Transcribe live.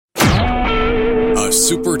A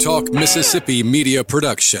Super Talk Mississippi media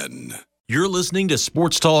production. You're listening to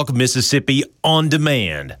Sports Talk Mississippi On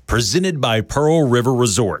Demand, presented by Pearl River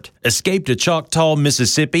Resort. Escape to Choctaw,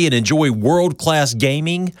 Mississippi and enjoy world-class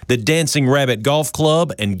gaming, the Dancing Rabbit Golf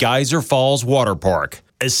Club, and Geyser Falls Water Park.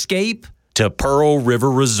 Escape to Pearl River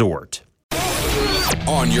Resort.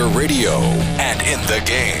 On your radio and in the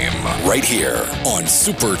game, right here on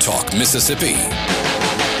Super Talk Mississippi.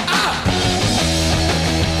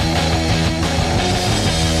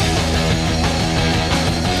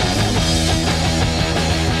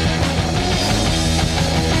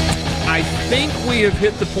 I think we have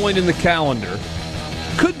hit the point in the calendar.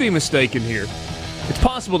 Could be mistaken here. It's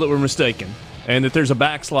possible that we're mistaken and that there's a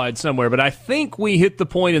backslide somewhere, but I think we hit the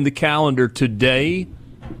point in the calendar today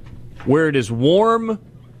where it is warm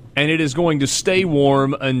and it is going to stay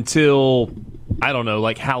warm until, I don't know,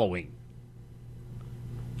 like Halloween.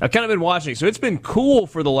 I've kind of been watching, so it's been cool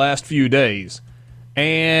for the last few days.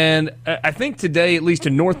 And I think today, at least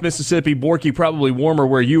in North Mississippi, Borky, probably warmer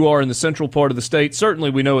where you are in the central part of the state.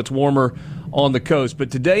 Certainly we know it's warmer on the coast. But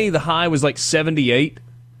today the high was like 78.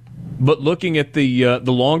 But looking at the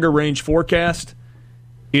longer range forecast,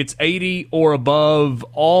 it's 80 or above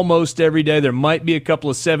almost every day. There might be a couple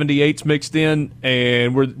of 78s mixed in,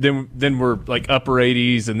 and we're like upper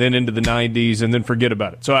 80s and then into the 90s and then forget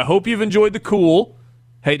about it. So I hope you've enjoyed the cool.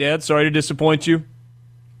 Hey, Dad, sorry to disappoint you.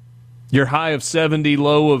 Your high of 70,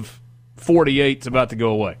 low of 48 is about to go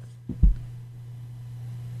away.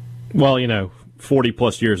 Well,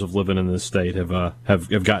 40-plus years of living in this state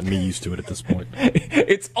have gotten me used to it at this point.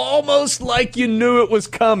 It's almost like you knew it was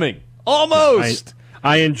coming. Almost.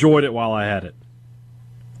 I enjoyed it while I had it.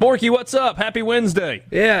 Borky, what's up? Happy Wednesday.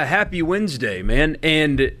 Yeah, happy Wednesday, man.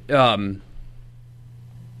 And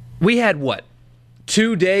we had,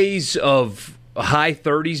 2 days of high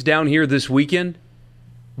 30s down here this weekend?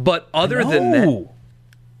 But other than that,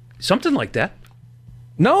 something like that.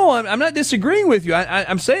 No, I'm not disagreeing with you.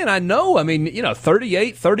 I'm saying I know. I mean,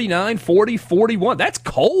 38, 39, 40, 41. That's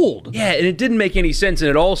cold. Yeah, and it didn't make any sense. And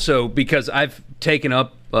it also, because I've taken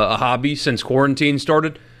up a hobby since quarantine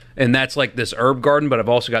started, and that's like this herb garden, but I've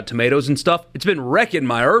also got tomatoes and stuff. It's been wrecking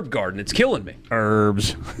my herb garden. It's killing me.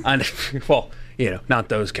 Herbs. Well, not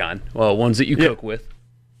those kind. Well, ones that you cook with.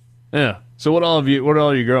 Yeah. So what all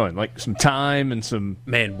are you growing? Like some thyme and some...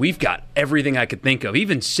 Man, we've got everything I could think of.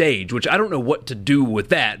 Even sage, which I don't know what to do with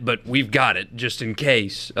that, but we've got it just in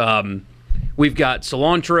case. We've got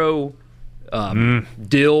cilantro,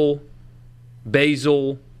 dill,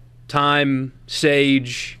 basil, thyme,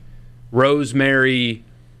 sage, rosemary,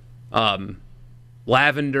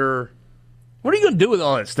 lavender. What are you going to do with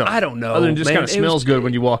all that stuff? I don't know. Other than just kind of smells good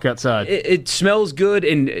when you walk outside. It smells good,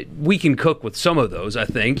 and we can cook with some of those, I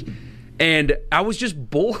think. And I was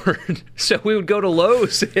just bored, so we would go to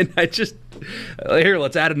Lowe's, and here,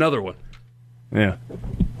 let's add another one. Yeah.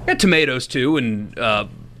 Got tomatoes, too, and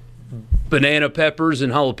banana peppers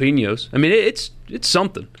and jalapenos. I mean, it's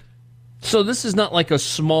something. So this is not like a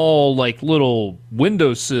small, like, little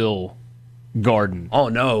windowsill garden. Oh,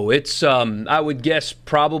 no. It's, I would guess,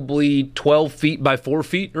 probably 12 feet by 4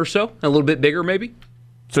 feet or so. A little bit bigger, maybe.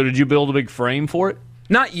 So did you build a big frame for it?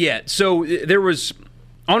 Not yet. So there was...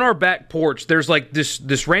 On our back porch, there's like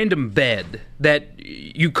this random bed that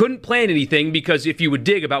you couldn't plant anything because if you would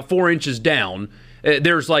dig about 4 inches down,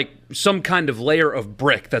 there's like some kind of layer of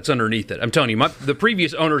brick that's underneath it. I'm telling you, the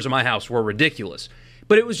previous owners of my house were ridiculous.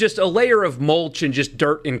 But it was just a layer of mulch and just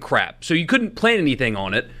dirt and crap. So you couldn't plant anything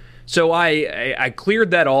on it. So I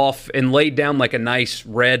cleared that off and laid down like a nice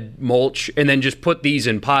red mulch and then just put these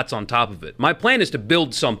in pots on top of it. My plan is to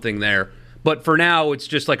build something there, but for now it's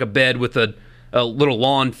just like a bed with a little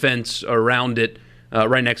lawn fence around it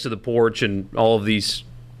right next to the porch and all of these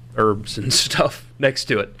herbs and stuff next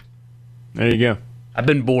to it. There you go. I've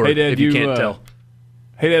been bored, hey, Dad, if you can't tell.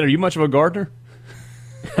 Hey, Dad, are you much of a gardener?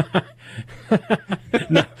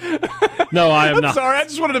 No, I am not. I'm sorry, I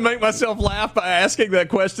just wanted to make myself laugh by asking that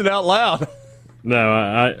question out loud. No,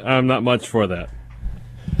 I'm not much for that.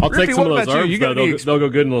 I'll Rippy, take some of those herbs, though. They'll go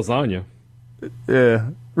good in lasagna.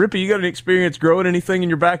 Yeah. Rippy, you got any experience growing anything in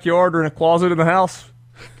your backyard or in a closet in the house?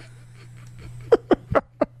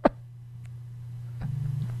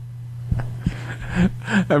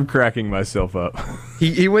 I'm cracking myself up.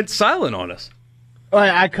 He went silent on us.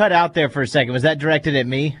 I cut out there for a second. Was that directed at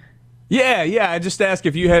me? Yeah. I just asked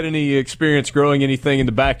if you had any experience growing anything in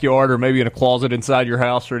the backyard or maybe in a closet inside your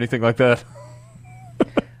house or anything like that.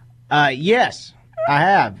 Yes, I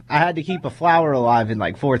have. I had to keep a flower alive in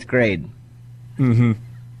like 4th grade. Mm-hmm.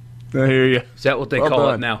 I hear you. Is that what they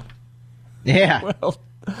call it now? Yeah.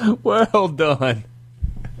 Well done.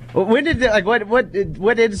 When did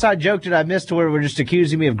what inside joke did I miss to where we're just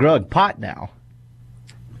accusing me of growing pot now?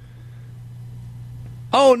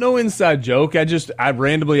 Oh, no inside joke. I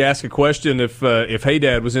randomly asked a question if Hey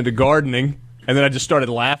Dad was into gardening, and then I just started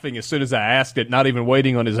laughing as soon as I asked it, not even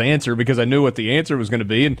waiting on his answer because I knew what the answer was going to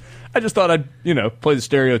be, and I just thought I'd play the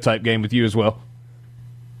stereotype game with you as well.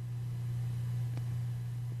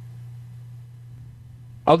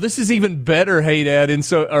 Oh, this is even better, Hey Dad. And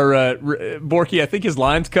so, Borky, I think his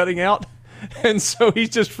line's cutting out, and so he's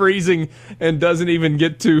just freezing and doesn't even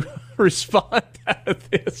get to respond out of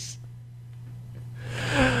this.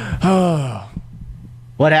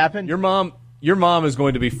 What happened? Your mom is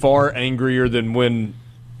going to be far angrier than when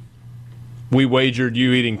we wagered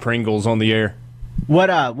you eating Pringles on the air. Where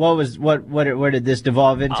did this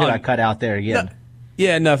devolve into? I cut out there again.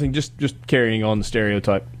 Yeah, nothing. Just carrying on the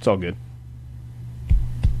stereotype. It's all good.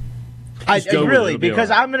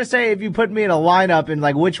 Because I'm going to say if you put me in a lineup and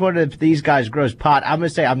like which one of these guys grows pot, I'm going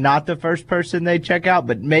to say I'm not the first person they check out,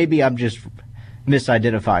 but maybe I'm just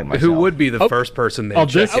misidentifying myself. Who would be the first person they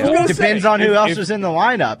check out? Depends on who else was in the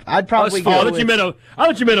lineup. I'd probably go. I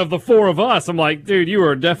thought you meant of the four of us. I'm like, dude, you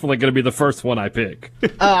are definitely going to be the first one I pick.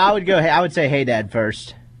 I would say Hey Dad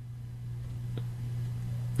first.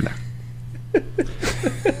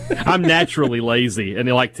 I'm naturally lazy and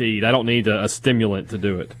I like to eat. I don't need a stimulant to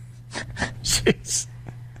do it. Jeez.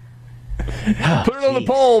 Put it on the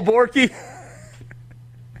poll, Borky.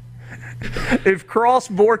 If Cross,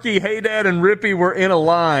 Borky, Hey Dad, and Rippy were in a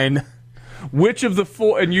line, which of the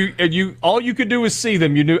four, and you all you could do was see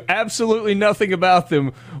them, you knew absolutely nothing about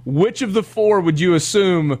them, which of the four would you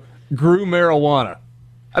assume grew marijuana?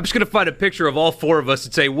 I'm just going to find a picture of all four of us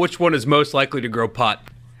and say which one is most likely to grow pot.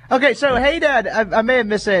 Okay, so Hey Dad, I may have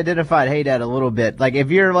misidentified Hey Dad a little bit. Like if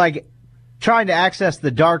you're like trying to access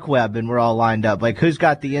the dark web and we're all lined up, like who's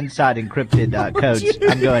got the inside encrypted codes?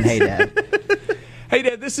 I'm going Hey Dad. Hey,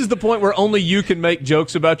 Dad, this is the point where only you can make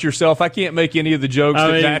jokes about yourself. I can't make any of the jokes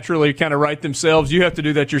that naturally kind of write themselves. You have to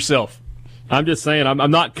do that yourself. I'm just saying, I'm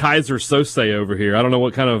not Kaiser Sose over here. I don't know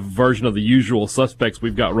what kind of version of the usual suspects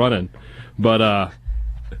we've got running, but I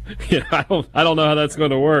don't know how that's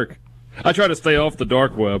going to work. I try to stay off the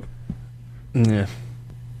dark web. Yeah.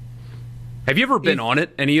 Have you ever been on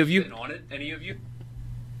it? Any of you?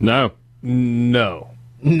 No. No.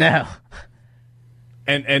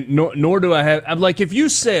 And nor do I have. I'm like, if you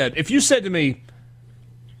said to me,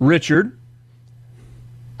 Richard,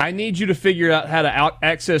 I need you to figure out how to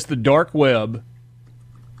access the dark web,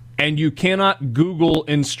 and you cannot Google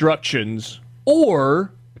instructions,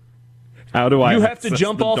 or how do I? You have to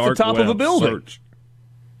jump off the top of a building,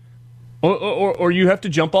 or you have to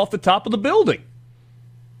jump off the top of the building.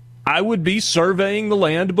 I would be surveying the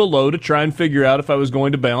land below to try and figure out if I was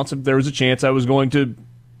going to bounce, if there was a chance I was going to,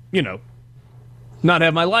 not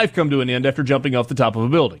have my life come to an end after jumping off the top of a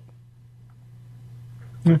building.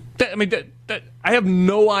 I have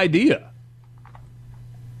no idea.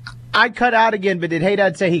 I cut out again, but did Hey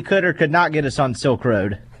Dad say he could or could not get us on Silk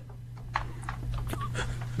Road?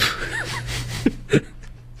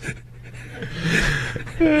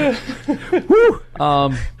 I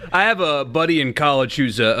have a buddy in college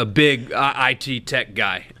who's a big IT tech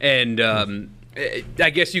guy, and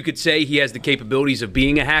I guess you could say he has the capabilities of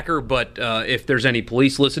being a hacker, but if there's any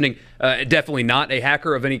police listening, definitely not a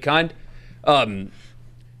hacker of any kind.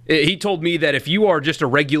 He told me that if you are just a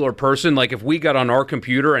regular person, like if we got on our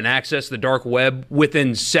computer and accessed the dark web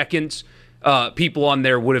within seconds, people on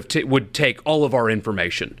there would take all of our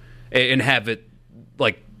information and have it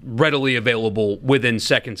like readily available within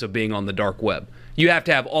seconds of being on the dark web. You have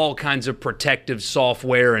to have all kinds of protective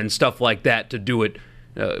software and stuff like that to do it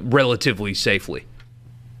relatively safely.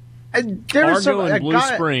 Argo in Blue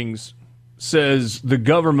Springs says the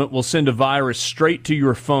government will send a virus straight to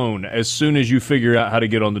your phone as soon as you figure out how to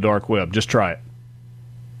get on the dark web. Just try it.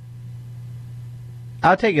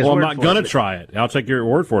 I'll take his word for it. I'm not going to try it. I'll take your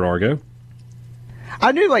word for it, Argo.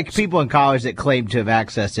 I knew like people in college that claimed to have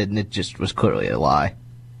accessed it, and it just was clearly a lie.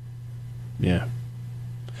 Yeah.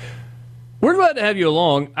 We're glad to have you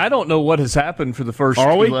along. I don't know what has happened for the first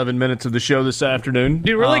 11 minutes of the show this afternoon.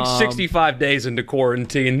 Dude, we're like 65 days into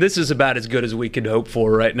quarantine. This is about as good as we could hope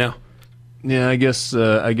for right now. Yeah, I guess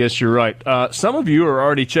you're right. Some of you are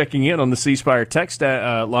already checking in on the C Spire text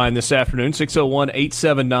line this afternoon,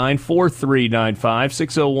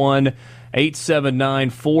 601-879-4395,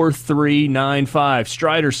 601-879-4395.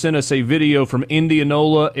 Strider sent us a video from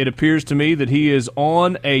Indianola. It appears to me that he is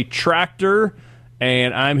on a tractor,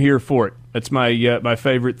 and I'm here for it. That's my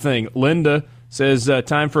favorite thing. Linda says,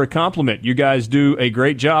 time for a compliment. You guys do a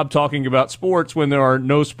great job talking about sports when there are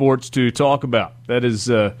no sports to talk about. That is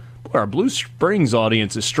Boy, our Blue Springs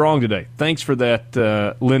audience is strong today. Thanks for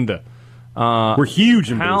that, Linda. We're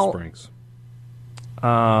huge in Blue Springs.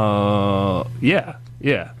 Yeah.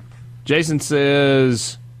 Jason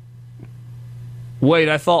says, wait,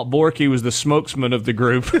 I thought Borky was the spokesman of the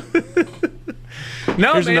group.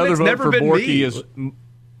 No, Here's man, another that's vote never for been Borky me.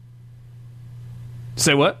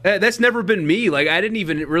 Say what? That's never been me. Like, I didn't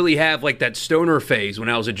even really have like that stoner phase when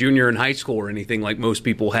I was a junior in high school or anything like most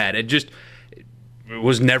people had. It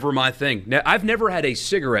was never my thing. I've never had a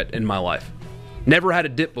cigarette in my life. Never had a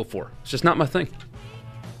dip before. It's just not my thing.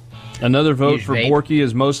 Another vote for Borky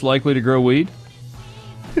is most likely to grow weed.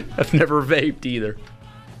 I've never vaped either.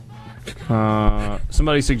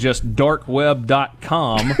 Somebody suggests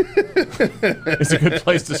darkweb.com. It's a good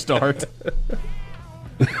place to start.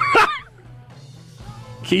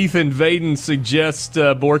 Keith and Vaden suggest,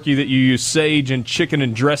 Borky, that you use sage and chicken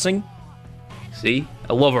and dressing. See?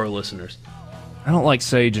 I love our listeners. I don't like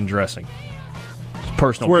sage and dressing. It's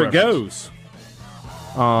personal Where it preference.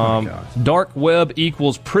 goes. Dark web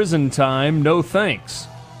equals prison time. No thanks.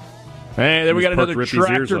 Hey, there we got another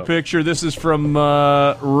tractor picture. This is from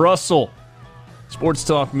Russell. Sports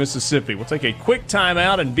Talk Mississippi. We'll take a quick time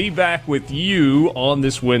out and be back with you on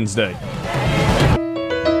this Wednesday.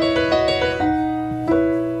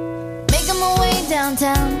 Making my way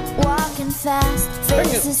downtown, walking fast.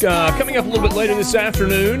 Coming up a little bit later this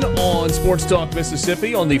afternoon on Sports Talk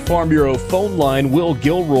Mississippi on the Farm Bureau phone line, Will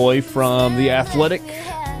Gilroy from The Athletic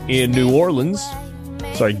in New Orleans.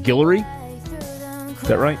 Sorry, Guillory. Is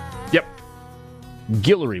that right? Yep.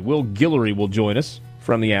 Guillory. Will Guillory will join us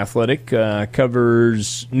from The Athletic.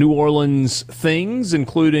 Covers New Orleans things,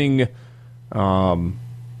 including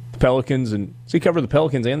Pelicans. And does he cover the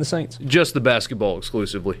Pelicans and the Saints? Just the basketball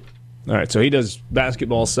exclusively. All right, so he does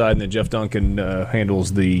basketball side, and then Jeff Duncan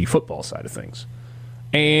handles the football side of things.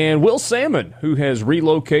 And Will Salmon, who has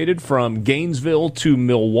relocated from Gainesville to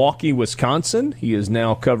Milwaukee, Wisconsin. He is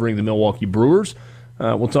now covering the Milwaukee Brewers.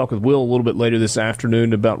 We'll talk with Will a little bit later this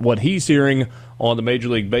afternoon about what he's hearing on the Major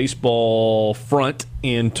League Baseball front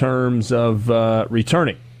in terms of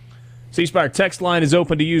returning. C Spire text line is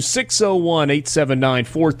open to you,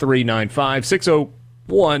 601-879-4395,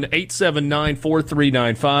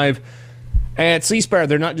 601-879-4395. At C Spire,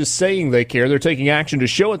 they're not just saying they care, they're taking action to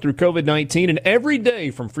show it through COVID-19, and every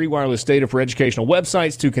day from free wireless data for educational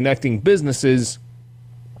websites to connecting businesses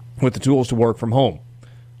with the tools to work from home.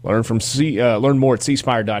 Learn more at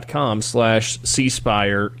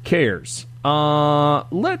cspire.com/cspirecares.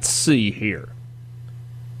 Let's see here.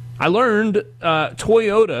 I learned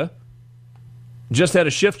Toyota just had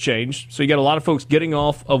a shift change, so you got a lot of folks getting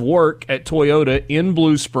off of work at Toyota in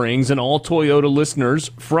Blue Springs, and all Toyota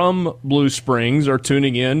listeners from Blue Springs are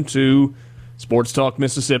tuning in to Sports Talk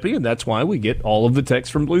Mississippi, and that's why we get all of the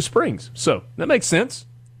texts from Blue Springs. So that makes sense.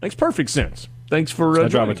 Makes perfect sense. Thanks for I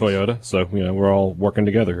drive a Toyota, so we're all working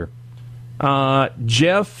together here.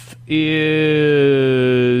 Jeff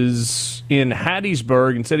is in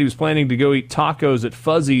Hattiesburg and said he was planning to go eat tacos at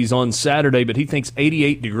Fuzzy's on Saturday, but he thinks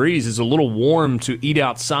 88 degrees is a little warm to eat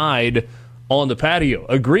outside on the patio.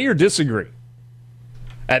 Agree or disagree?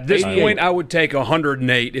 At this point, I would take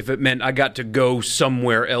 108 if it meant I got to go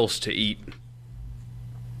somewhere else to eat.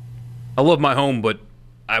 I love my home, but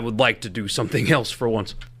I would like to do something else for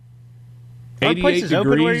once. Are places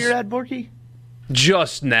open where you're at, Borky?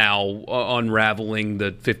 Just now unraveling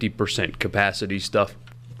the 50% capacity stuff.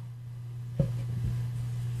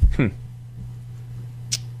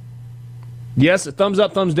 Yes, a thumbs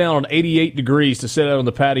up, thumbs down on 88 degrees to sit out on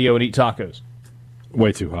the patio and eat tacos.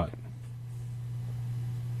 Way too hot.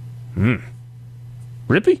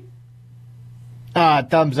 Rippy?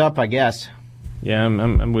 Thumbs up, I guess. Yeah,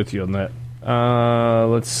 I'm with you on that.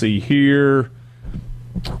 Let's see here.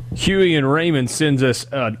 Huey and Raymond sends us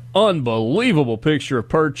an unbelievable picture of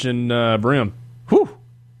perch and brim. Whew.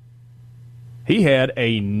 He had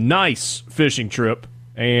a nice fishing trip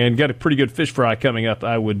and got a pretty good fish fry coming up.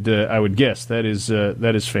 I would guess that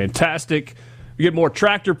is fantastic. We get more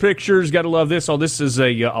tractor pictures. Got to love this. Oh, this is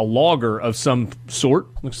a logger of some sort.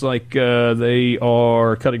 Looks like they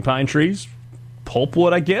are cutting pine trees.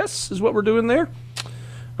 Pulpwood, I guess, is what we're doing there.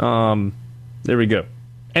 There we go.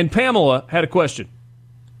 And Pamela had a question.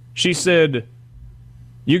 She said,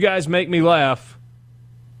 "You guys make me laugh.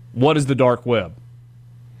 What is the dark web?"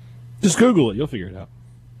 Just Google it. You'll figure it out.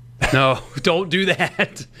 No, don't do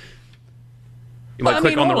that. You might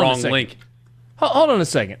click on the wrong link. Hold on a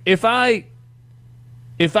second. If I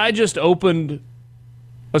just opened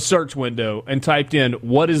a search window and typed in,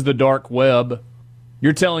 "What is the dark web?"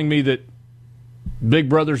 you're telling me that Big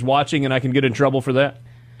Brother's watching and I can get in trouble for that?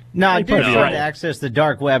 No, dude, trying to access the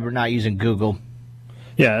dark web or not using Google.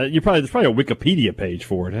 Yeah, there's probably a Wikipedia page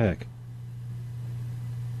for it, heck.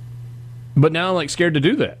 But now I'm like scared to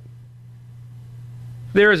do that.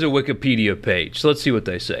 There is a Wikipedia page. So let's see what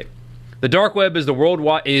they say. The dark web is World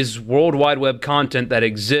Wide Web content that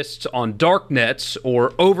exists on dark nets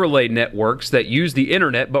or overlay networks that use the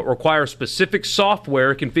internet but require specific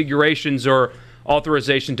software configurations or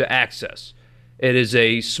authorization to access. It is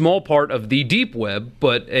a small part of the deep web,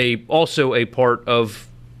 but also a part of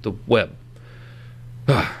the web.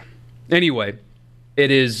 Anyway,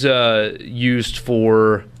 it is used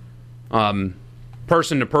for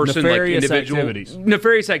person-to-person, nefarious like individual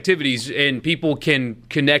nefarious activities, and people can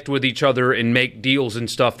connect with each other and make deals and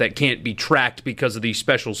stuff that can't be tracked because of these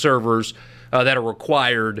special servers that are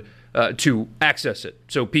required to access it.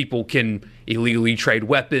 So people can illegally trade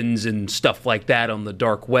weapons and stuff like that on the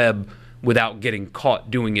dark web without getting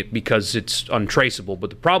caught doing it because it's untraceable.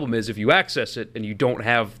 But the problem is if you access it and you don't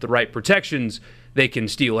have the right protections, they can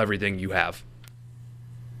steal everything you have.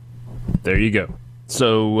 There you go.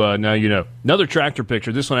 So now you know. Another tractor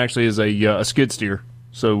picture. This one actually is a skid steer.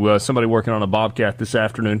 So somebody working on a Bobcat this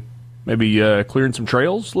afternoon. Maybe clearing some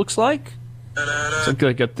trails, looks like. Looks like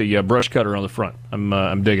they got the brush cutter on the front.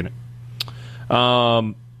 I'm digging it.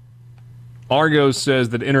 Argo says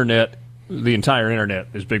that the entire internet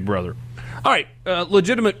is Big Brother. All right,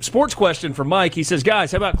 legitimate sports question from Mike. He says,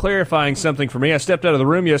 guys, how about clarifying something for me? I stepped out of the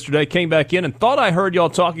room yesterday, came back in, and thought I heard y'all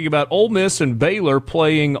talking about Ole Miss and Baylor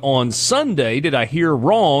playing on Sunday. Did I hear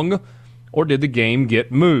wrong, or did the game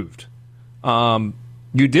get moved? You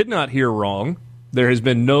did not hear wrong. There has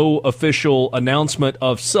been no official announcement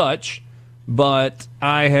of such, but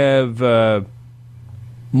I have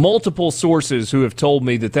multiple sources who have told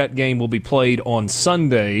me that game will be played on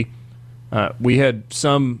Sunday. We had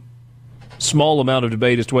some small amount of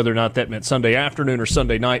debate as to whether or not that meant Sunday afternoon or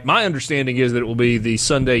Sunday night. My understanding is that it will be the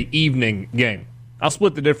Sunday evening game. I'll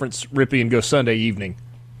split the difference, Rippy, and go Sunday evening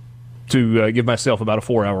to give myself about a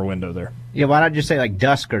 4-hour window there. Yeah, why not just say like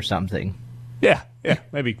dusk or something? Yeah,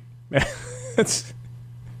 maybe.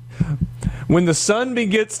 When the sun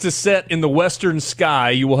begins to set in the western sky,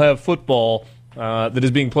 you will have football that is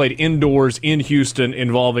being played indoors in Houston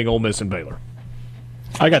involving Ole Miss and Baylor.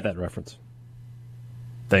 I got that reference.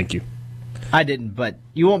 Thank you. I didn't, but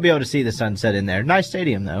you won't be able to see the sunset in there. Nice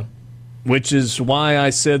stadium, though. Which is why I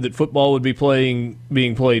said that football would be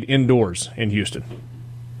being played indoors in Houston.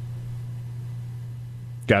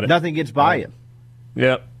 Got it. Nothing gets by you.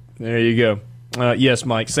 Yep, there you go. Yes,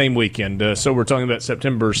 Mike, same weekend. So we're talking about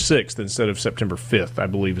September 6th instead of September 5th, I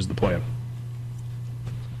believe is the plan.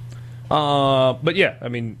 But yeah, I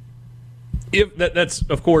mean, if that's,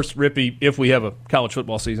 of course, Rippy, if we have a college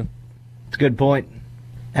football season. It's a good point.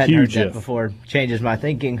 Hadn't heard that before. Changes my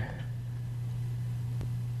thinking.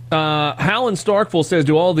 Howland Starkville says,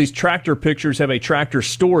 do all these tractor pictures have a tractor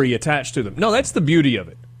story attached to them? No, that's the beauty of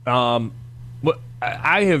it. But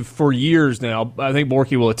I have for years now, I think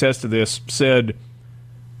Borky will attest to this, said,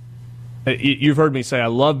 you've heard me say I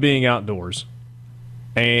love being outdoors.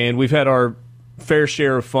 And we've had our fair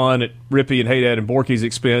share of fun at Rippy and Haydad and Borky's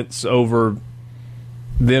expense over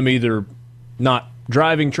them either not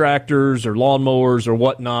driving tractors or lawnmowers or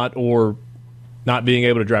whatnot, or not being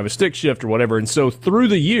able to drive a stick shift or whatever. And so through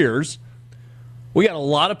the years, we got a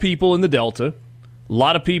lot of people in the Delta, a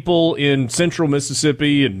lot of people in central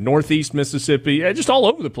Mississippi and northeast Mississippi, just all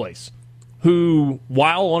over the place, who,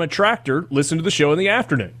 while on a tractor, listen to the show in the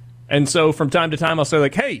afternoon. And so from time to time, I'll say,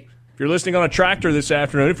 like, hey, if you're listening on a tractor this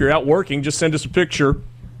afternoon, if you're out working, just send us a picture.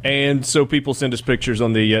 And so people send us pictures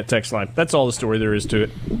on the text line. That's all the story there is to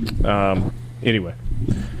it. Anyway,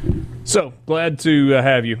 so glad to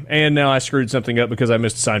have you. And now I screwed something up because I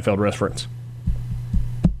missed a Seinfeld reference.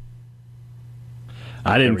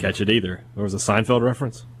 I didn't catch it either. There was a Seinfeld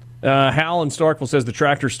reference? Hal and Starkville says the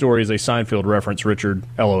tractor story is a Seinfeld reference, Richard.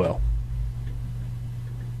 LOL.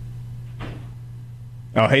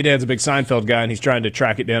 Oh, hey, Dad's a big Seinfeld guy, and he's trying to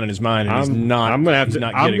track it down in his mind, and he's not. I'm gonna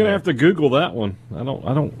have to Google that one. I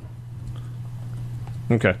don't.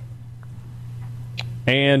 Okay.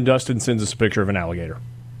 And Dustin sends us a picture of an alligator.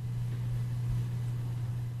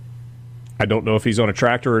 I don't know if he's on a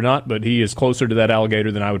tractor or not, but he is closer to that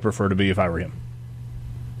alligator than I would prefer to be if I were him.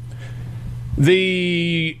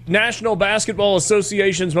 The National Basketball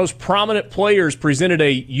Association's most prominent players presented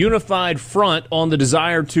a unified front on the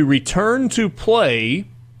desire to return to play,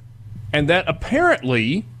 and that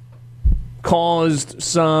apparently caused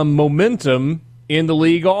some momentum in the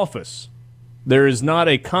league office. There is not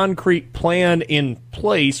a concrete plan in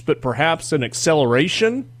place, but perhaps an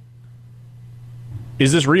acceleration.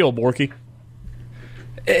 Is this real, Borky?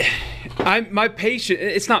 My patience.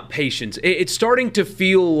 It's not patience. It's starting to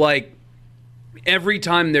feel like every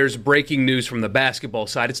time there's breaking news from the basketball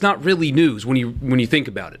side, it's not really news when you think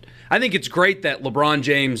about it. I think it's great that LeBron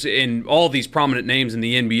James and all these prominent names in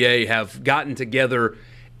the NBA have gotten together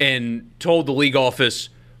and told the league office,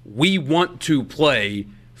 we want to play,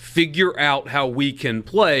 figure out how we can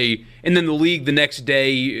play, and then the league the next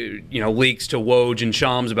day, leaks to Woj and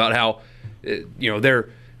Shams about how, they're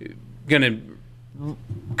going to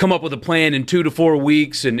come up with a plan in 2 to 4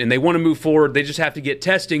 weeks, and they want to move forward. They just have to get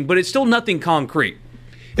testing, but it's still nothing concrete.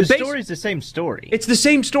 The story's the same story. It's the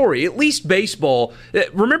same story. At least baseball.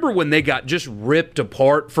 Remember when they got just ripped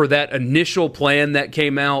apart for that initial plan that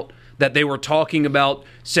came out that they were talking about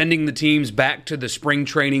sending the teams back to the spring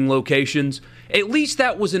training locations? At least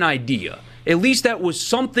that was an idea. At least that was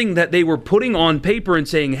something that they were putting on paper and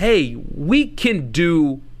saying, hey, we can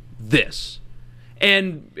do this.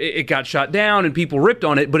 And it got shot down and people ripped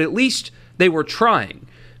on it, but at least they were trying.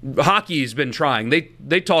 Hockey has been trying.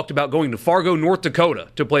 They talked about going to Fargo, North Dakota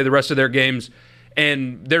to play the rest of their games,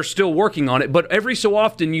 and they're still working on it. But every so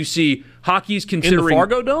often you see hockey's considering... In the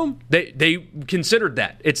Fargo Dome? They considered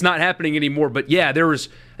that. It's not happening anymore. But yeah, there was,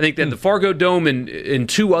 I think, that the Fargo Dome and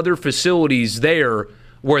 2 other facilities there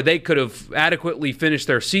where they could have adequately finished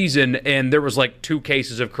their season, and there was like 2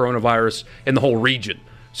 cases of coronavirus in the whole region.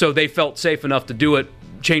 So they felt safe enough to do it,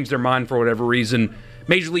 changed their mind for whatever reason.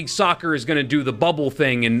 Major League Soccer is going to do the bubble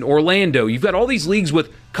thing in Orlando. You've got all these leagues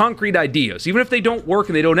with concrete ideas. Even if they don't work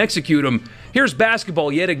and they don't execute them, here's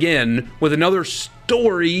basketball yet again with another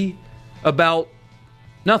story about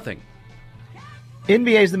nothing.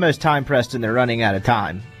 NBA is the most time-pressed and they're running out of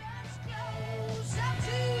time.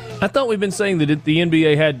 I thought we've been saying that the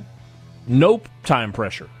NBA had no time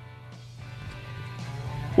pressure.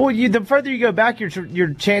 Well, the further you go back,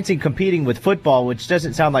 you're chancing competing with football, which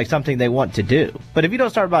doesn't sound like something they want to do. But if you don't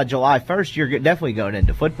start by July 1st, you're definitely going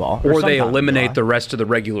into football. Or they eliminate the rest of the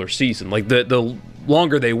regular season. Like the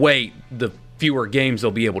longer they wait, the fewer games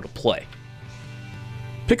they'll be able to play.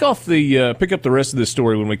 Pick up the rest of this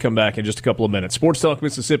story when we come back in just a couple of minutes. Sports Talk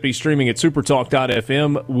Mississippi streaming at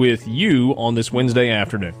supertalk.fm with you on this Wednesday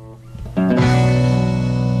afternoon.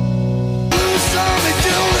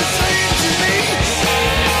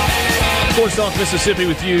 Sports Talk Mississippi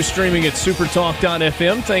with you, streaming at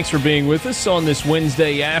supertalk.fm. Thanks for being with us on this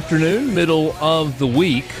Wednesday afternoon, middle of the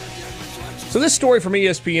week. So this story from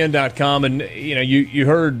ESPN.com, and you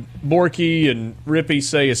heard Borky and Rippy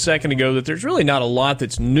say a second ago that there's really not a lot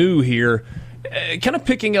that's new here. Kind of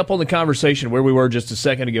picking up on the conversation where we were just a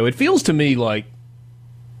second ago, it feels to me like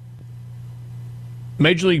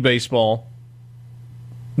Major League Baseball,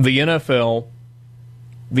 the NFL,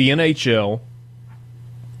 the NHL,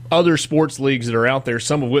 other sports leagues that are out there,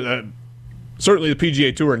 some of which, certainly the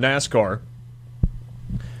PGA Tour and NASCAR,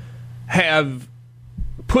 have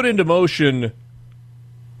put into motion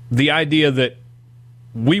the idea that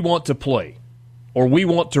we want to play, or we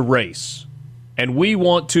want to race, and we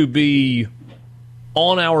want to be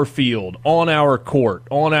on our field, on our court,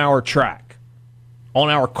 on our track, on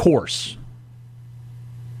our course.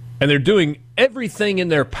 And they're doing everything in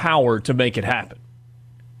their power to make it happen.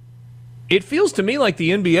 It feels to me like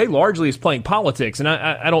the NBA largely is playing politics, and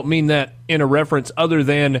I don't mean that in a reference other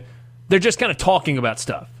than they're just kind of talking about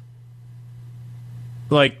stuff.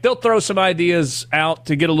 Like, they'll throw some ideas out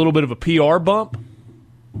to get a little bit of a PR bump,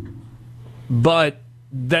 but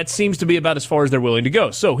that seems to be about as far as they're willing to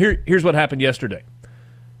go. So here's what happened yesterday.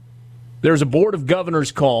 There was a Board of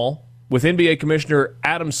Governors call with NBA Commissioner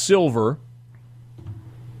Adam Silver,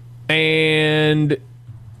 and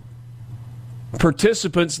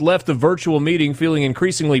participants left the virtual meeting feeling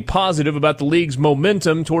increasingly positive about the league's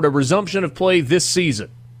momentum toward a resumption of play this season.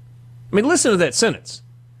 I mean, listen to that sentence.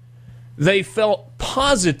 They felt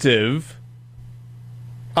positive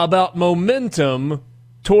about momentum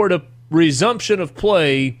toward a resumption of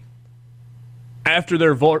play after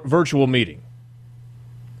their virtual meeting.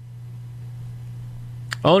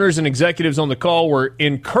 Owners and executives on the call were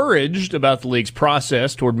encouraged about the league's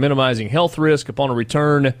process toward minimizing health risk upon a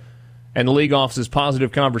return, and the league office's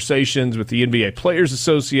positive conversations with the NBA Players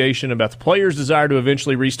Association about the players' desire to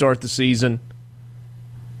eventually restart the season.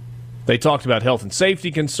 They talked about health and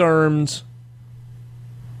safety concerns.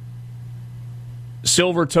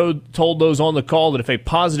 Silver told those on the call that if a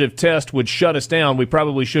positive test would shut us down, we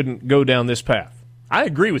probably shouldn't go down this path. I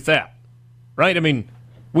agree with that, right? I mean,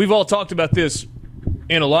 we've all talked about this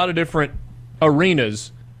in a lot of different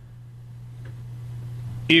arenas.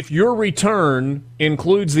 If your return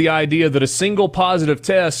includes the idea that a single positive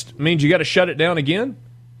test means you got to shut it down again,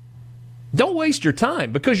 don't waste your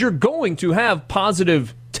time, because you're going to have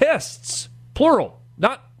positive tests, plural,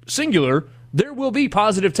 not singular. There will be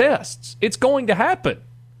positive tests. It's going to happen.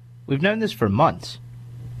 We've known this for months.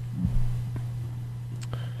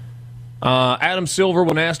 Adam Silver,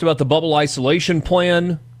 when asked about the bubble isolation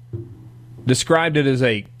plan, described it as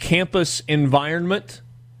a campus environment,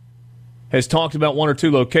 has talked about one or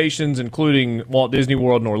two locations, including Walt Disney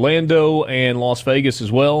World in Orlando and Las Vegas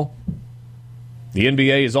as well. The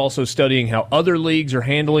NBA is also studying how other leagues are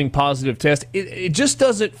handling positive tests. It just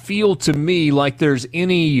doesn't feel to me like there's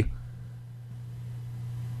any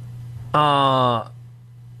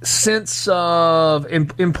sense of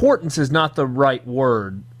importance is not the right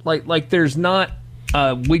word. Like there's not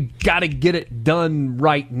we got to get it done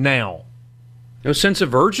right now. No sense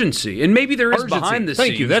of urgency. And maybe there is Urgency. behind the scenes.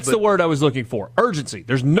 Thank you. That's the word I was looking for. Urgency.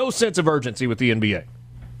 There's no sense of urgency with the NBA.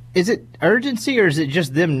 Is it urgency or is it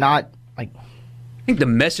just them not like? I think the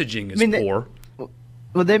messaging is poor.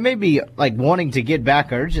 Well, they may be like wanting to get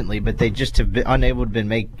back urgently, but they just have been unable to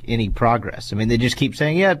make any progress. I mean, they just keep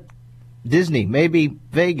saying, "Yeah, Disney, maybe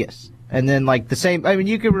Vegas," and then like the same. I mean,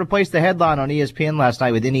 you could replace the headline on ESPN last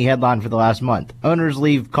night with any headline for the last month. Owners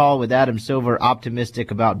leave call with Adam Silver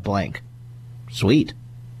optimistic about blank. Sweet.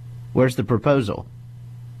 Where's the proposal?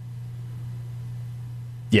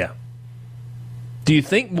 Yeah. Do you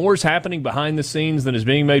think more's happening behind the scenes than is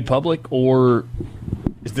being made public, or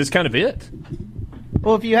is this kind of it?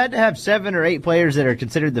 Well, if you had to have 7 or 8 players that are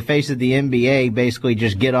considered the face of the NBA basically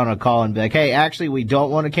just get on a call and be like, hey, actually, we don't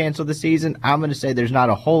want to cancel the season, I'm going to say there's not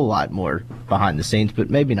a whole lot more behind the scenes, but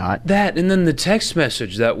maybe not. That, and then the text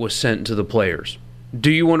message that was sent to the players. Do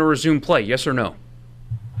you want to resume play, yes or no?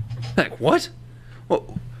 Like, what?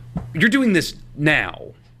 Well, you're doing this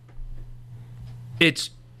now. It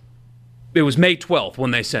was May 12th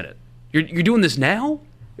when they sent it. You're doing this now?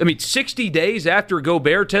 I mean, 60 days after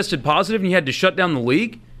Gobert tested positive and you had to shut down the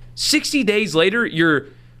league? 60 days later, you're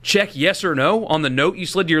check yes or no on the note you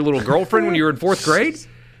slid to your little girlfriend when you were in 4th grade?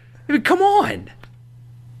 I mean, come on.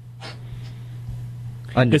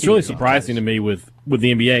 It's really surprising to me with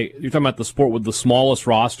the NBA. You're talking about the sport with the smallest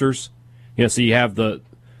rosters. You know, so you have the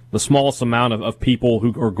smallest amount of people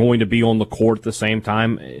who are going to be on the court at the same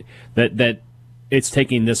time. That it's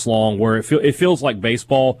taking this long, where it feels like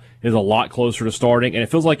baseball is a lot closer to starting, and it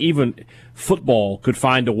feels like even football could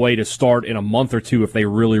find a way to start in a month or two if they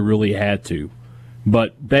really, really had to.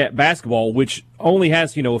 But basketball, which only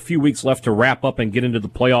has a few weeks left to wrap up and get into the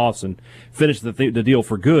playoffs and finish the deal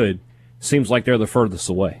for good, seems like they're the furthest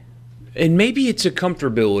away. And maybe it's a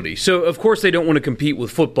comfortability. So, of course, they don't want to compete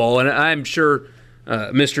with football, and I'm sure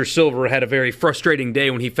Mr. Silver had a very frustrating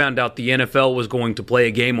day when he found out the NFL was going to play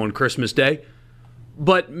a game on Christmas Day.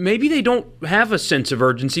 But maybe they don't have a sense of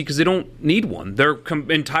urgency because they don't need one. They're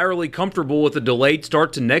entirely comfortable with a delayed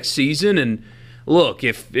start to next season. And look,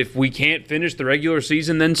 if we can't finish the regular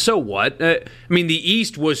season, then so what? I mean, the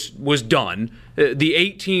East was done. The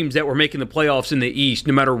 8 teams that were making the playoffs in the East,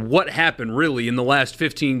 no matter what happened really in the last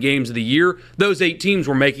 15 games of the year, those 8 teams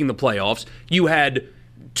were making the playoffs. You had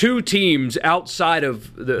 2 teams outside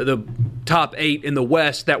of the top 8 in the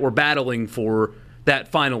West that were battling for that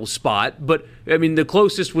final spot, but I mean the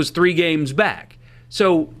closest was 3 games back.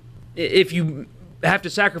 So if you have to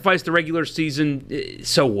sacrifice the regular season,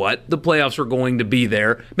 so what? The playoffs are going to be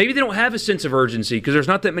there. Maybe they don't have a sense of urgency because there's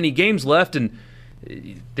not that many games left, and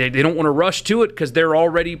they don't want to rush to it because they're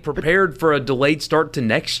already prepared for a delayed start to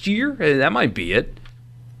next year. That might be it.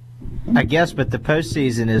 I guess, but the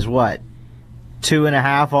postseason is what?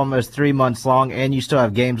 2.5, almost 3 months long, and you still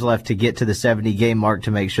have games left to get to the 70-game mark to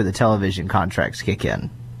make sure the television contracts kick in.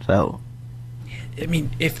 So, I mean,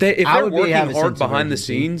 if they're working hard behind the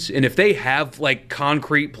scenes, and if they have like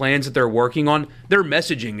concrete plans that they're working on, their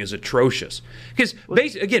messaging is atrocious. Because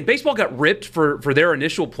again, baseball got ripped for their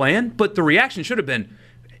initial plan, but the reaction should have been,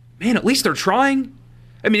 man, at least they're trying.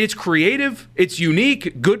 I mean, it's creative, it's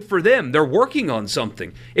unique, good for them. They're working on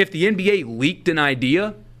something. If the NBA leaked an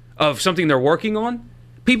idea of something they're working on,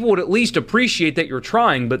 people would at least appreciate that you're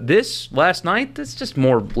trying. But this, last night, that's just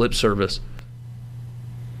more lip service.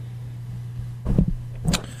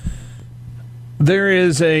 There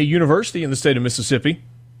is a university in the state of Mississippi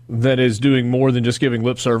that is doing more than just giving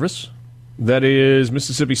lip service. That is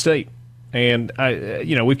Mississippi State. And,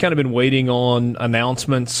 we've kind of been waiting on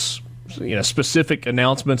announcements, specific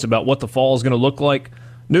announcements about what the fall is going to look like.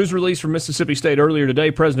 News release from Mississippi State earlier today,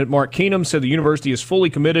 President Mark Keenum said the university is fully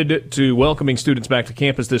committed to welcoming students back to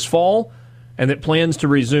campus this fall and that plans to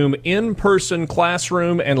resume in-person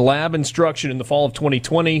classroom and lab instruction in the fall of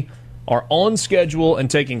 2020 are on schedule and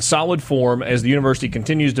taking solid form as the university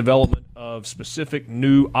continues development of specific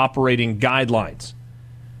new operating guidelines.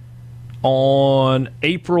 On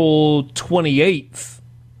April 28th,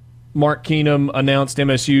 Mark Keenum announced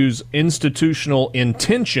MSU's institutional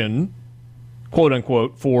intention, quote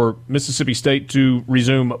unquote, for Mississippi State to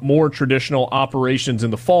resume more traditional operations in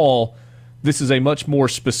the fall, this is a much more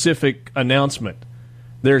specific announcement.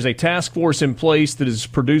 There's a task force in place that is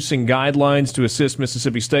producing guidelines to assist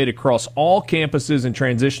Mississippi State across all campuses in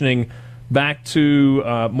transitioning back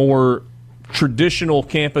to more traditional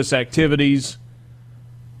campus activities.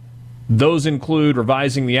 Those include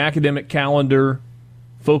revising the academic calendar,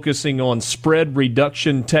 focusing on spread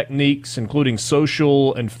reduction techniques, including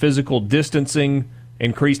social and physical distancing,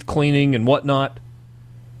 increased cleaning, and whatnot,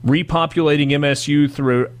 repopulating MSU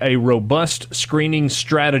through a robust screening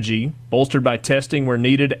strategy, bolstered by testing where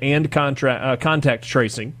needed and contact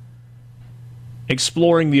tracing,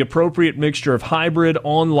 exploring the appropriate mixture of hybrid,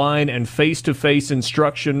 online, and face-to-face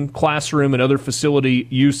instruction, classroom, and other facility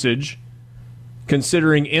usage,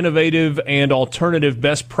 considering innovative and alternative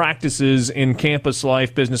best practices in campus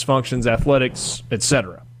life, business functions, athletics,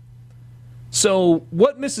 etc. So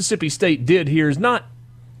what Mississippi State did here is not...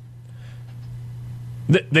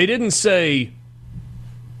 They didn't say,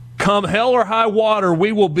 come hell or high water,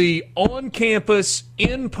 we will be on campus,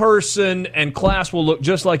 in person, and class will look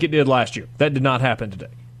just like it did last year. That did not happen today.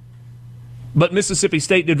 But Mississippi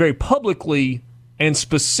State did very publicly and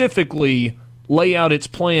specifically lay out its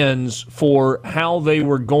plans for how they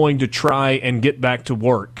were going to try and get back to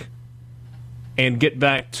work and get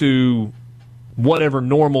back to whatever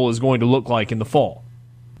normal is going to look like in the fall.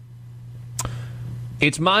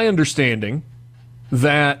 It's my understanding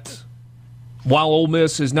that while Ole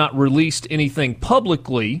Miss has not released anything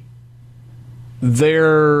publicly,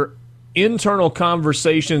 their internal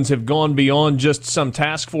conversations have gone beyond just some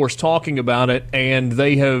task force talking about it, and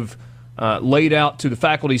they have laid out to the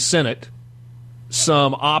faculty senate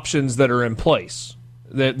some options that are in place.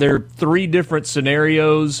 There are three different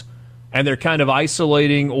scenarios, and they're kind of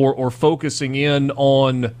isolating or focusing in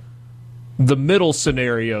on the middle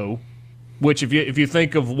scenario, which if you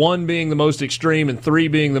think of one being the most extreme and three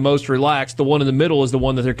being the most relaxed, the one in the middle is the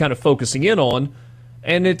one that they're kind of focusing in on,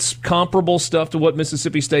 and it's comparable stuff to what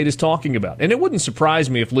Mississippi State is talking about. And it wouldn't surprise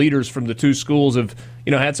me if leaders from the two schools have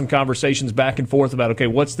had some conversations back and forth about, okay,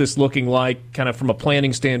 what's this looking like, kind of from a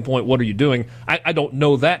planning standpoint, what are you doing? I don't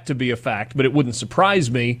know that to be a fact, but it wouldn't surprise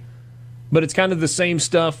me. But it's kind of the same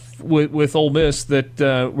stuff with Ole Miss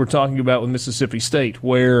that we're talking about with Mississippi State,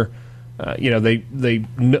 where they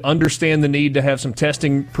understand the need to have some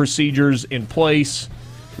testing procedures in place,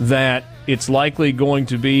 that it's likely going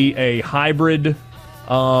to be a hybrid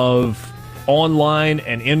of online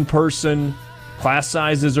and in-person. Class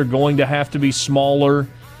sizes are going to have to be smaller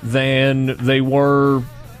than they were,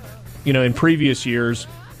 in previous years.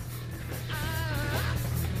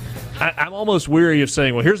 I'm almost weary of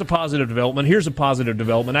saying, well, here's a positive development, here's a positive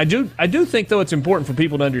development. I do think, though, it's important for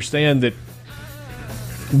people to understand that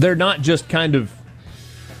they're not just kind of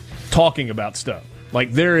talking about stuff.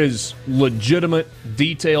 Like, there is legitimate,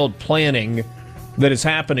 detailed planning that is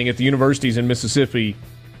happening at the universities in Mississippi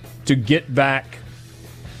to get back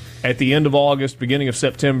at the end of August, beginning of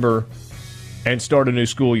September, and start a new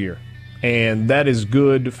school year. And that is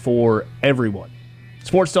good for everyone.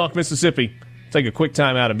 Sports Talk Mississippi. Take a quick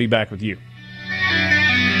time out and be back with you.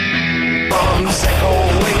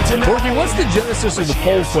 Corky, what's the genesis of the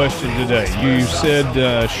poll question today? You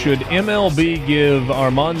said, should MLB give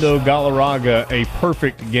Armando Galarraga a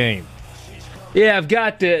perfect game? Yeah, I've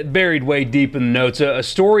got buried way deep in the notes a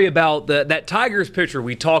story about that Tigers pitcher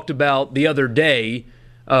we talked about the other day,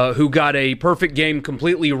 who got a perfect game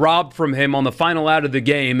completely robbed from him on the final out of the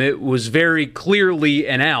game. It was very clearly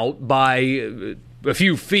an out by a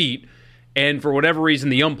few feet, and for whatever reason,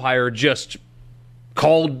 the umpire just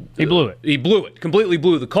called. He blew it. He blew it. Completely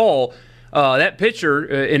blew the call. That pitcher,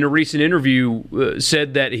 in a recent interview,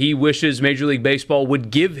 said that he wishes Major League Baseball would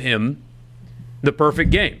give him the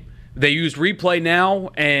perfect game. They used replay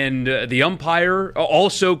now, and the umpire,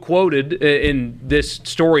 also quoted in this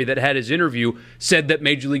story that had his interview, said that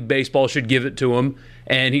Major League Baseball should give it to him,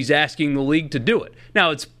 and he's asking the league to do it.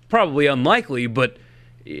 Now, it's probably unlikely, but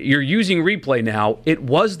you're using replay now. It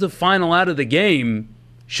was the final out of the game.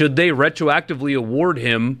 Should they retroactively award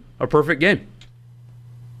him a perfect game?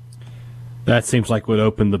 That seems like would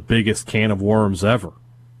open the biggest can of worms ever.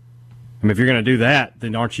 I mean, if you're going to do that,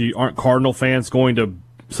 then aren't Cardinal fans going to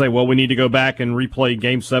say, well, we need to go back and replay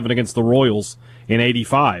Game 7 against the Royals in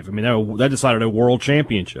 '85? I mean, that decided a world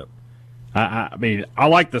championship. I mean, I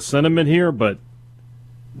like the sentiment here, but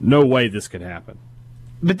no way this could happen.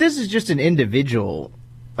 But this is just an individual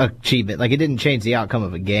achievement. Like, it didn't change the outcome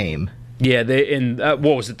of a game. Yeah,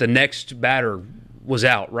 what was it? The next batter was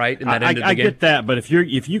out, right? And that ended the game. I get that, but if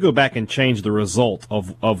you go back and change the result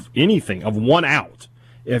of anything, of one out,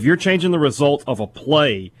 if you're changing the result of a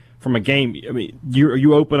play from a game, I mean,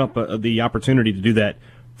 you open up the opportunity to do that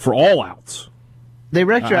for all outs. They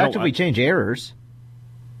retroactively change errors.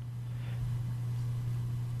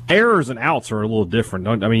 Errors and outs are a little different.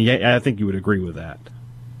 I mean, I think you would agree with that.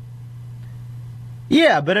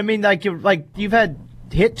 Yeah, but I mean, like you've had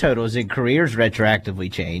hit totals in careers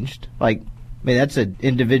retroactively changed. Like, I mean, that's an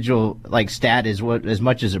individual stat as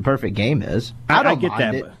much as a perfect game is. I get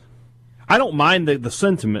that. But I don't mind the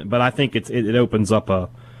sentiment, but I think it opens up a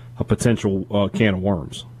potential can of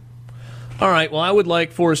worms. All right. Well, I would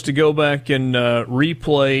like for us to go back and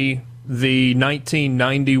replay the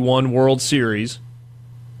 1991 World Series.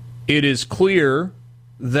 It is clear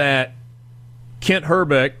that Kent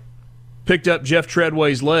Hrbek picked up Jeff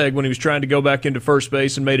Treadway's leg when he was trying to go back into first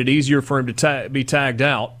base and made it easier for him to be tagged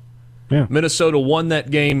out. Yeah. Minnesota won that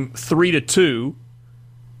game 3-2.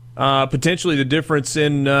 Potentially the difference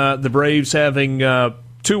in the Braves having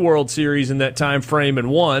 2 World Series in that time frame and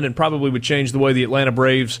one, and probably would change the way the Atlanta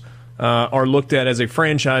Braves are looked at as a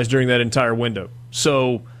franchise during that entire window.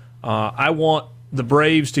 So I want the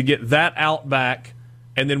Braves to get that out back.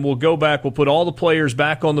 And then we'll go back. We'll put all the players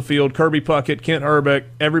back on the field: Kirby Puckett, Kent Hrbek,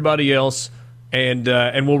 everybody else, and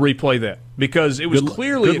we'll replay that because it was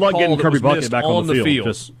clearly a call that was missed back on the field.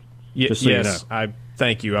 Just yes, so you know. I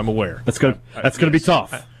thank you. I'm aware. That's good. That's going to be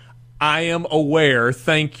tough. I am aware.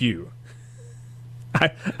 Thank you.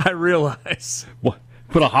 I realize. What?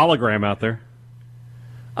 Put a hologram out there.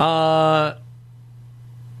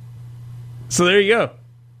 So there you go.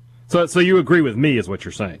 So you agree with me, is what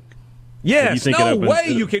you're saying? Yes, no way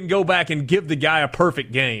you can go back and give the guy a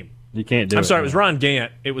perfect game. You can't do it. I'm sorry, it was Ron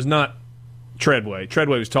Gant. It was not Treadway.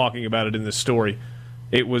 Treadway was talking about it in this story.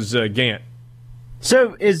 It was Gant.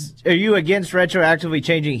 So are you against retroactively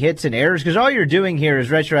changing hits and errors? Because all you're doing here is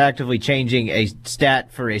retroactively changing a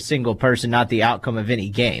stat for a single person, not the outcome of any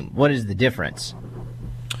game. What is the difference?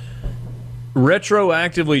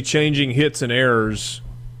 Retroactively changing hits and errors,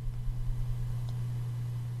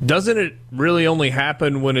 doesn't it really only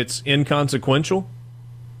happen when it's inconsequential?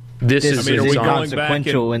 This is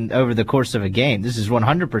inconsequential over the course of a game. This is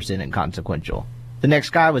 100% inconsequential. The next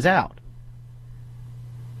guy was out.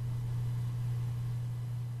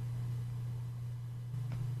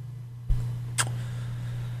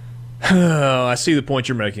 I see the point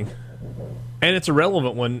you're making. And it's a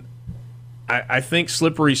relevant one. I think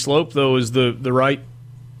slippery slope, though, is the right...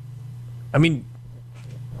 I mean,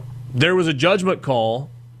 there was a judgment call.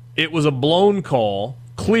 It was a blown call,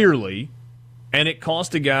 clearly, and it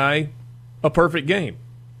cost a guy a perfect game.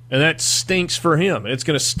 And that stinks for him. It's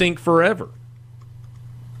going to stink forever.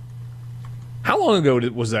 How long ago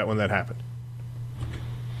was that when that happened?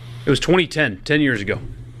 It was 2010, 10 years ago.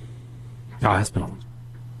 Oh,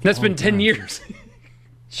 that's been 10 years.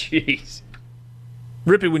 Jeez.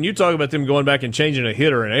 Rippy, when you talk about them going back and changing a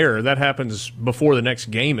hit or an error, that happens before the next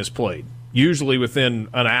game is played, usually within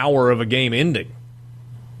an hour of a game ending.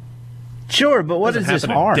 Sure, but what does this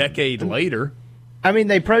harm? A decade later. I mean,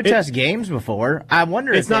 they protest games before. I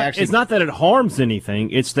wonder if it's not that it harms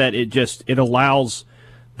anything. It's that it allows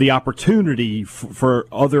the opportunity for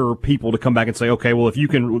other people to come back and say, okay, well, if you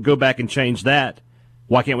can go back and change that,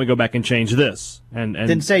 why can't we go back and change this? And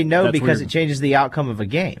then say no because it changes the outcome of a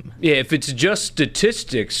game. Yeah, if it's just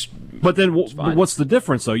statistics. But then what's the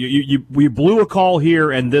difference, though? You blew a call here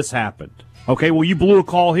and this happened. Okay, well, you blew a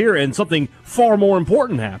call here and something far more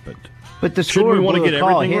important happened. But the score blew a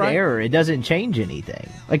call, hit, error, it doesn't change anything.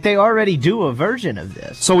 Like, they already do a version of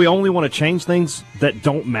this. So we only want to change things that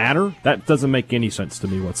don't matter? That doesn't make any sense to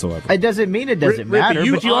me whatsoever. It doesn't mean it doesn't matter,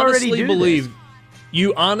 but you already do this.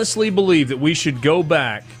 You honestly believe that we should go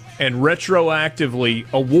back and retroactively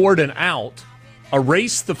award an out,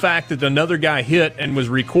 erase the fact that another guy hit and was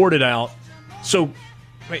recorded out? So,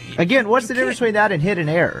 again, what's the difference between that and hit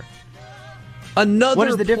and error?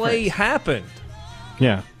 Another play happened.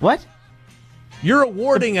 Yeah. What? You're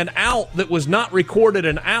awarding an out that was not recorded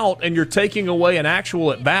an out, and you're taking away an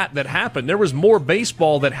actual at-bat that happened. There was more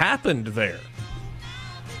baseball that happened there.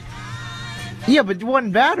 Yeah, but one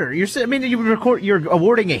batter. You're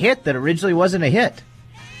awarding a hit that originally wasn't a hit.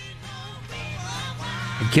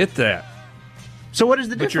 I get that. So what is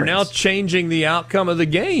the difference? But you're now changing the outcome of the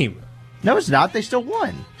game. No, it's not. They still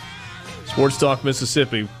won. Sports Talk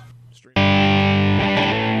Mississippi.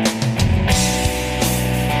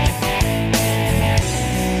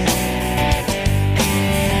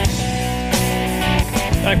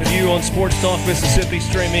 Back with you on Sports Talk Mississippi,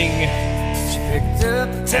 streaming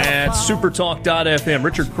at supertalk.fm.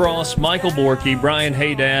 Richard Cross, Michael Borky, Brian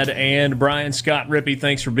Haydad, and Brian Scott Rippey,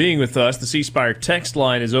 thanks for being with us. The C Spire text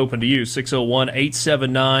line is open to you,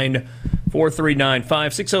 601-879-3776.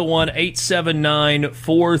 4395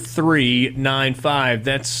 601-879-4395.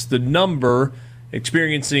 That's the number.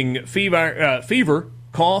 Experiencing fever,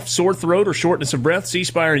 cough, sore throat, or shortness of breath, C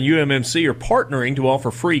Spire and UMMC are partnering to offer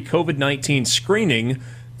free COVID-19 screening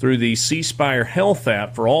through the C Spire Health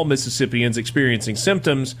app for all Mississippians experiencing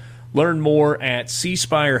symptoms. Learn more at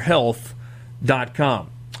cspirehealth.com.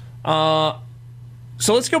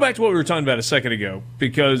 So let's go back to what we were talking about a second ago,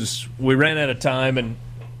 because we ran out of time and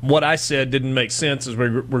what I said didn't make sense as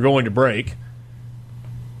we're going to break.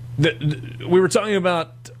 We were talking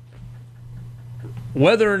about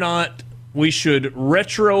whether or not we should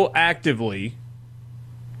retroactively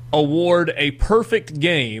award a perfect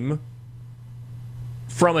game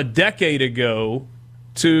from a decade ago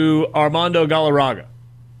to Armando Galarraga.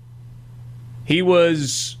 He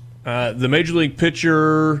was the Major League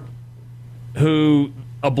pitcher who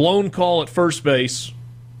a blown call at first base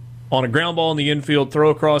on a ground ball in the infield, throw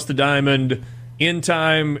across the diamond, in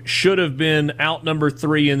time, should have been out number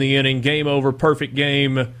 3 in the inning, game over, perfect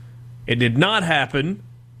game. It did not happen.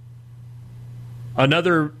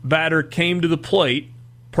 Another batter came to the plate,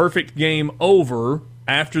 perfect game over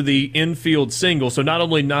after the infield single. So not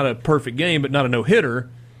only not a perfect game, but not a no-hitter.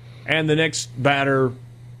 And the next batter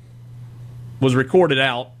was recorded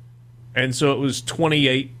out, and so it was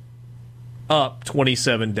 28 up,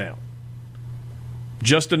 27 down.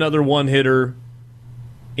 Just another one-hitter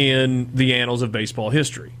in the annals of baseball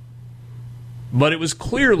history. But it was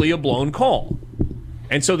clearly a blown call.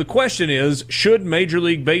 And so the question is, should Major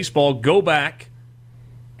League Baseball go back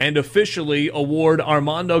and officially award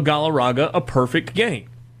Armando Galarraga a perfect game?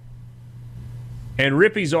 And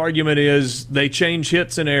Rippy's argument is they change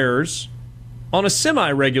hits and errors on a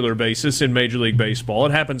semi-regular basis in Major League Baseball.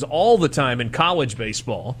 It happens all the time in college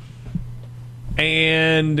baseball.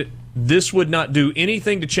 And this would not do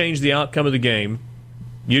anything to change the outcome of the game.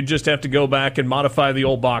 You'd just have to go back and modify the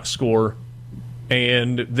old box score,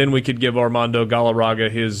 and then we could give Armando Galarraga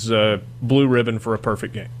his blue ribbon for a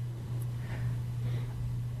perfect game.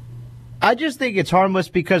 I just think it's harmless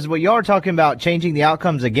because what y'all are talking about, changing the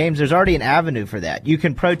outcomes of games, there's already an avenue for that. You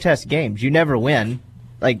can protest games. You never win.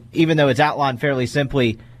 Like, even though it's outlined fairly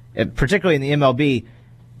simply, particularly in the MLB,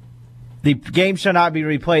 the game shall not be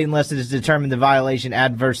replayed unless it is determined the violation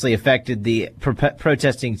adversely affected the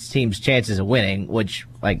protesting team's chances of winning, which,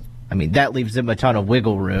 that leaves them a ton of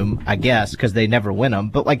wiggle room, I guess, because they never win them.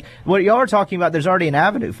 But, what y'all are talking about, there's already an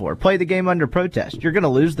avenue for. Play the game under protest. You're going to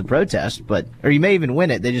lose the protest, or you may even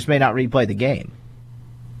win it. They just may not replay the game.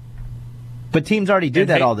 But teams already do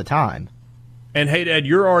that all the time. And, hey, Dad,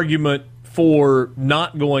 your argument for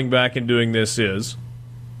not going back and doing this is?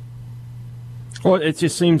 Well, it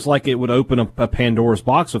just seems like it would open up a Pandora's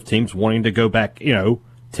box of teams wanting to go back,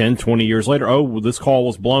 10, 20 years later. Oh, well, this call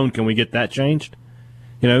was blown. Can we get that changed?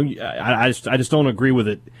 I just don't agree with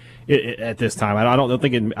it at this time.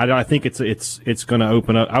 I think it's going to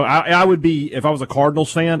open up. I would be, if I was a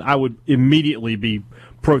Cardinals fan, I would immediately be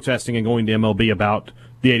protesting and going to MLB about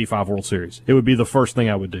the '85 World Series. It would be the first thing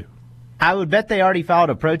I would do. I would bet they already filed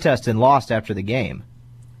a protest and lost after the game.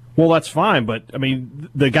 Well, that's fine, but,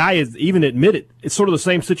 the guy is even admitted. It's sort of the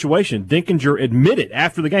same situation. Dinkinger admitted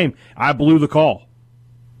after the game, I blew the call.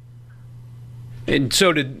 And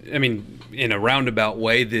so in a roundabout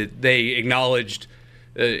way, that they acknowledged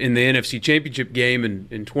in the NFC Championship game in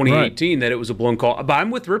 2018 that it was a blown call. But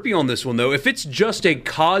I'm with Rippy on this one, though. If it's just a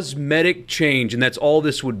cosmetic change, and that's all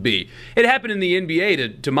this would be. It happened in the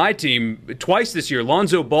NBA to my team twice this year.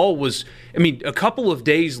 Lonzo Ball was, a couple of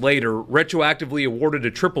days later, retroactively awarded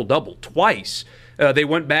a triple-double twice. They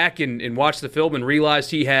went back and watched the film and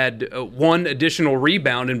realized he had one additional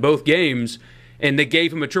rebound in both games, and they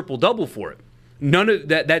gave him a triple-double for it. None of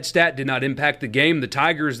that stat did not impact the game. The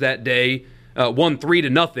Tigers that day won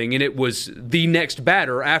 3-0, and it was the next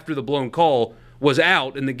batter after the blown call was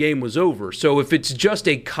out and the game was over. So if it's just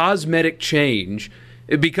a cosmetic change,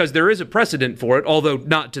 because there is a precedent for it, although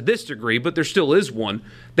not to this degree, but there still is one,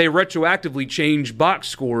 they retroactively change box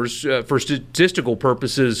scores for statistical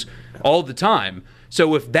purposes all the time.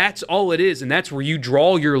 So if that's all it is, and that's where you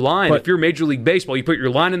draw your line, if you're Major League Baseball, you put your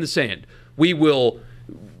line in the sand. We will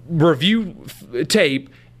review tape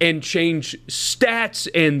and change stats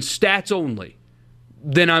and stats only,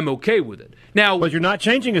 then I'm okay with it. Now, but you're not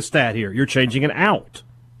changing a stat here. You're changing an out.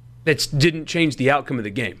 That didn't change the outcome of the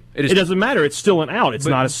game. It doesn't matter. It's still an out. It's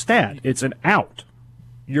not a stat. It's an out.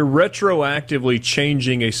 You're retroactively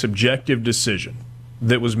changing a subjective decision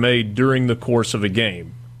that was made during the course of a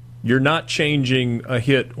game. You're not changing a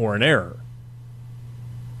hit or an error.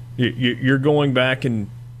 You're going back and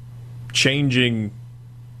changing.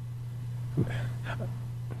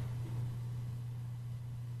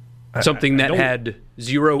 Something that had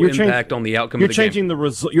zero impact on the outcome of the game.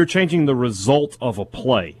 You're changing the result of a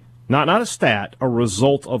play, not a stat, a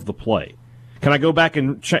result of the play. Can I go back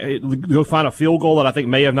and go find a field goal that I think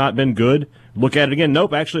may have not been good? Look at it again.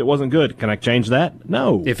 Nope, actually it wasn't good. Can I change that?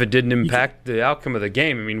 No. If it didn't impact the outcome of the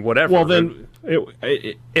game, I mean, whatever. Well, then,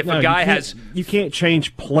 if a guy has... You can't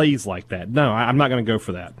change plays like that. No, I'm not going to go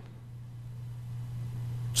for that.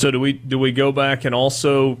 So do we go back and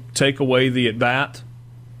also take away the at-bat,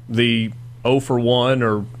 the 0 for 1,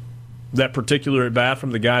 or that particular at-bat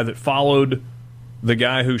from the guy that followed the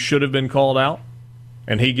guy who should have been called out,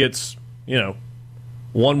 and he gets...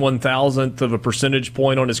 1/1000th of a percentage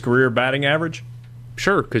point on his career batting average?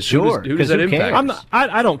 Sure, because who does that impact?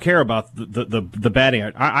 I don't care about the batting.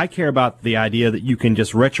 I care about the idea that you can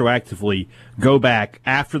just retroactively go back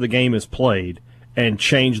after the game is played and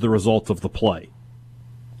change the result of the play.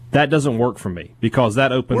 That doesn't work for me because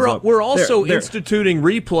that opens up. We're also instituting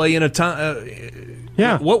replay in a time.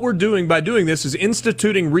 Yeah. What we're doing by doing this is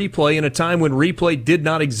instituting replay in a time when replay did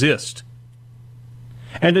not exist.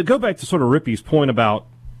 And to go back to sort of Rippey's point about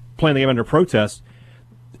playing the game under protest,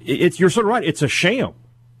 you're sort of right. It's a sham.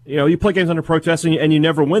 You play games under protest and you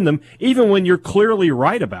never win them, even when you're clearly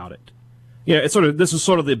right about it. This is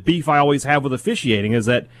sort of the beef I always have with officiating is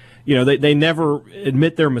that they never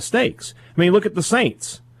admit their mistakes. I mean, look at the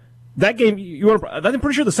Saints. That game, I'm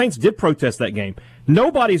pretty sure the Saints did protest that game.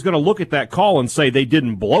 Nobody's going to look at that call and say they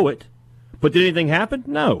didn't blow it, but did anything happen?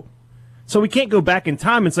 No. So we can't go back in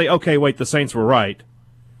time and say, okay, wait, the Saints were right.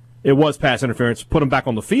 It was pass interference, put them back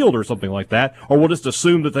on the field or something like that, or we'll just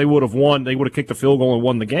assume that they would have won, they would have kicked the field goal and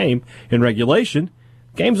won the game in regulation.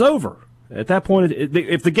 Game's over. At that point,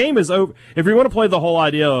 if the game is over, if you want to play the whole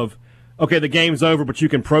idea of, okay, the game's over, but you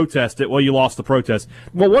can protest it, well, you lost the protest.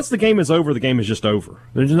 Well, once the game is over, the game is just over.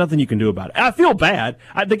 There's nothing you can do about it. I feel bad.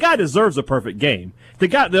 The guy deserves a perfect game.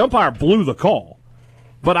 The umpire blew the call,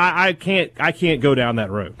 but I can't go down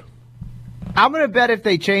that road. I'm going to bet if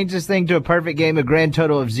they change this thing to a perfect game, a grand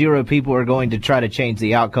total of 0 people are going to try to change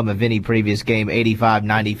the outcome of any previous game, 85,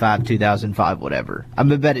 95, 2005, whatever. I'm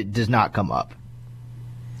going to bet it does not come up.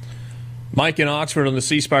 Mike in Oxford on the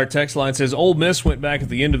C Spire text line says, Ole Miss went back at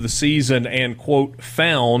the end of the season and, quote,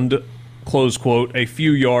 found, close quote, a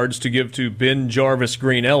few yards to give to Ben Jarvis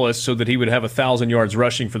Green Ellis so that he would have 1,000 yards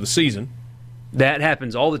rushing for the season. That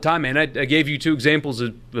happens all the time, man. I gave you 2 examples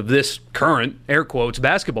of this current, air quotes,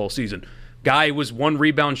 basketball season. Guy was 1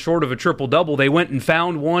 rebound short of a triple-double. They went and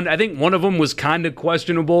found one. I think one of them was kind of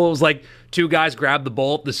questionable. It was like 2 guys grabbed the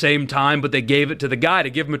ball at the same time, but they gave it to the guy to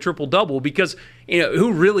give him a triple-double because,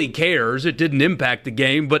 who really cares? It didn't impact the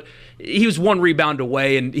game, but he was 1 rebound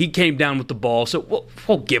away, and he came down with the ball, so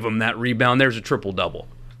we'll give him that rebound. There's a triple-double.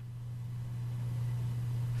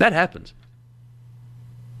 That happens.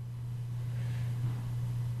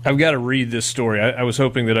 I've got to read this story. I was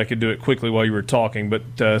hoping that I could do it quickly while you were talking,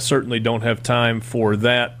 but certainly don't have time for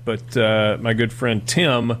that. But my good friend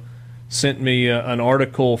Tim sent me an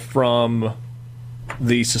article from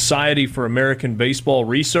the Society for American Baseball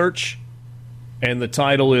Research, and the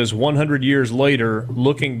title is 100 Years Later,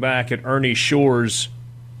 Looking Back at Ernie Shore's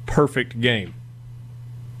Perfect Game.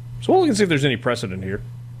 So we'll look and see if there's any precedent here.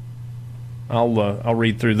 I'll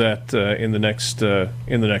read through that in the next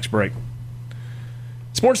break.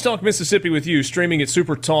 Sports Talk Mississippi with you, streaming at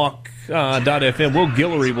supertalk.fm. Will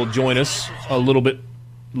Guillory will join us a little bit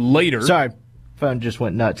later. Sorry, phone just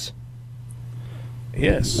went nuts.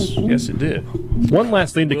 Yes, it did. One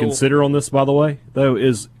last thing to consider on this, by the way, though,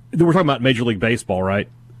 is we're talking about Major League Baseball, right?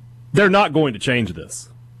 They're not going to change this.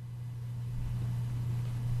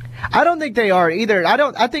 I don't think they are either.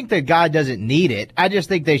 I think the guy doesn't need it. I just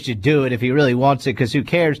think they should do it if he really wants it, because who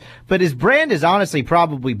cares? But his brand is honestly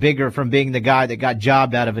probably bigger from being the guy that got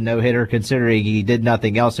jobbed out of a no-hitter, considering he did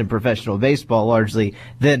nothing else in professional baseball largely,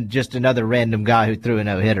 than just another random guy who threw a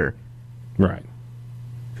no-hitter. Right.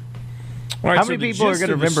 All right, how many people are going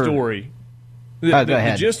to remember? Story, go ahead.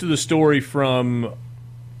 The gist of the story from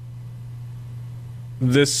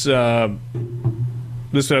this that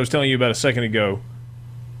I was telling you about a second ago.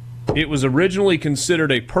 It was originally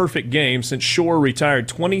considered a perfect game since Shore retired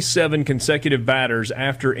 27 consecutive batters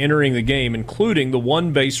after entering the game, including the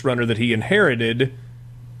 1 base runner that he inherited.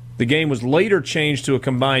 The game was later changed to a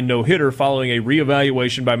combined no-hitter following a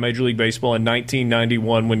reevaluation by Major League Baseball in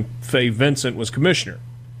 1991 when Fay Vincent was commissioner.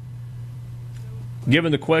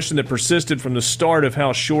 Given the question that persisted from the start of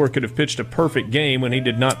how Shore could have pitched a perfect game when he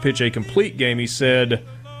did not pitch a complete game, he said,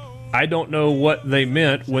 "I don't know what they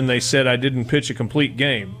meant when they said I didn't pitch a complete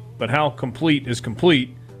game. But how complete is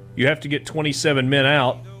complete? You have to get 27 men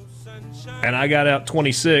out, and I got out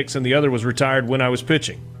 26, and the other was retired when I was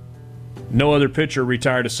pitching." No other pitcher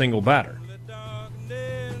retired a single batter.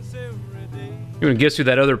 You want to guess who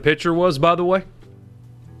that other pitcher was, by the way?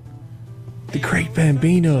 The great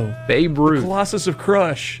Bambino. Babe Ruth. Colossus of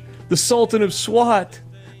Crush. The Sultan of SWAT.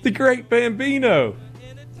 The great Bambino.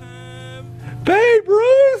 Babe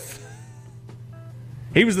Ruth!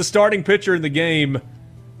 He was the starting pitcher in the game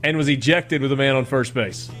and was ejected with a man on first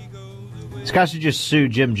base. This guy should just sue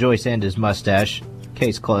Jim Joyce and his mustache.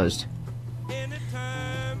 Case closed.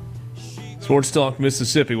 Sports Talk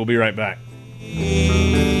Mississippi. We'll be right back.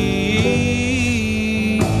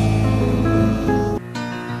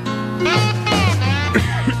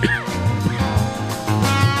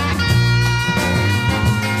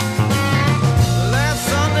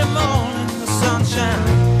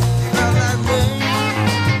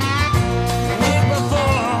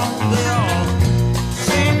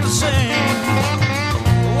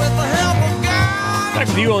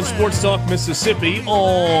 You on Sports Talk Mississippi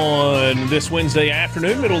on this Wednesday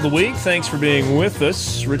afternoon, middle of the week. Thanks for being with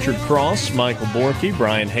us. Richard Cross, Michael Borky,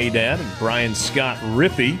 Brian Haydad, and Brian Scott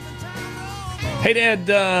Rippey.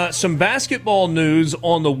 Haydad, some basketball news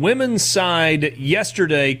on the women's side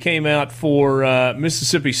yesterday came out for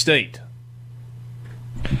Mississippi State.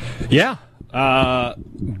 Yeah.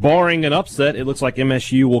 Barring an upset, it looks like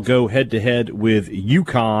MSU will go head-to-head with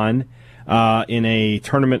UConn in a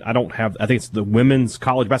tournament. I think it's the Women's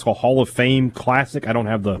College Basketball Hall of Fame Classic. I don't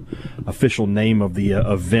have the official name of the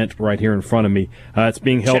event right here in front of me. It's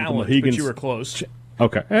being held at the Mohegan. But you were close.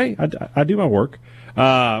 Okay. Hey, I do my work.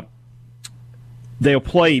 They'll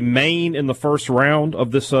play Maine in the first round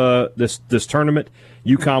of this tournament.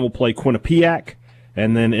 UConn will play Quinnipiac.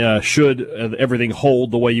 And then should everything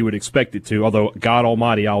hold the way you would expect it to, although, God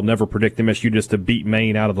almighty, I'll never predict MSU just to beat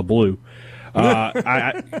Maine out of the blue.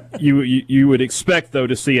 You would expect, though,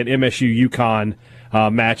 to see an MSU-UConn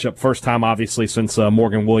matchup. First time, obviously, since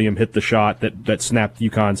Morgan Williams hit the shot that snapped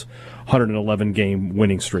UConn's 111-game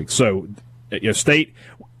winning streak. So, State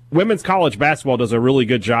women's college basketball does a really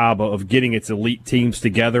good job of getting its elite teams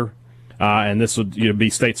together, and this would be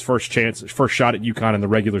State's first shot at UConn in the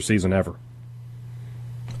regular season ever.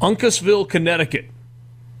 Uncasville, Connecticut.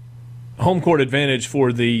 Home court advantage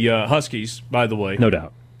for the Huskies, by the way. No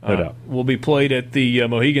doubt. No doubt. Will be played at the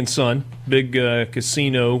Mohegan Sun, big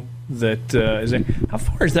casino that is there. How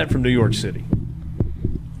far is that from New York City?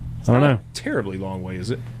 I don't know. Terribly long way, is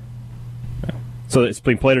it? So it's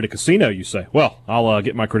being played at a casino, you say? Well, I'll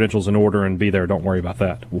get my credentials in order and be there. Don't worry about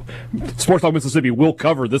that. Sports Talk Mississippi will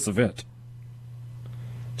cover this event.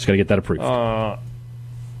 Just got to get that approved.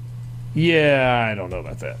 Yeah, I don't know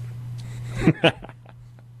about that.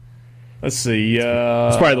 Let's see.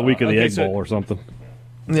 It's probably the week of the Egg Bowl or something.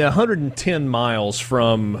 Yeah, 110 miles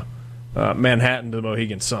from Manhattan to the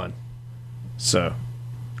Mohegan Sun. So,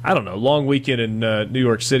 I don't know. Long weekend in New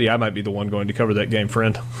York City. I might be the one going to cover that game,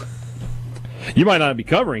 friend. You might not be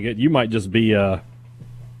covering it. You might just be,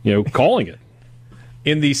 calling it.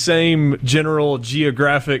 In the same general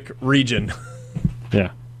geographic region.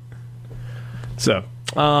 Yeah. So,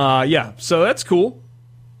 so that's cool.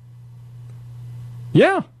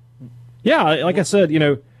 Yeah. Yeah, like I said,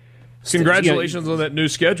 congratulations on that new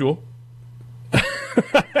schedule.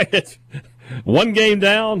 It's one game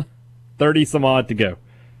down, 30-some-odd to go.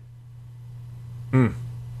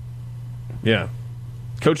 Yeah.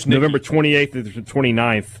 Coach Nicky. November 28th to the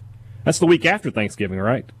 29th. That's the week after Thanksgiving,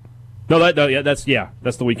 right? No, that's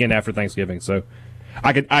the weekend after Thanksgiving. So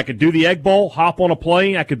I could do the Egg Bowl, hop on a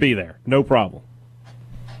plane, I could be there. No problem.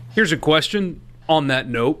 Here's a question on that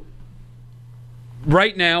note.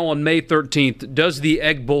 Right now, on May 13th, does the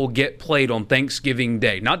Egg Bowl get played on Thanksgiving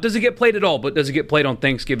Day? Not does it get played at all, but does it get played on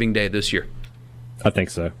Thanksgiving Day this year? I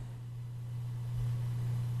think so.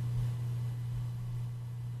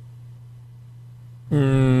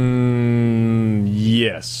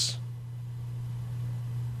 Yes.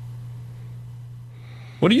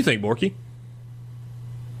 What do you think, Borky?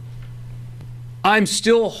 I'm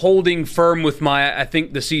still holding firm with I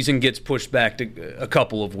think the season gets pushed back to a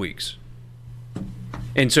couple of weeks.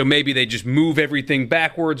 And so maybe they just move everything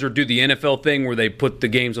backwards or do the NFL thing where they put the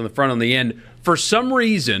games on the front on the end. For some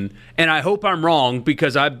reason, and I hope I'm wrong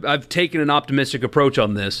because I've taken an optimistic approach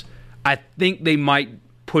on this, I think they might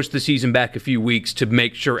push the season back a few weeks to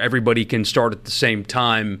make sure everybody can start at the same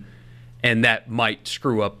time, and that might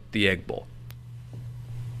screw up the Egg Bowl.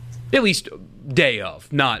 At least day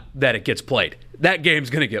of, not that it gets played. That game's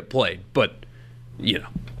going to get played, but,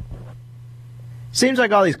 Seems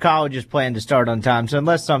like all these colleges plan to start on time, so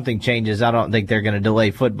unless something changes, I don't think they're going to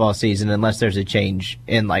delay football season unless there's a change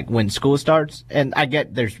in when school starts. And I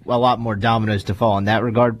get there's a lot more dominoes to fall in that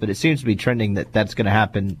regard, but it seems to be trending that that's going to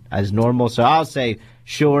happen as normal. So I'll say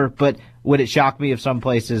sure, but would it shock me if some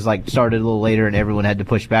places like started a little later and everyone had to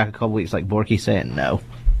push back a couple weeks like Borky's saying? No.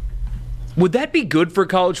 Would that be good for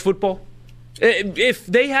college football? If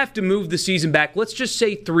they have to move the season back, let's just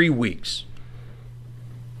say 3 weeks,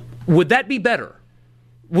 would that be better?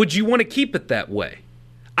 Would you want to keep it that way?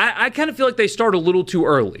 I kind of feel like they start a little too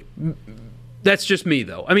early. That's just me,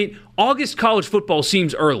 though. I mean, August college football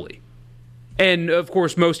seems early. And, of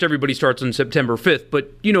course, most everybody starts on September 5th,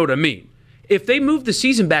 but you know what I mean. If they move the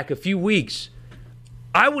season back a few weeks,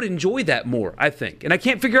 I would enjoy that more, I think. And I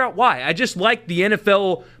can't figure out why. I just like the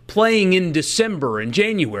NFL playing in December and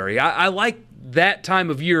January. I like that time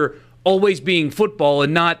of year always being football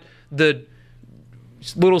and not the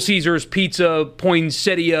Little Caesars Pizza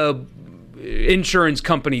Poinsettia Insurance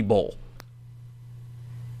Company Bowl.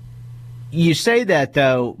 You say that,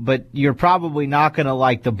 though, but you're probably not going to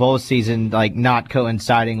like the bowl season like not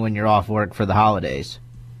coinciding when you're off work for the holidays.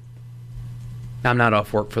 I'm not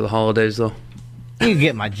off work for the holidays, though. You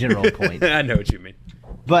get my general point. I know what you mean.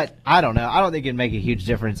 But I don't know. I don't think it'd make a huge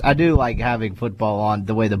difference. I do like having football on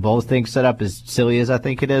the way the bowl thing's set up, as silly as I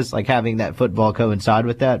think it is, like having that football coincide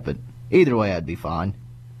with that. But either way, I'd be fine.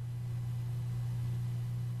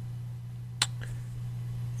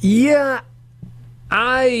 Yeah,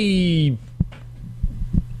 I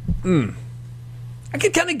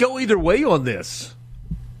could kind of go either way on this.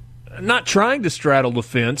 I'm not trying to straddle the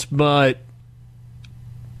fence, but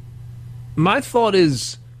my thought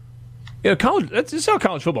is, that's how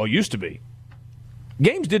college football used to be.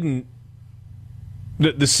 Games didn't,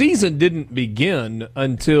 the season didn't begin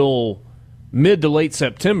until mid to late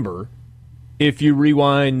September, if you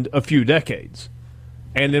rewind a few decades.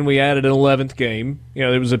 And then we added an 11th game.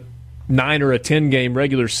 There was a 9 or a 10 game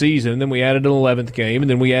regular season, and then we added an 11th game, and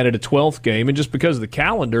then we added a 12th game. And just because of the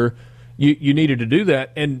calendar, you needed to do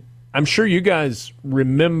that. And I'm sure you guys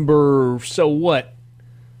remember,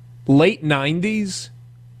 late 90s,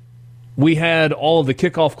 we had all of the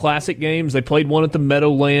Kickoff Classic games. They played one at the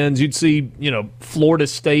Meadowlands. You'd see, Florida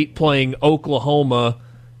State playing Oklahoma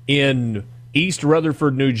in East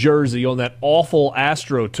Rutherford, New Jersey on that awful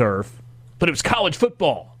AstroTurf. But it was college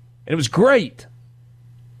football, and it was great.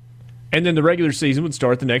 And then the regular season would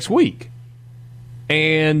start the next week.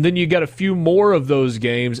 And then you got a few more of those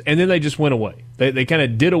games, and then they just went away. They kind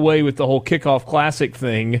of did away with the whole Kickoff Classic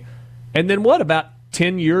thing. And then about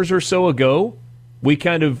 10 years or so ago, we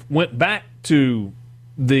kind of went back to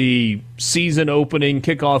the season opening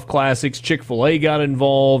Kickoff Classics. Chick-fil-A got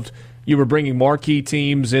involved. You were bringing marquee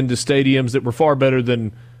teams into stadiums that were far better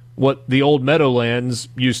than what the old Meadowlands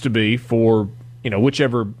used to be for,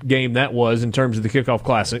 whichever game that was in terms of the Kickoff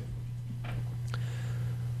Classic.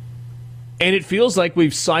 And it feels like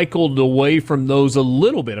we've cycled away from those a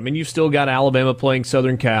little bit. I mean, you've still got Alabama playing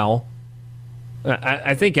Southern Cal.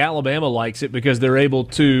 I think Alabama likes it because they're able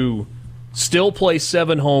to still play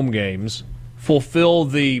 7 home games, fulfill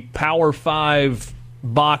the Power 5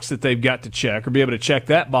 box that they've got to check, or be able to check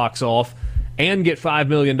that box off, and get $5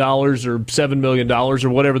 million or $7 million or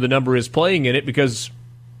whatever the number is playing in it because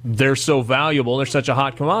they're so valuable and they're such a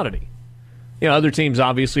hot commodity. Other teams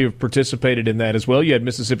obviously have participated in that as well. You had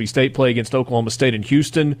Mississippi State play against Oklahoma State in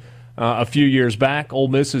Houston a few years back. Ole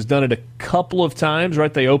Miss has done it a couple of times,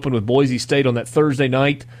 right? They opened with Boise State on that Thursday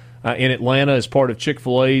night in Atlanta as part of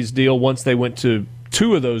Chick-fil-A's deal once they went to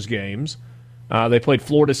 2 of those games. They played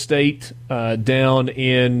Florida State down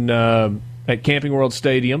at Camping World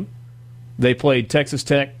Stadium. They played Texas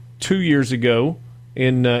Tech 2 years ago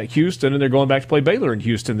in Houston, and they're going back to play Baylor in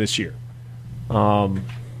Houston this year.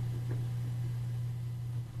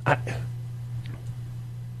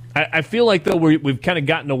 I feel like, though, we've kind of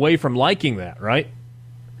gotten away from liking that, right?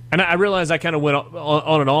 And I realize I kind of went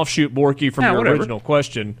on an offshoot, Borky, from your original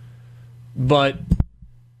question. But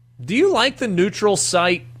do you like the neutral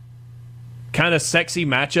site kind of sexy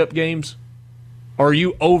matchup games? Or are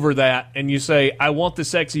you over that and you say, I want the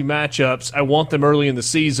sexy matchups, I want them early in the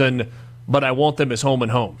season, but I want them as home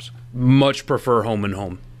and homes? Much prefer home and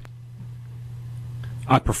home.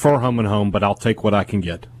 I prefer home and home, but I'll take what I can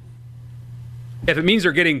get. If it means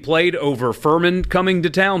they're getting played over Furman coming to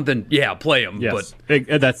town, then yeah, play them. Yes, but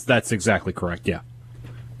that's exactly correct. Yeah.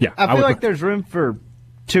 I feel like there's room for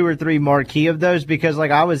 2 or 3 marquee of those because, like,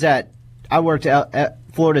 I worked at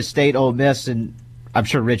Florida State, Ole Miss, and I'm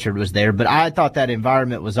sure Richard was there, but I thought that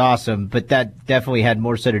environment was awesome. But that definitely had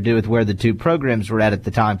more so to do with where the 2 programs were at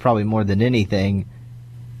the time, probably more than anything.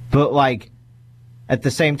 But, like, at the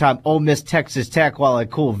same time, Ole Miss, Texas Tech, while a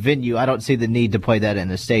cool venue, I don't see the need to play that in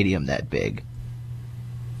a stadium that big.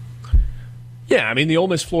 Yeah, I mean, the Ole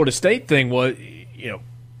Miss Florida State thing was,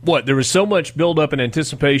 there was so much buildup and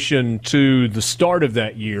anticipation to the start of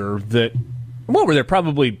that year that, were there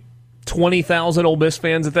probably 20,000 Ole Miss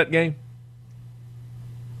fans at that game?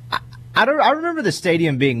 I remember the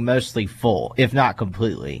stadium being mostly full, if not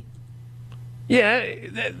completely. Yeah,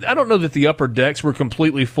 I don't know that the upper decks were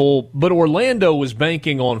completely full, but Orlando was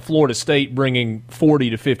banking on Florida State bringing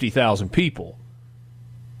 40 to 50,000 people.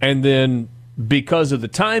 And then because of the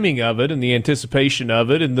timing of it and the anticipation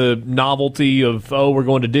of it and the novelty of, we're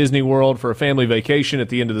going to Disney World for a family vacation at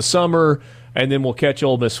the end of the summer, and then we'll catch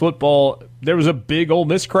Ole Miss football, there was a big Ole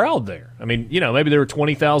Miss crowd there. I mean, maybe there were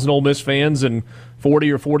 20,000 Ole Miss fans and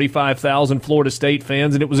 40 or 45,000 Florida State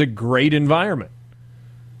fans, and it was a great environment.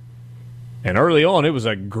 And early on, it was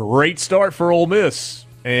a great start for Ole Miss,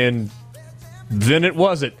 and then it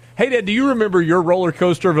wasn't. Hey, Dad, do you remember your roller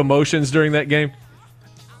coaster of emotions during that game?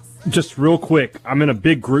 Just real quick, I'm in a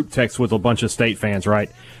big group text with a bunch of State fans,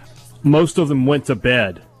 right? Most of them went to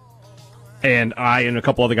bed, and I and a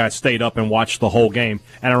couple other guys stayed up and watched the whole game.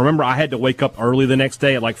 And I remember I had to wake up early the next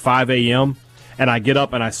day at like 5 a.m., and I get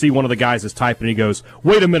up and I see one of the guys is typing, and he goes,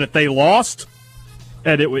 "Wait a minute, they lost?"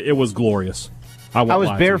 And it was glorious. I was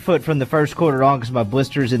barefoot from the first quarter on because my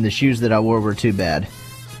blisters in the shoes that I wore were too bad.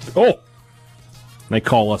 Oh! They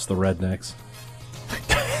call us the Rednecks.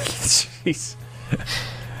 Jeez.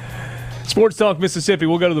 Sports Talk Mississippi.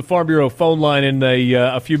 We'll go to the Farm Bureau phone line in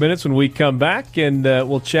a few minutes when we come back, and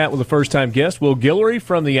we'll chat with a first-time guest. Will Guillory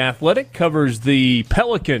from The Athletic covers the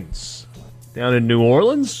Pelicans down in New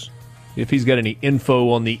Orleans, if he's got any info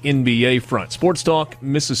on the NBA front. Sports Talk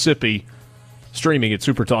Mississippi, streaming at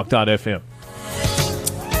supertalk.fm.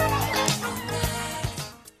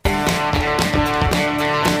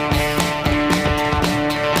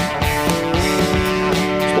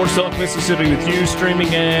 Sports Talk Mississippi with you,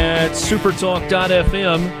 streaming at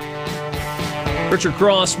supertalk.fm. Richard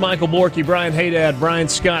Cross, Michael Borky, Brian Haydad, Brian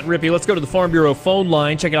Scott Rippey. Let's go to the Farm Bureau phone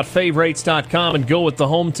line. Check out favrates.com and go with the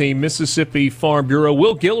home team, Mississippi Farm Bureau.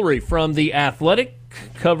 Will Guillory from The Athletic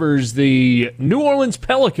covers the New Orleans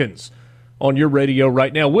Pelicans on your radio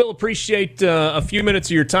right now. Will, appreciate a few minutes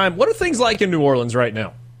of your time. What are things like in New Orleans right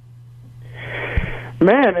now?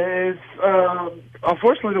 Man, it's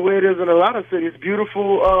unfortunately the way it is in a lot of cities.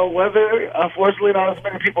 Beautiful weather. Unfortunately, not as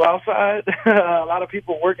many people outside. A lot of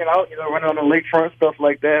people working out, running on the lakefront, stuff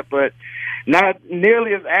like that. But not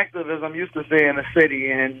nearly as active as I'm used to seeing in the city.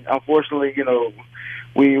 And unfortunately,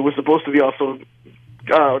 we were supposed to be also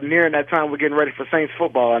nearing that time we're getting ready for Saints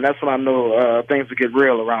football, and that's when I know things will get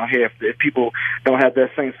real around here if people don't have that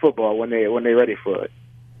Saints football when they're ready for it.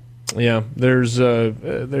 Yeah, there's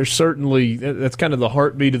certainly, that's kind of the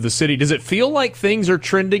heartbeat of the city. Does it feel like things are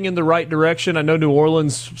trending in the right direction? I know New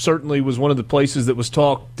Orleans certainly was one of the places that was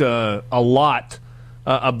talked a lot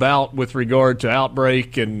about with regard to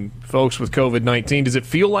outbreak and folks with COVID-19. Does it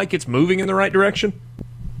feel like it's moving in the right direction?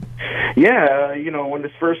 Yeah, when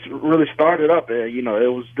this first really started up, this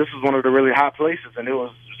was one of the really hot places, and it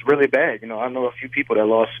was really bad. I know a few people that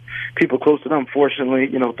lost people close to them. Fortunately,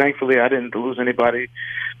 thankfully I didn't lose anybody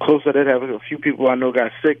close. I did have a few people I know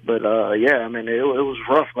got sick, but it was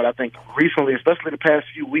rough. But I think recently, especially the past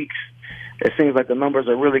few weeks, it seems like the numbers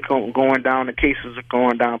are really going down. The cases are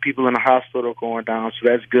going down. People in the hospital are going down, so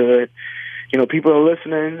that's good. People are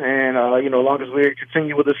listening, and as long as we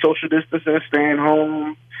continue with the social distancing, staying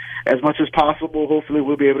home as much as possible, hopefully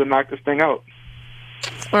we'll be able to knock this thing out.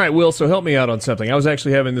 All right, Will, so help me out on something. I was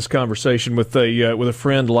actually having this conversation with a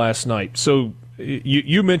friend last night. So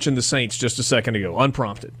you mentioned the Saints just a second ago,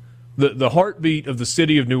 unprompted. The heartbeat of the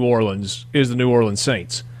city of New Orleans is the New Orleans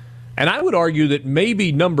Saints. And I would argue that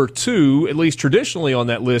maybe number two, at least traditionally on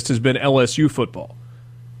that list, has been LSU football.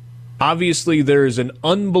 Obviously, there is an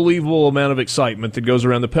unbelievable amount of excitement that goes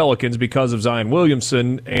around the Pelicans because of Zion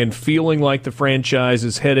Williamson and feeling like the franchise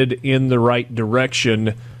is headed in the right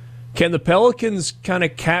direction. Can the Pelicans kind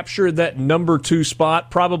of capture that number two spot,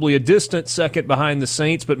 probably a distant second behind the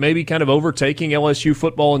Saints, but maybe kind of overtaking LSU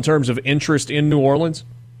football in terms of interest in New Orleans?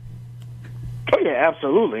 Oh, yeah,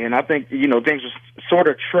 absolutely. And I think, things are sort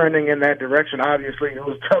of trending in that direction. Obviously, it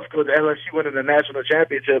was tough because LSU winning the national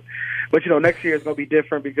championship. But, next year is going to be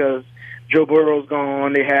different because Joe Burrow's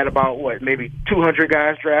gone. They had about, maybe 200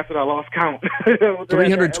 guys drafted. I lost count.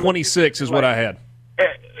 326 is what I had.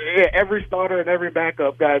 Yeah, every starter and every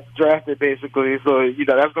backup got drafted, basically. So,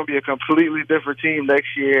 that's going to be a completely different team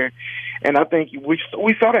next year. And I think we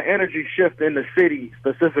saw the energy shift in the city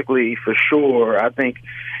specifically, for sure. I think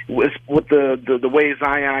with the way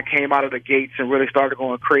Zion came out of the gates and really started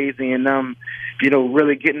going crazy, and them,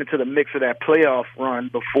 really getting into the mix of that playoff run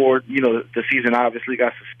before, the season obviously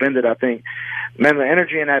got suspended. I think, man, the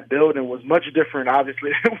energy in that building was much different,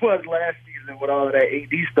 obviously, than it was last season with all of that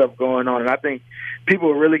AD stuff going on. And I think people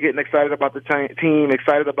were really getting excited about the team,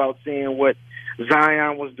 excited about seeing what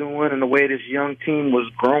Zion was doing and the way this young team was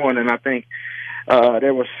growing. And I think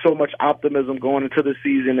there was so much optimism going into the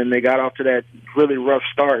season, and they got off to that really rough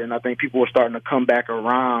start. And I think people were starting to come back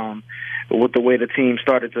around with the way the team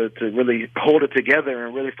started to really hold it together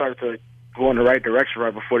and really started to go in the right direction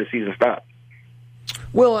right before the season stopped.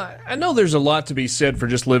 Well, I know there's a lot to be said for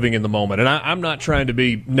just living in the moment, and I'm not trying to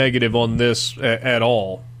be negative on this at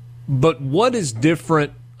all. But what is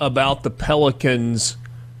different about the Pelicans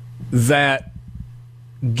that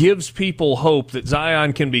gives people hope that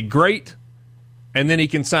Zion can be great, and then he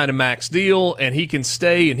can sign a max deal, and he can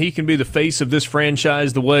stay, and he can be the face of this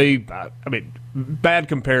franchise the way, I mean, bad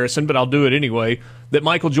comparison, but I'll do it anyway, that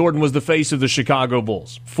Michael Jordan was the face of the Chicago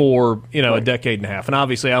Bulls for, a decade and a half. And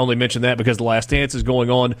obviously I only mention that because The Last Dance is going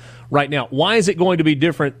on right now. Why is it going to be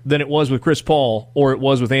different than it was with Chris Paul or it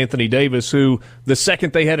was with Anthony Davis, who the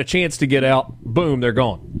second they had a chance to get out, boom, they're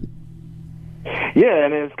gone? Yeah,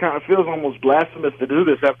 and it kind of feels almost blasphemous to do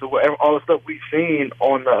this after all the stuff we've seen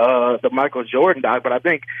on the Michael Jordan doc. But I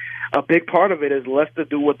think a big part of it is less to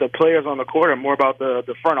do with the players on the court and more about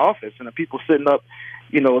the front office and the people sitting up,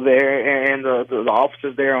 there, and the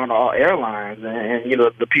officers there on all airlines, and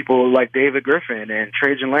the people like David Griffin and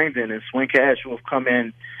Trajan Langdon and Swin Cash who have come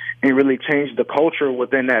in and really changed the culture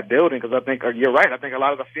within that building. Because I think you're right. I think a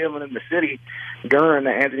lot of the feeling in the city during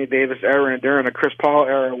the Anthony Davis era and during the Chris Paul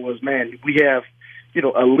era was, man, we have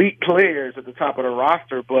elite players at the top of the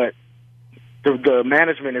roster, but the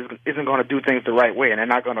management isn't going to do things the right way, and they're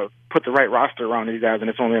not going to put the right roster around these guys, and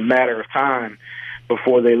it's only a matter of time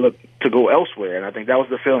before they look to go elsewhere. And I think that was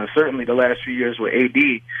the feeling certainly the last few years with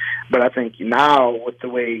AD. But I think now with the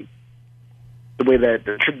way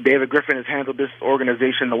that David Griffin has handled this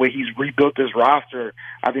organization, the way he's rebuilt this roster,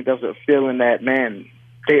 I think that's a feeling that, man,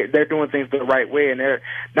 they're doing things the right way, and they're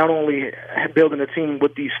not only building a team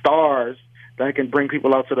with these stars that can bring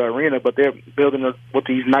people out to the arena, but they're building with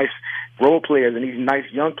these nice role players and these nice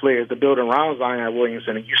young players to build around Zion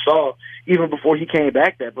Williamson. And you saw, even before he came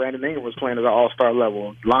back, that Brandon Ingram was playing at an all-star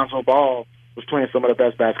level. Lonzo Ball was playing some of the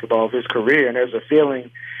best basketball of his career, and there's a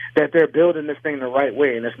feeling that they're building this thing the right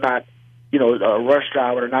way, and it's not, a rush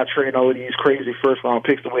job or not trading all of these crazy first-round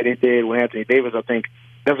picks the way they did with Anthony Davis. I think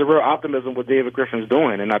there's a real optimism what David Griffin's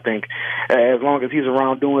doing, and I think as long as he's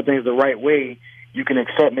around doing things the right way, you can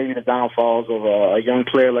accept maybe the downfalls of a young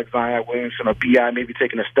player like Zion Williamson or B.I. maybe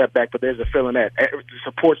taking a step back, but there's a feeling that the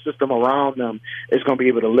support system around them is going to be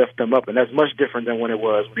able to lift them up, and that's much different than when it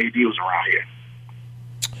was when AD was around here.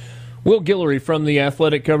 Will Guillory from The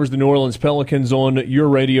Athletic covers the New Orleans Pelicans on your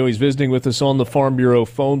radio. He's visiting with us on the Farm Bureau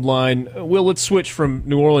phone line. Will, let's switch from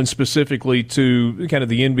New Orleans specifically to kind of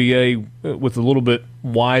the NBA with a little bit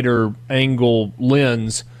wider angle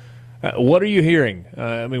lens. What are you hearing?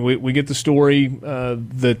 We get the story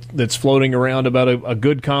that's floating around about a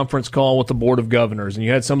good conference call with the Board of Governors, and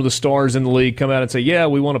you had some of the stars in the league come out and say, yeah,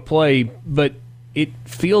 we want to play, but it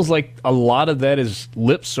feels like a lot of that is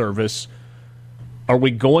lip service. Are we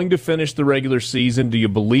going to finish the regular season? Do you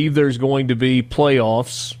believe there's going to be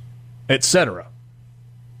playoffs, et cetera?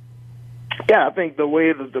 Yeah, I think the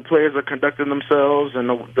way that the players are conducting themselves and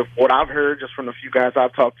what I've heard just from the few guys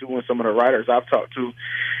I've talked to and some of the writers I've talked to,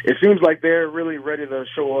 it seems like they're really ready to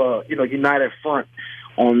show a united front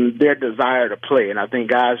on their desire to play. And I think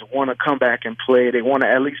guys want to come back and play. They want to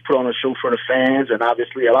at least put on a show for the fans. And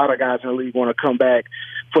obviously a lot of guys in the league want to come back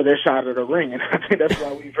for their shot at the ring. And I think that's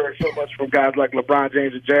why we've heard so much from guys like LeBron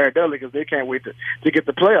James and Jared Dudley, because they can't wait to get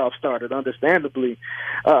the playoffs started, understandably.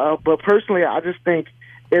 But personally, I just think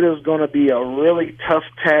it is going to be a really tough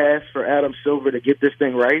task for Adam Silver to get this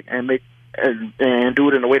thing right and do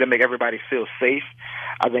it in a way to make everybody feel safe.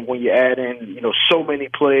 I think when you add in, so many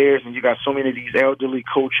players and you got so many of these elderly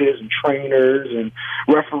coaches and trainers and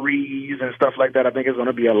referees and stuff like that, I think it's going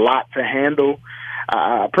to be a lot to handle.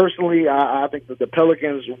 Personally, I think that the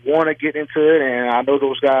Pelicans want to get into it, and I know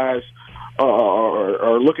those guys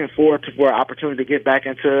are looking forward for an opportunity to get back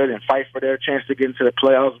into it and fight for their chance to get into the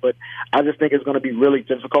playoffs. But I just think it's going to be really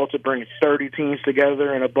difficult to bring 30 teams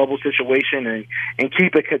together in a bubble situation and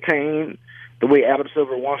keep it contained the way Adam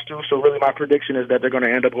Silver wants to. So really my prediction is that they're going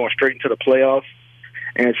to end up going straight into the playoffs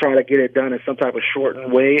and try to get it done in some type of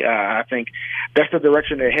shortened way. I think that's the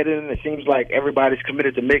direction they're headed in. It seems like everybody's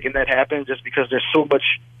committed to making that happen just because there's so much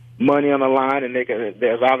money on the line, and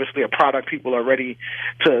there's obviously a product people are ready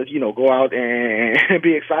to, go out and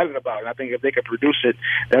be excited about. And I think if they could produce it,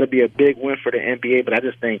 that'll be a big win for the NBA. But I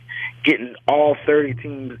just think getting all 30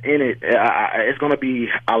 teams in it, it's going to be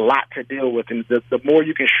a lot to deal with. And the more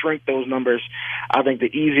you can shrink those numbers, I think the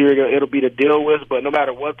easier it'll be to deal with. But no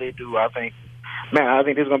matter what they do, I think man, I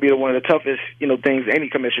think this is going to be one of the toughest, things any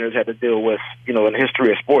commissioners had to deal with, in the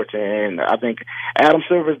history of sports. And I think Adam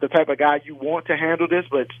Silver is the type of guy you want to handle this,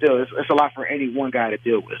 but still, it's a lot for any one guy to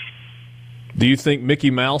deal with. Do you think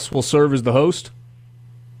Mickey Mouse will serve as the host?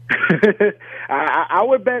 I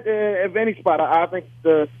would bet if any spot. I think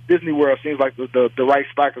the Disney World seems like the right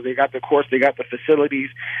spot because they got the course, they got the facilities.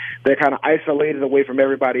 They're kind of isolated away from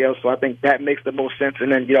everybody else, so I think that makes the most sense.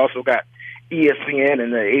 And then you also got ESPN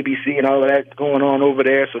and the ABC and all of that going on over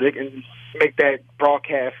there, so they can make that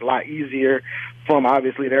broadcast a lot easier from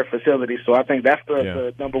obviously their facilities. So I think that's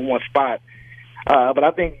the number one spot. But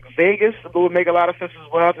I think Vegas would make a lot of sense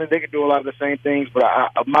as well. I think they could do a lot of the same things, but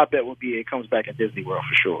my bet would be it comes back at Disney World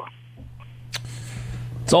for sure.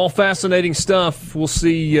 It's all fascinating stuff. We'll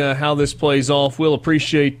see how this plays off. We'll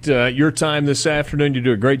appreciate your time this afternoon. You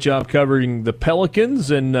do a great job covering the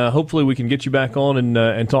Pelicans, and hopefully we can get you back on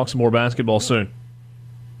and talk some more basketball soon.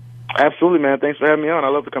 Absolutely, man. Thanks for having me on. I'd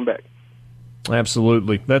love to come back.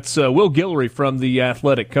 Absolutely. That's Will Guillory from The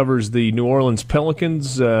Athletic, covers the New Orleans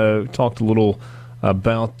Pelicans. Talked a little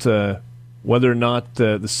about whether or not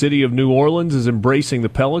the city of New Orleans is embracing the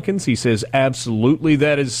Pelicans. He says absolutely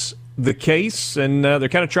that is the case, and they're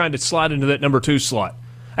kind of trying to slide into that number 2 slot.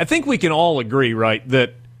 I think we can all agree, right,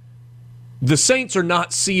 that the Saints are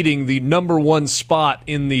not ceding the number 1 spot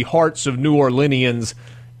in the hearts of New Orleanians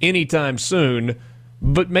anytime soon,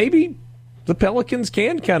 but maybe the Pelicans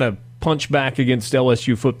can kind of punch back against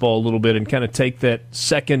LSU football a little bit and kind of take that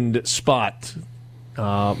second spot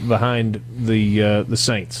behind the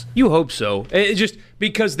Saints. You hope so. It just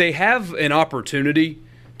because they have an opportunity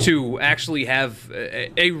to actually have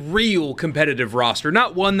a real competitive roster,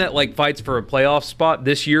 not one that fights for a playoff spot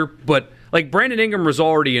this year, but Brandon Ingram was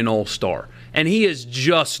already an all-star, and he is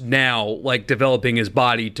just now developing his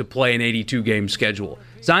body to play an 82-game schedule.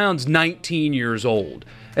 Zion's 19 years old.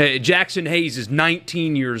 Jackson Hayes is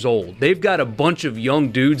 19 years old. They've got a bunch of young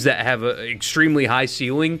dudes that have an extremely high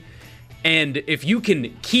ceiling, and if you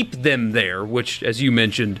can keep them there, which, as you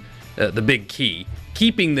mentioned, the big key,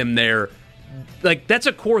 keeping them there, that's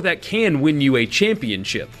a core that can win you a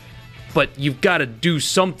championship. But you've got to do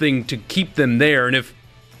something to keep them there, and if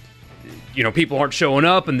people aren't showing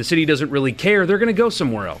up and the city doesn't really care, they're going to go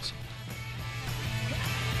somewhere else.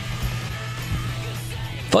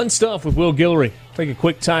 Fun stuff with Will Guillory. Take a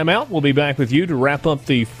quick timeout. We'll be back with you to wrap up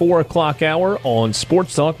the 4 o'clock hour on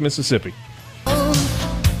Sports Talk Mississippi.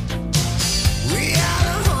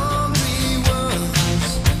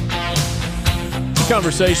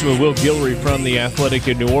 Conversation with Will Guillory from The Athletic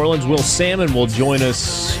in New Orleans. Will Salmon will join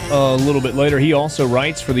us a little bit later. He also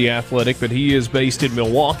writes for The Athletic, but he is based in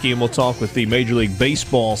Milwaukee, and we'll talk with the Major League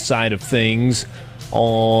Baseball side of things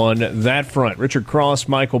on that front. Richard Cross,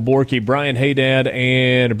 Michael Borky, Brian Haydad,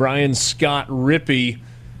 and Brian Scott Rippey.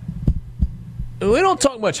 We don't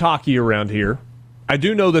talk much hockey around here. I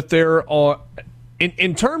do know that there are,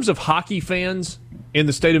 in terms of hockey fans in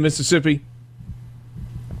the state of Mississippi,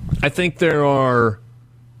 I think there are,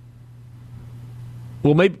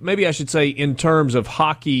 well, maybe I should say in terms of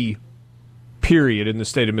hockey, period, in the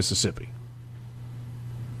state of Mississippi.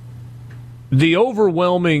 The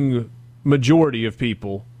overwhelming majority of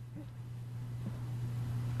people,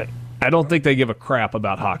 I don't think they give a crap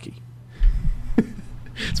about hockey.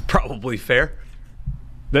 It's probably fair.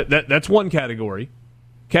 That's one category.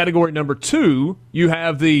 Category number 2, you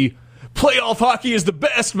have the playoff hockey is the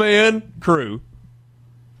best, man crew.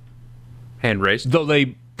 Hand raised. Though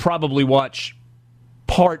they probably watch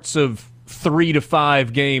parts of 3 to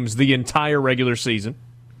 5 games the entire regular season.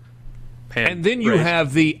 And then you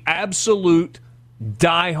have the absolute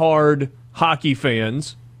diehard hockey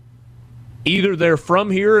fans. Either they're from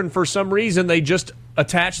here and for some reason they just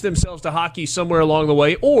attach themselves to hockey somewhere along the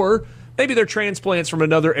way, or maybe they're transplants from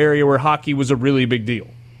another area where hockey was a really big deal.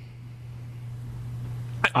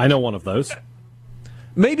 I know one of those.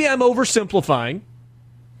 Maybe I'm oversimplifying.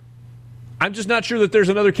 I'm just not sure that there's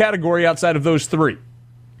another category outside of those 3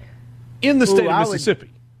 in the state of Mississippi.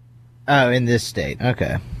 In this state.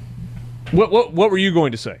 Okay. What were you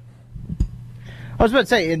going to say? I was about to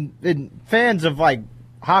say, in fans of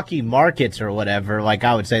hockey markets or whatever,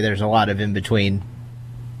 I would say there's a lot of in between.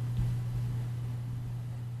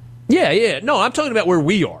 Yeah. No, I'm talking about where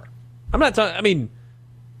we are. I'm not talking. I mean,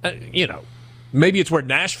 maybe it's where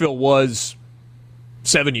Nashville was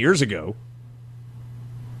 7 years ago.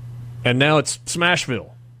 And now it's Smashville.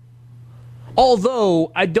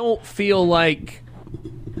 Although I don't feel like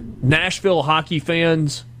Nashville hockey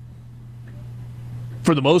fans,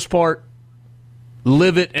 for the most part,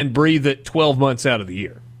 live it and breathe it 12 months out of the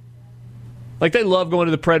year. Like, they love going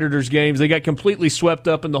to the Predators games. They got completely swept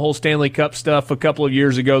up in the whole Stanley Cup stuff a couple of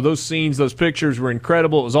years ago. Those scenes, those pictures were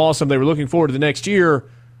incredible. It was awesome. They were looking forward to the next year.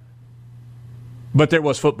 But there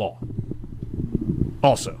was football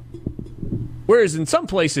also. Whereas in some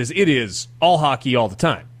places, it is all hockey all the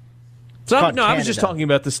time. So I was just talking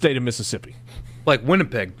about the state of Mississippi. Like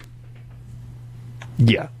Winnipeg.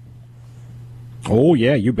 Yeah. Oh,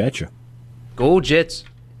 yeah, you betcha. Go Jets.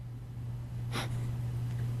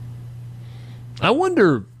 I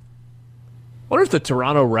wonder if the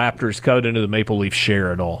Toronto Raptors cut into the Maple Leaf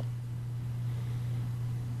share at all.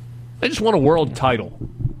 They just won a world title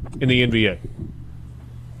in the NBA.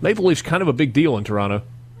 Maple Leafs kind of a big deal in Toronto.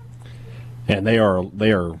 And they are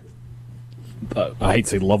I hate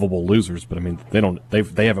to say lovable losers, but I mean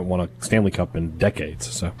they haven't won a Stanley Cup in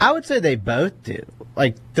decades. So I would say they both do.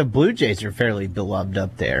 Like, the Blue Jays are fairly beloved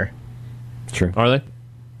up there. True. Are they?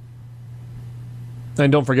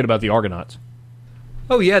 And don't forget about the Argonauts.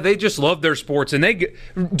 Oh yeah, they just love their sports, and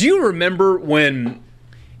do you remember when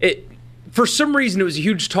it? For some reason, it was a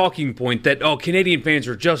huge talking point that, Canadian fans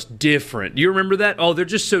are just different. Do you remember that? Oh, they're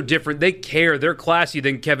just so different. They care. They're classy.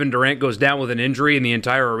 Then Kevin Durant goes down with an injury and the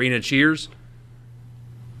entire arena cheers.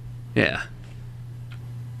 Yeah.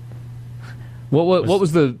 What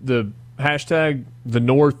was the hashtag? The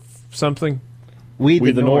North something? We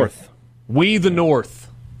the North. We the North.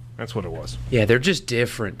 That's what it was. Yeah, they're just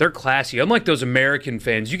different. They're classy. Unlike those American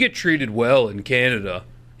fans, you get treated well in Canada.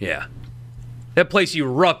 Yeah. That place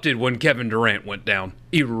erupted when Kevin Durant went down.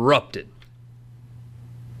 Erupted.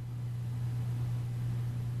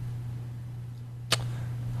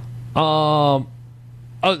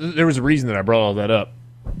 There was a reason that I brought all that up.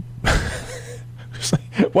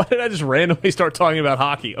 Why did I just randomly start talking about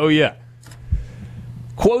hockey? Oh, yeah.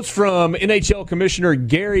 Quotes from NHL Commissioner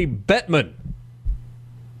Gary Bettman,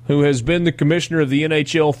 who has been the commissioner of the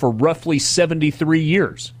NHL for roughly 73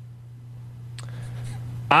 years.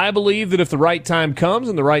 I believe that if the right time comes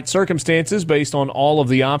and the right circumstances, based on all of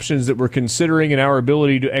the options that we're considering and our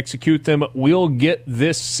ability to execute them, we'll get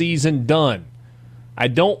this season done. I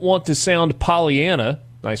don't want to sound Pollyanna,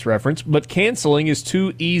 nice reference, but canceling is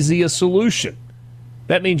too easy a solution.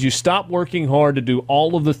 That means you stop working hard to do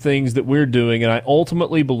all of the things that we're doing, and I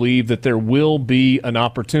ultimately believe that there will be an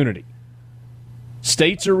opportunity.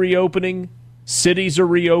 States are reopening, cities are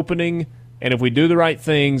reopening, and if we do the right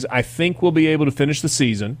things, I think we'll be able to finish the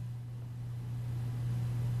season.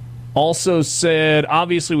 Also said,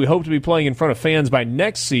 obviously we hope to be playing in front of fans by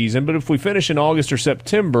next season, but if we finish in August or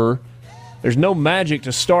September, there's no magic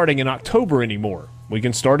to starting in October anymore. We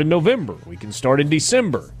can start in November. We can start in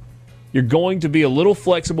December. You're going to be a little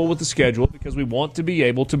flexible with the schedule because we want to be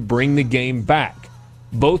able to bring the game back,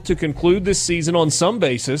 both to conclude this season on some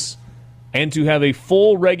basis and to have a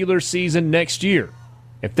full regular season next year.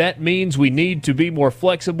 If that means we need to be more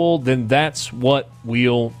flexible, then that's what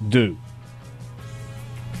we'll do.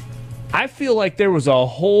 I feel like there was a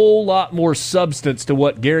whole lot more substance to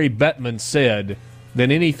what Gary Bettman said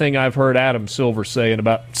than anything I've heard Adam Silver say in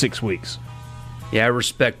about 6 weeks. Yeah, I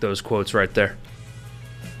respect those quotes right there.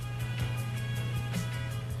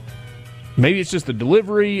 Maybe it's just the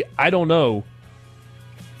delivery. I don't know.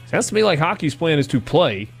 Sounds to me like hockey's plan is to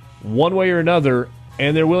play one way or another,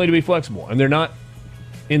 and they're willing to be flexible, and they're not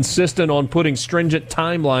insistent on putting stringent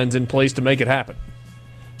timelines in place to make it happen.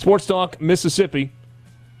 Sports Talk Mississippi,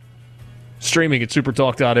 streaming at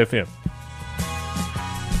supertalk.fm.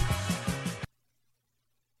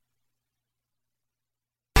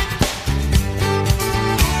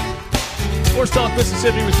 Sports Talk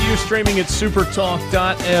Mississippi with you, streaming at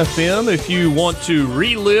supertalk.fm. If you want to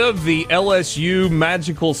relive the LSU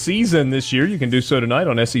magical season this year, you can do so tonight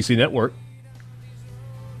on SEC Network.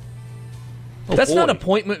 That's not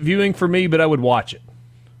appointment viewing for me, but I would watch it.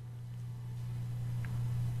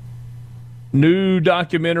 New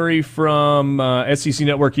documentary from SEC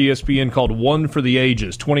Network ESPN called One for the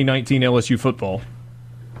Ages, 2019 LSU football.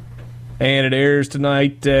 And it airs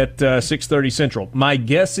tonight at 6:30 Central. My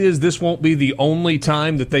guess is this won't be the only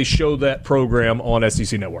time that they show that program on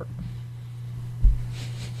SEC Network.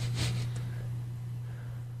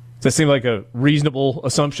 Does that seem like a reasonable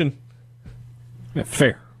assumption? Yeah,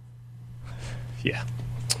 fair. Yeah.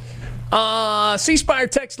 C Spire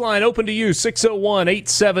text line open to you,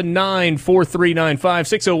 601-879-4395,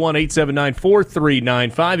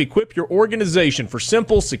 601-879-4395. Equip your organization for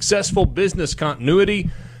simple, successful business continuity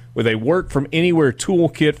with a work-from-anywhere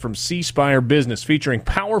toolkit from C Spire Business, featuring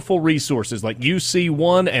powerful resources like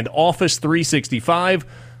UC1 and Office 365.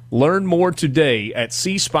 Learn more today at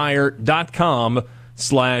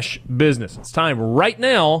cspire.com/business. It's time right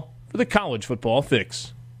now for the College Football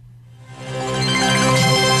Fix.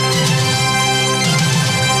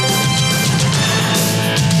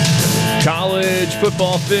 College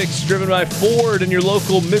football fix driven by Ford and your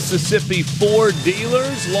local Mississippi Ford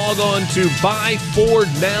dealers. Log on to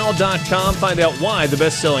buyfordnow.com. Find out why the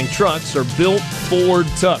best-selling trucks are built Ford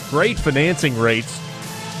tough. Great financing rates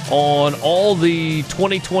on all the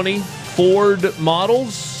 2020 Ford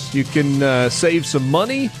models. You can save some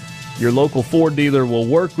money. Your local Ford dealer will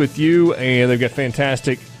work with you, and they've got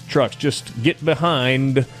fantastic trucks. Just get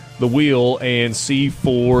behind the wheel and see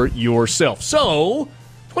for yourself. So,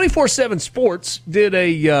 24/7 Sports did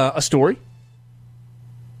a story.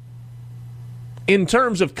 In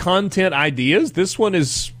terms of content ideas, this one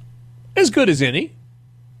is as good as any.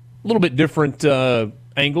 A little bit different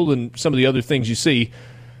angle than some of the other things you see.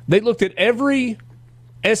 They looked at every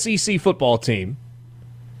SEC football team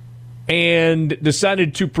and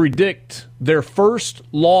decided to predict their first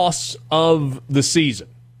loss of the season.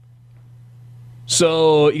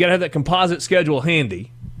 So you got to have that composite schedule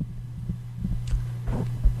handy.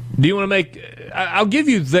 Do you want to make... I'll give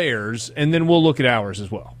you theirs, and then we'll look at ours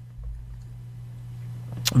as well.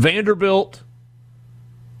 Vanderbilt,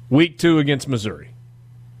 week 2 against Missouri.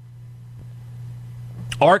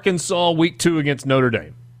 Arkansas, week 2 against Notre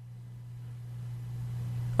Dame.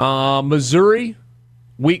 Missouri,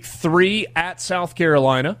 week 3 at South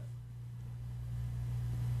Carolina.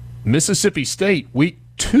 Mississippi State, week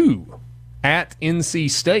 2 at NC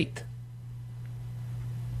State.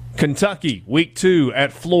 Kentucky, week 2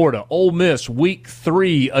 at Florida. Ole Miss, week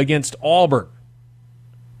 3 against Auburn.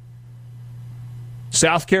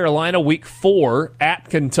 South Carolina, week 4 at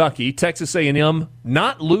Kentucky. Texas A&M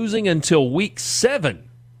not losing until week 7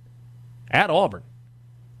 at Auburn.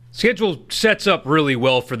 Schedule sets up really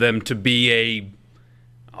well for them to be a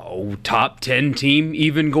top 10 team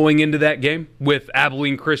even going into that game, with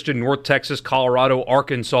Abilene Christian, North Texas, Colorado,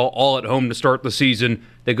 Arkansas all at home to start the season.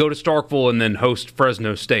 They go to Starkville and then host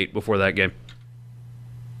Fresno State before that game.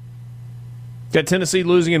 Got Tennessee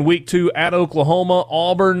losing in week 2 at Oklahoma.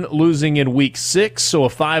 Auburn losing in week 6, so a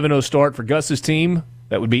 5-0 start for Gus's team.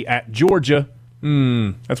 That would be at Georgia.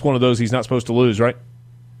 That's one of those he's not supposed to lose, right?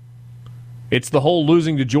 It's the whole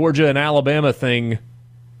losing to Georgia and Alabama thing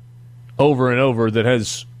over and over that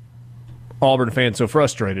has Auburn fans so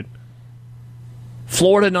frustrated.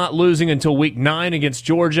 Florida not losing until week 9 against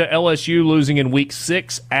Georgia. LSU losing in week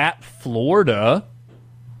 6 at Florida.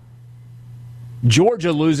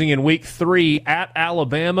 Georgia losing in week 3 at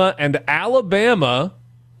Alabama. And Alabama,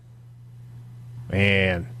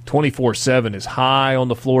 man, 24/7 is high on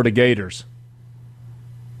the Florida Gators.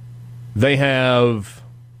 They have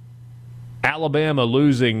Alabama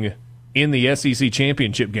losing in the SEC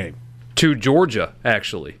championship game. To Georgia,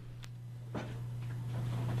 actually.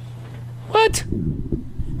 What?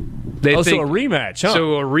 So a rematch, huh?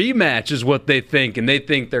 So a rematch is what they think, and they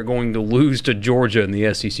think they're going to lose to Georgia in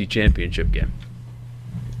the SEC championship game.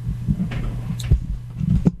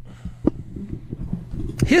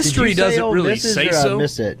 History doesn't really say so.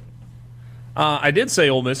 Miss it? I did say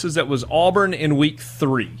Ole Misses. That was Auburn in week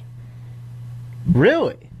 3.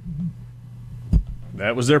 Really?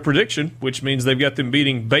 That was their prediction, which means they've got them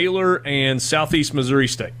beating Baylor and Southeast Missouri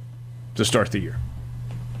State to start the year.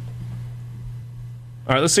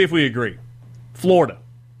 All right, let's see if we agree. Florida.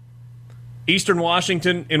 Eastern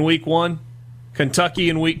Washington in week 1. Kentucky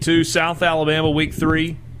in week 2. South Alabama week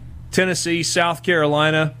 3. Tennessee, South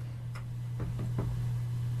Carolina.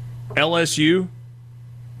 LSU.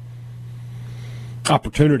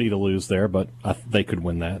 Opportunity to lose there, but they could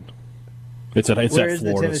win that. It's at Where is Florida.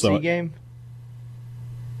 the Tennessee game?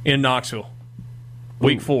 In Knoxville.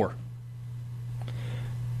 Week 4.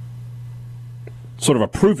 Sort of a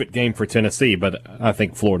prove-it game for Tennessee, but I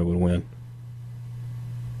think Florida would win.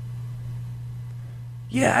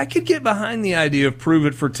 Yeah, I could get behind the idea of prove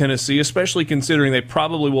it for Tennessee, especially considering they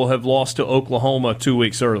probably will have lost to Oklahoma 2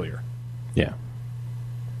 weeks earlier. Yeah.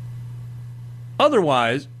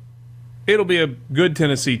 Otherwise, it'll be a good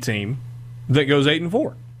Tennessee team that goes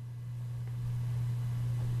 8-4.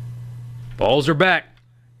 Balls are back.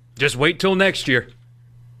 Just wait till next year.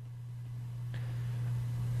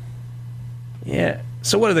 Yeah.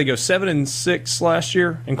 So what did they go 7-6 last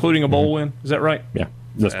year, including a bowl win? Is that right? Yeah,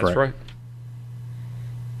 that's correct. Right.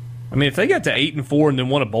 I mean, if they got to 8-4 and then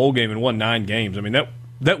won a bowl game and won 9 games, I mean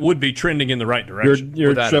that would be trending in the right direction.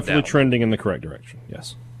 You're definitely trending in the correct direction.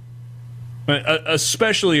 Yes.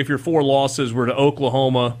 Especially if your 4 losses were to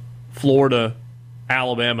Oklahoma, Florida,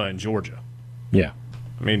 Alabama, and Georgia. Yeah.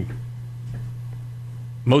 I mean,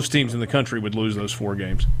 most teams in the country would lose those 4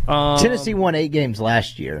 games. Tennessee won 8 games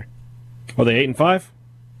last year. Are they 8-5?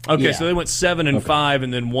 Okay, Yeah. so they went 7-5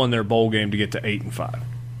 and then won their bowl game to get to 8-5.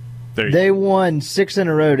 There you They go. won 6 in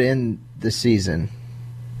a row to end the season.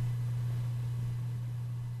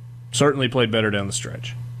 So certainly played better down the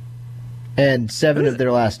stretch. And 7 of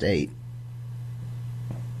their last 8.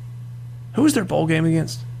 Who was their bowl game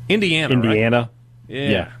against? Indiana. Indiana.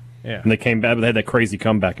 Right? Yeah. And they came back, but they had that crazy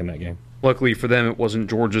comeback in that game. Luckily for them, it wasn't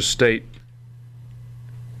Georgia State.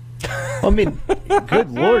 I mean, good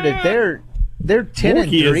Lord, if they're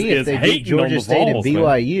 10-3 if they beat Georgia State and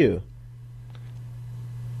BYU.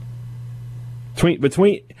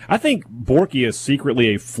 I think Borky is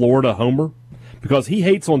secretly a Florida homer because he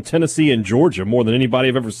hates on Tennessee and Georgia more than anybody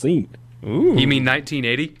I've ever seen. Ooh. You mean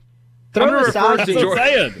 1980? I'm going to refer to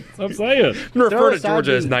Georgia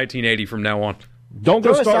as 1980 from now on. Don't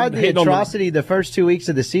throw go aside the atrocity the first 2 weeks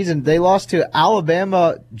of the season. They lost to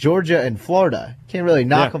Alabama, Georgia, and Florida. Can't really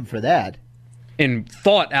knock them for that. And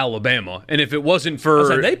fought Alabama. And if it wasn't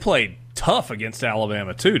for... they played tough against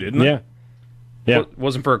Alabama, too, didn't they? Yeah. Yeah.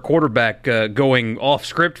 Wasn't for a quarterback going off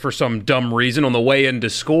script for some dumb reason on the way in to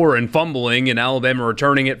score and fumbling and Alabama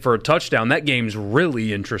returning it for a touchdown. That game's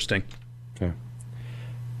really interesting. Okay.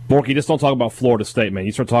 Borky, just don't talk about Florida State, man.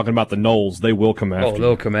 You start talking about the Noles, they will come after you. Oh,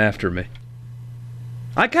 they'll come after me.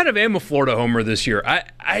 I kind of am a Florida homer this year. I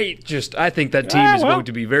think that team is going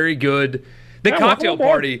to be very good. The cocktail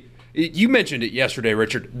party, you mentioned it yesterday,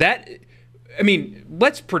 Richard.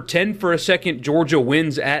 Let's pretend for a second Georgia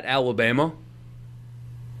wins at Alabama.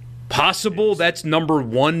 Possible that's number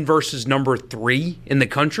 1 versus number 3 in the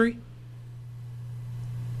country?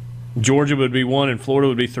 Georgia would be 1 and Florida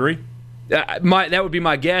would be 3? That would be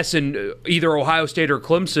my guess, and either Ohio State or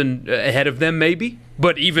Clemson ahead of them, maybe.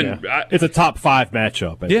 But even it's a top 5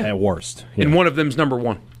 matchup at worst, and one of them's number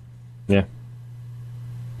 1. Yeah.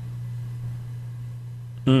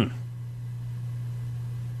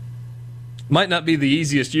 Might not be the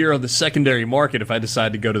easiest year on the secondary market if I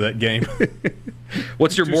decide to go to that game.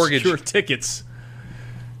 What's your mortgage? Secure tickets.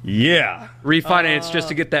 Yeah. Refinance just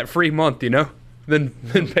to get that free month, Then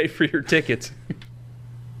pay for your tickets.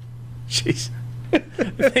 Jeez. I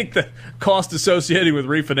think the cost associated with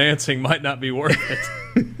refinancing might not be worth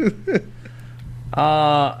it.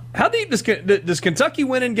 How deep does Kentucky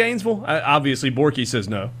win in Gainesville? Obviously, Borky says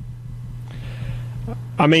no.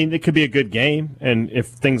 I mean, it could be a good game, and if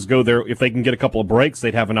things go there, if they can get a couple of breaks,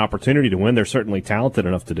 they'd have an opportunity to win. They're certainly talented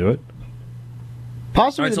enough to do it.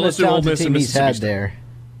 Possibly the most talented team he's had there.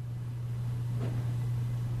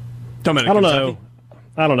 I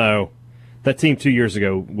don't know. That team 2 years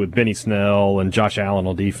ago with Benny Snell and Josh Allen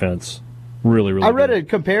on defense, really I read a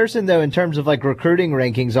comparison, though, in terms of recruiting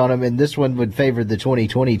rankings on them, and this one would favor the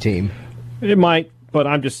 2020 team. It might, but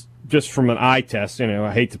I'm just from an eye test.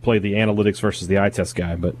 I hate to play the analytics versus the eye test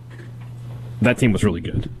guy, but that team was really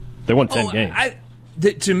good. They won 10 games.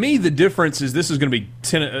 To me, the difference is this is going to be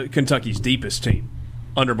Kentucky's deepest team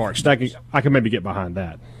under Mark Stoops. I can maybe get behind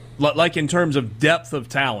that. Like in terms of depth of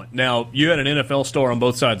talent. Now, you had an NFL star on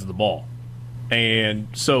both sides of the ball. And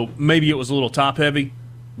so maybe it was a little top-heavy,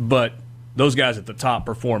 but those guys at the top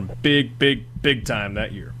performed big time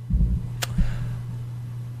that year.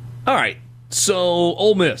 All right, so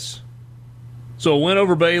Ole Miss. So a win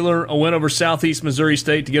over Baylor, a win over Southeast Missouri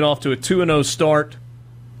State to get off to a 2-0 start,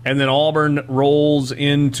 and then Auburn rolls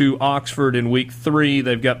into Oxford in Week 3.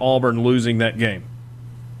 They've got Auburn losing that game.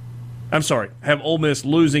 I'm sorry, have Ole Miss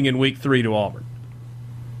losing in Week 3 to Auburn,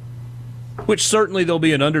 which certainly they'll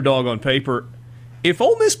be an underdog on paper. If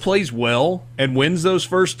Ole Miss plays well and wins those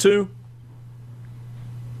first 2,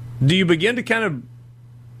 do you begin to kind of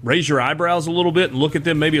raise your eyebrows a little bit and look at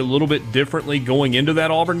them maybe a little bit differently going into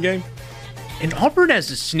that Auburn game? And Auburn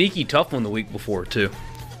has a sneaky tough one the week before, too.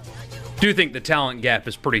 Do you think the talent gap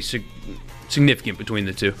is pretty significant between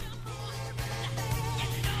the two?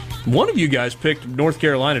 One of you guys picked North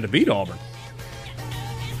Carolina to beat Auburn.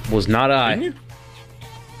 Was not I. Didn't you?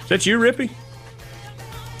 Is that you, Rippy?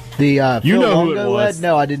 You know who it was.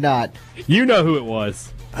 No, I did not. You know who it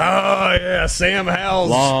was. Oh, yeah, Sam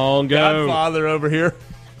Howell's godfather over here.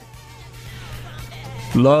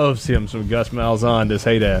 Loves him some Gus Malzahn, does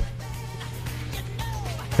Haydad.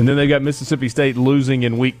 And then they got Mississippi State losing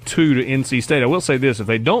in Week 2 to NC State. I will say this, if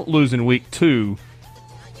they don't lose in Week 2,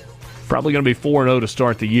 probably going to be 4-0 to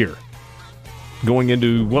start the year, going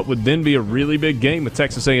into what would then be a really big game with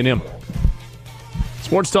Texas A&M.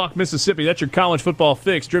 Sports Talk Mississippi, that's your college football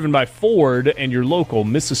fix, driven by Ford and your local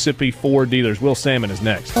Mississippi Ford dealers. Will Salmon is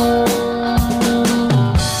next.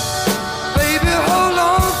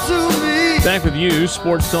 Back with you,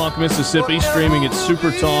 Sports Talk Mississippi, streaming at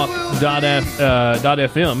supertalk.fm.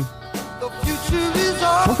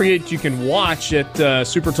 Don't forget you can watch at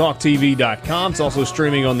supertalktv.com. It's also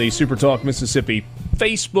streaming on the Supertalk Mississippi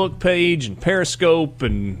Facebook page and Periscope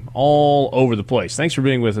and all over the place. Thanks for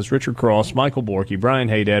being with us. Richard Cross, Michael Borky, Brian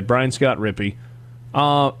Haydad, Brian Scott Rippey.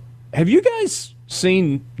 Have you guys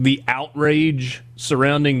seen the outrage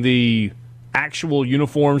surrounding the actual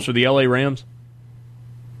uniforms for the LA Rams?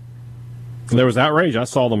 There was outrage. I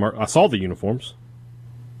saw them. I saw the uniforms.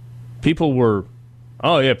 People were,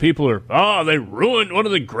 they ruined one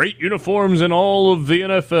of the great uniforms in all of the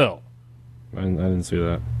NFL. I didn't see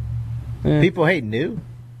that. People hate new.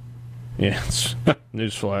 Yeah, it's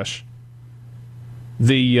newsflash.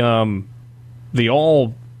 The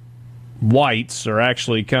all whites are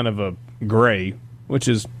actually kind of a gray, which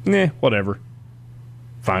is whatever.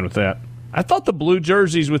 Fine with that. I thought the blue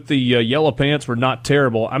jerseys with the yellow pants were not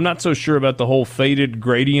terrible. I'm not so sure about the whole faded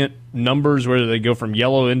gradient numbers where they go from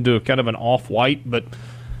yellow into kind of an off-white, but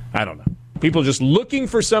I don't know. People just looking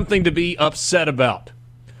for something to be upset about.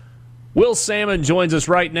 Will Salmon joins us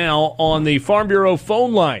right now on the Farm Bureau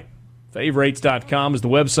phone line. Favorites.com is the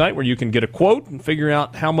website where you can get a quote and figure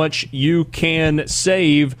out how much you can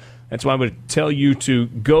save. That's why I would tell you to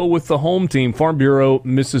go with the home team, Farm Bureau,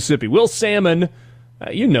 Mississippi. Will Salmon,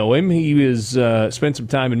 you know him. He spent some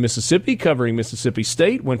time in Mississippi covering Mississippi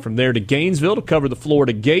State, went from there to Gainesville to cover the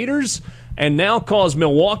Florida Gators, and now calls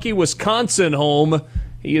Milwaukee, Wisconsin home.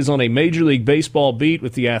 He is on a Major League Baseball beat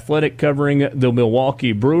with The Athletic covering the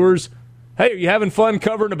Milwaukee Brewers. Hey, are you having fun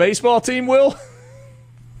covering a baseball team, Will?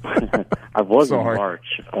 I was in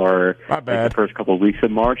March, or My bad. The first couple of weeks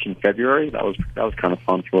in March and February. That was kind of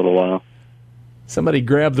fun for a little while. Somebody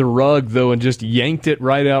grabbed the rug, though, and just yanked it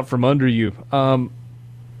right out from under you.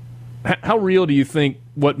 How real do you think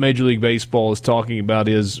what Major League Baseball is talking about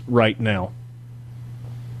is right now?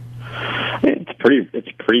 It's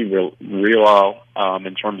pretty real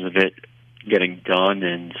in terms of it getting done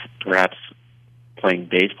and perhaps playing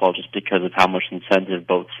baseball, just because of how much incentive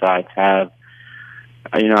both sides have.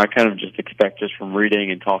 I kind of just expect, just from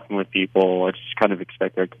reading and talking with people, I just kind of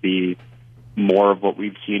expect there to be more of what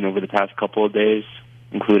we've seen over the past couple of days,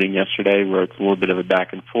 including yesterday, where it's a little bit of a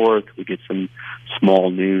back and forth. We get some small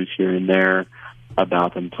news here and there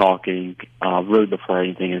about them talking, really before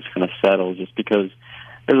anything is kind of settled, just because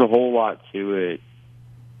there's a whole lot to it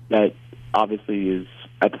that obviously is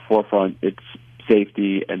at the forefront. It's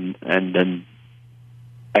safety and then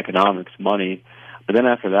economics, money. But then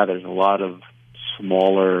after that, there's a lot of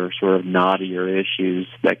smaller, sort of knottier issues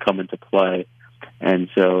that come into play. And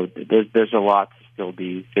so there's a lot to still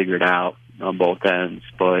be figured out on both ends.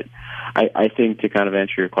 But I think, to kind of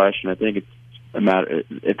answer your question, I think it's a matter,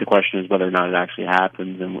 if the question is whether or not it actually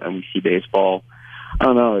happens and we see baseball, I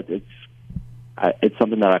don't know. It's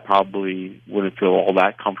something that I probably wouldn't feel all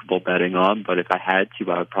that comfortable betting on. But if I had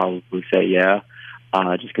to, I would probably say yeah,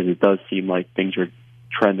 just because it does seem like things are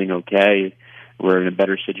trending okay. We're in a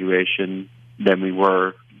better situation than we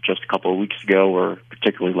were just a couple of weeks ago, or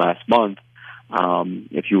particularly last month.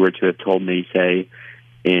 If you were to have told me, say,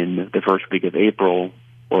 in the first week of April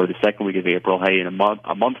or the second week of April, hey, in a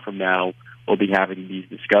month from now, we'll be having these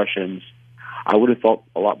discussions, I would have felt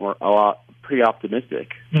pretty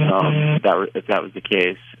optimistic if that was the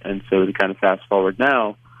case. And so to kind of fast forward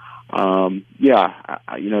now, you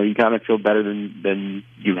kind of feel better than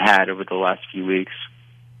you've had over the last few weeks.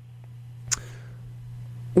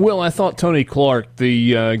 Well, I thought Tony Clark,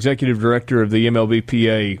 the executive director of the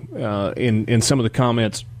MLBPA, in some of the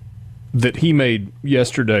comments that he made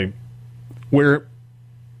yesterday, where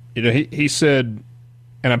he said,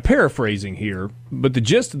 and I'm paraphrasing here, but the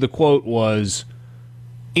gist of the quote was,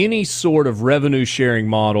 any sort of revenue-sharing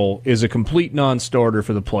model is a complete non-starter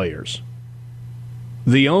for the players.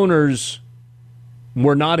 The owners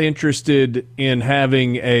were not interested in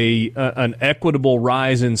having an equitable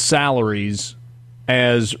rise in salaries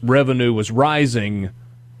as revenue was rising,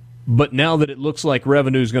 but now that it looks like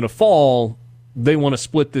revenue is going to fall, they want to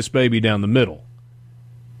split this baby down the middle.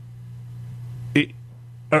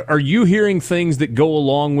 Are you hearing things that go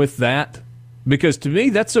along with that? Because to me,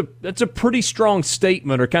 that's a pretty strong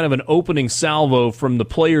statement, or kind of an opening salvo from the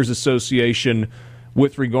Players Association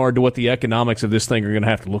with regard to what the economics of this thing are going to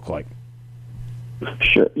have to look like.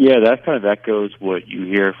 Sure. Yeah, that kind of echoes what you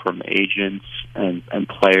hear from agents and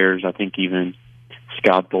players. I think even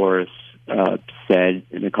Scott Boras said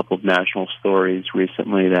in a couple of national stories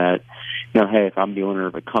recently that, hey, if I'm the owner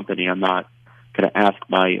of a company, I'm not going to ask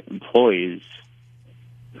my employees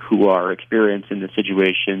who are experiencing the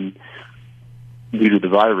situation due to the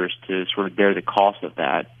virus to sort of bear the cost of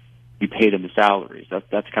that. You pay them the salaries.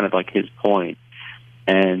 That's kind of like his point.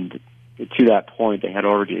 And to that point, they had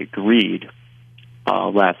already agreed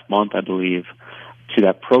last month, I believe, to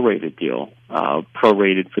that prorated deal,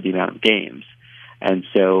 prorated for the amount of games. And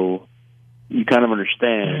so you kind of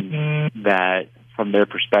understand that from their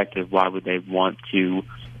perspective, why would they want to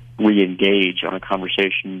re-engage on a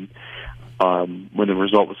conversation when the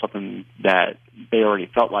result was something that they already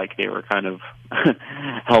felt like they were kind of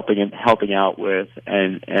helping out with,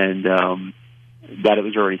 and that it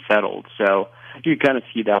was already settled. So you kind of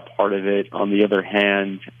see that part of it. On the other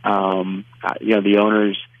hand, the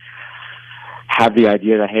owners have the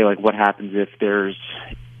idea that, hey, like, what happens if there's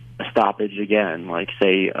a stoppage again, like,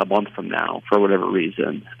 say, a month from now for whatever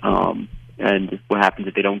reason, and what happens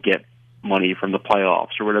if they don't get money from the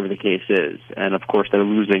playoffs or whatever the case is. And of course they're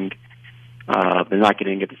losing, they're not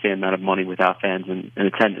getting the same amount of money without fans in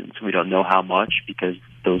attendance. We don't know how much because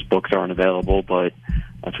those books aren't available, but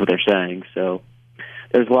that's what they're saying. So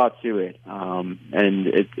there's a lot to it, and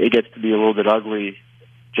it gets to be a little bit ugly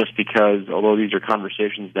just because although these are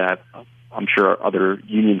conversations that I'm sure other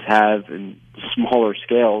unions have in smaller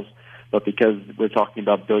scales, but because we're talking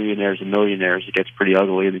about billionaires and millionaires, it gets pretty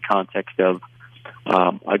ugly in the context of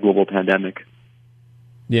a global pandemic.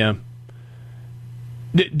 Yeah.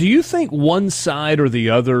 Do you think one side or the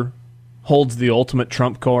other holds the ultimate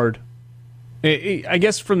trump card? I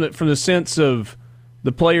guess from the sense of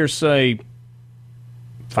the players say,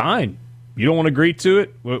 fine, you don't want to agree to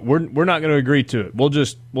it, we're not going to agree to it. We'll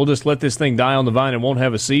just let this thing die on the vine and won't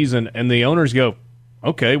have a season. And the owners go,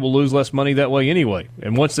 okay, we'll lose less money that way anyway.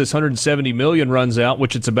 And once this $170 million runs out,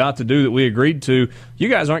 which it's about to do that we agreed to, you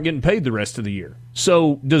guys aren't getting paid the rest of the year.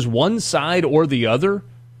 So does one side or the other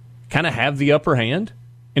kind of have the upper hand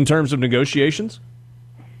in terms of negotiations?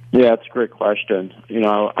 Yeah, that's a great question.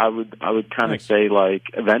 I would kind of say, like,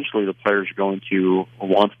 eventually the players are going to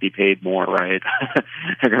want to be paid more, right?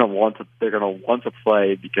 they're going to want to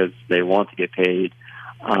play because they want to get paid.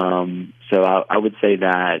 So I would say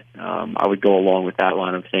that I would go along with that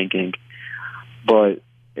line of thinking, but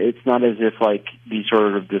it's not as if like these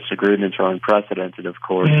sort of disagreements are unprecedented. Of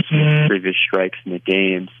course, with previous strikes in the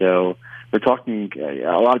game. So we're talking.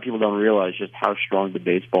 A lot of people don't realize just how strong the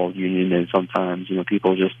baseball union is. Sometimes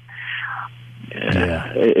people just.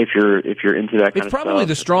 If you're into that kind of stuff, it's probably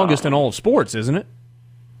the strongest in all of sports, isn't it?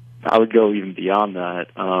 I would go even beyond that.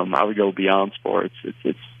 I would go beyond sports.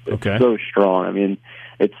 It's okay. So strong. I mean,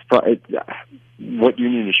 it's what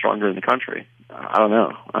union is stronger in the country? I don't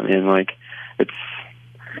know. I mean, like it's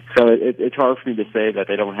hard for me to say that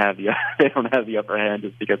they don't have the upper hand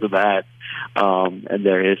just because of that and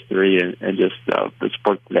their history and just the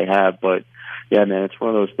sport that they have. But yeah, man, it's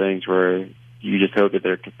one of those things where you just hope that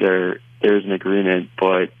there's an agreement,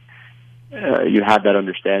 but you have that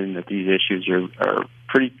understanding that these issues are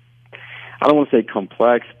pretty. I don't want to say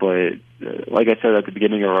complex, but like I said at the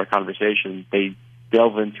beginning of our conversation, they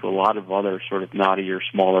delve into a lot of other sort of knottier,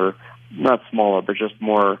 not smaller, but just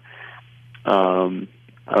more,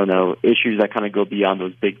 issues that kind of go beyond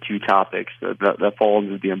those big two topics that fall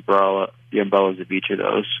under the umbrellas of each of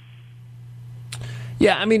those.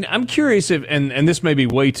 Yeah, I mean, I'm curious if, and this may be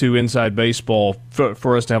way too inside baseball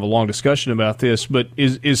for us to have a long discussion about this, but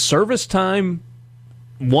is service time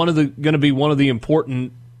going to be one of the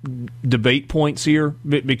important debate points here?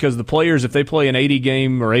 Because the players, if they play an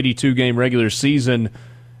 80-game or 82-game regular season,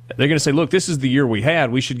 they're going to say, look, this is the year we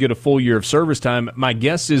had. We should get a full year of service time. My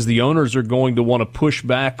guess is the owners are going to want to push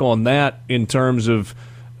back on that in terms of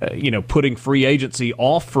putting free agency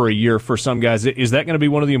off for a year for some guys. Is that going to be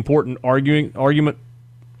one of the important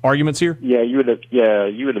arguments here? Yeah, you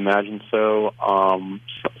would imagine so.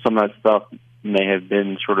 Some of that stuff may have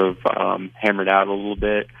been sort of hammered out a little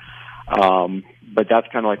bit. But that's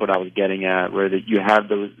kind of like what I was getting at, where that you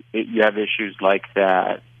have issues like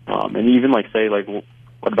that, and even like say like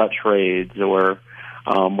what about trades or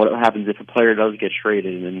what happens if a player does get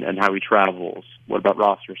traded and how he travels? What about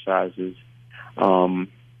roster sizes?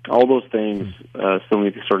 All those things still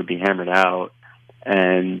need to sort of be hammered out,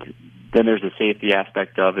 and then there's the safety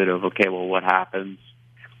aspect of it. Of okay, well, what happens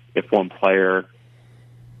if one player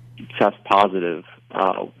tests positive?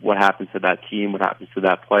 What happens to that team? What happens to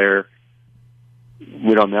that player?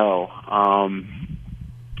 We don't know.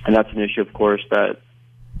 And that's an issue, of course, that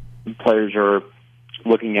players are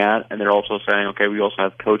looking at, and they're also saying, okay, we also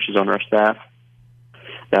have coaches on our staff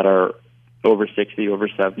that are over 60, over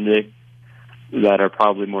 70, that are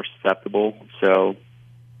probably more susceptible. So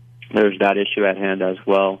there's that issue at hand as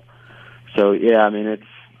well. So, yeah, I mean,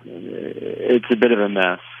 it's a bit of a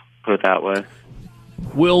mess, put it that way.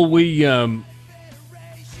 Will we...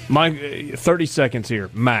 30 seconds here,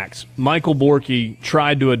 max. Michael Borky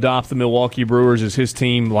tried to adopt the Milwaukee Brewers as his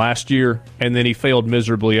team last year, and then he failed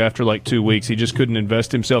miserably after like 2 weeks. He just couldn't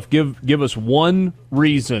invest himself. Give us one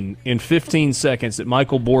reason in 15 seconds that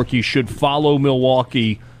Michael Borky should follow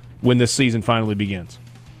Milwaukee when this season finally begins.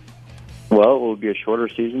 Well, it will be a shorter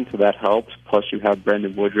season, so that helps. Plus, you have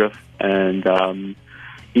Brandon Woodruff and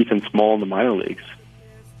Ethan Small in the minor leagues.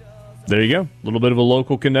 There you go. A little bit of a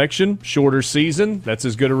local connection, shorter season. That's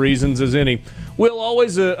as good a reasons as any. We'll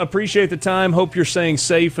always appreciate the time. Hope you're staying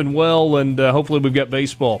safe and well, and hopefully we've got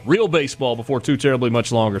baseball, real baseball, before too terribly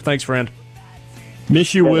much longer. Thanks, friend.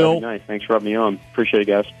 Miss you, Will. Nice. Thanks for having me on. Appreciate it,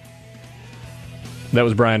 guys. That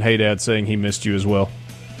was Brian Haydad saying he missed you as well.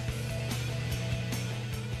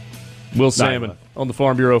 Will Salmon on the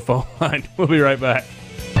Farm Bureau phone line. We'll be right back.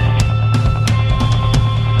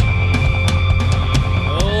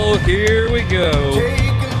 Oh, here we go.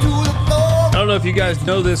 I don't know if you guys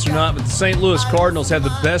know this or not, but the St. Louis Cardinals have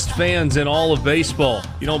the best fans in all of baseball.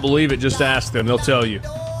 You don't believe it, just ask them. They'll tell you.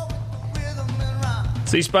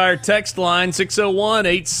 C Spire text line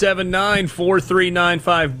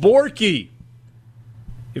 601-879-4395. Borky,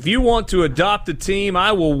 if you want to adopt a team,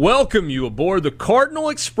 I will welcome you aboard the Cardinal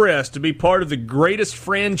Express to be part of the greatest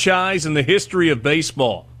franchise in the history of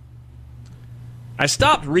baseball. I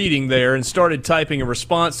stopped reading there and started typing a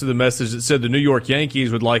response to the message that said the New York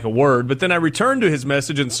Yankees would like a word, but then I returned to his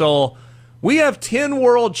message and saw, we have 10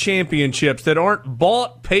 world championships that aren't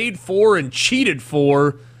bought, paid for, and cheated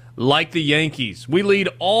for like the Yankees. We lead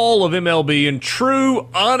all of MLB in true,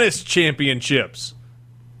 honest championships.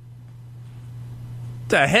 What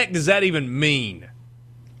the heck does that even mean?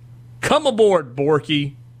 Come aboard,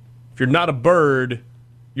 Borky. If you're not a bird,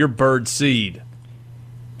 you're bird seed.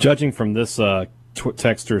 Judging from this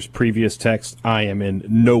texter's previous text, I am in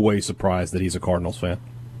no way surprised that he's a Cardinals fan.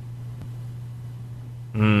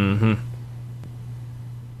 Mm-hmm.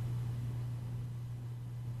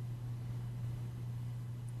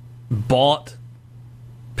 Bought,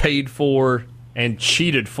 paid for, and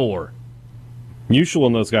cheated for. Musial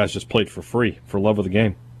and those guys just played for free, for love of the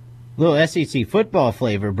game. Little SEC football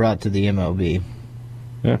flavor brought to the MLB.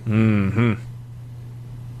 Yeah. Mm-hmm.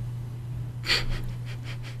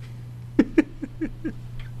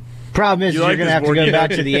 Problem is, You you're like going to this, have to go Borky? back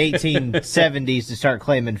to the 1870s to start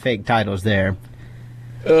claiming fake titles there.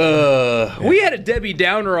 We had a Debbie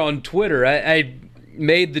Downer on Twitter. I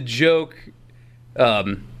made the joke.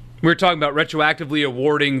 We were talking about retroactively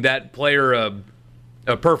awarding that player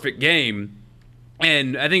a perfect game.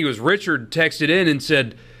 And I think it was Richard texted in and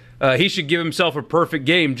said he should give himself a perfect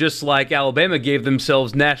game just like Alabama gave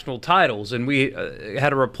themselves national titles. And we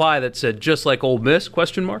had a reply that said, just like Ole Miss, ?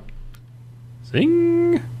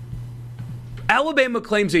 Zing. Alabama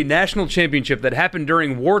claims a national championship that happened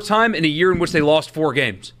during wartime in a year in which they lost 4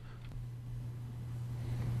 games.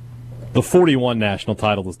 The 41 national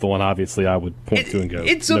title is the one, obviously, I would point to and go,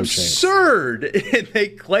 It's no absurd. And they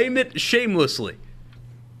claim it shamelessly.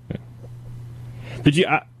 Did you?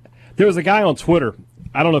 There was a guy on Twitter.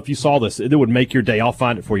 I don't know if you saw this. It would make your day. I'll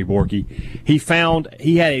find it for you, Borky. He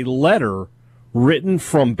had a letter written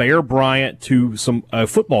from Bear Bryant to some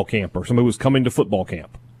football camper, somebody who was coming to football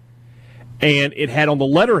camp. And it had on the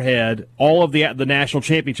letterhead all of the national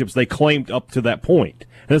championships they claimed up to that point.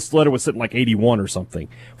 And this letter was sitting like 81 or something.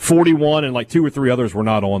 41 and like 2 or 3 others were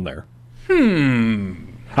not on there.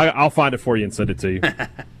 I'll find it for you and send it to you.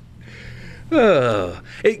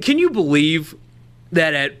 Can you believe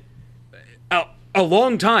that at a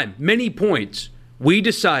long time, many points, we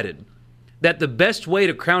decided that the best way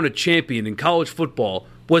to crown a champion in college football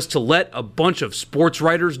was to let a bunch of sports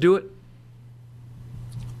writers do it?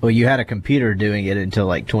 Well, you had a computer doing it until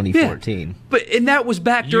like 2014. Yeah, and that was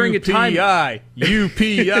back during a time. UPI.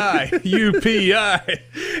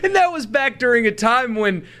 And that was back during a time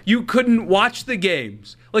when you couldn't watch the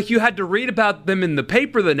games. Like, you had to read about them in the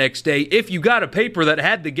paper the next day if you got a paper that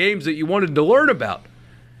had the games that you wanted to learn about.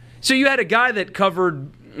 So you had a guy that covered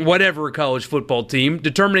whatever college football team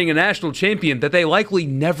determining a national champion that they likely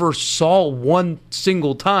never saw one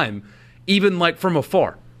single time, even like from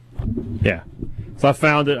afar. Yeah. So I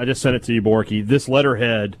found it. I just sent it to you, Borky. This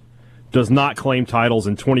letterhead does not claim titles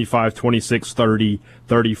in 25, 26, 30,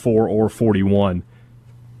 34, or 41.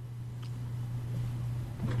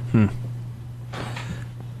 Little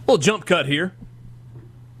jump cut here.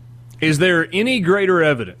 Is there any greater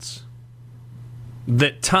evidence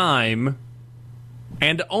that time,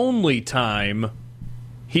 and only time,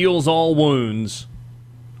 heals all wounds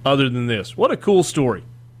other than this? What a cool story.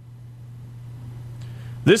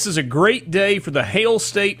 This is a great day for the Hail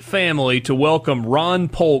State family to welcome Ron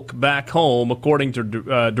Polk back home, according to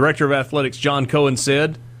Director of Athletics John Cohen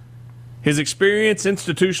said. His experience,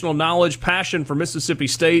 institutional knowledge, passion for Mississippi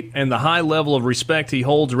State, and the high level of respect he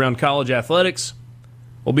holds around college athletics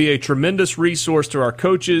will be a tremendous resource to our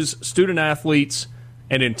coaches, student athletes,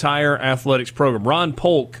 and entire athletics program. Ron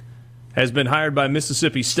Polk has been hired by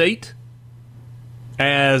Mississippi State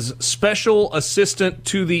as special assistant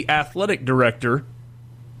to the athletic director,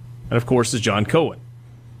 and, of course, is John Cohen.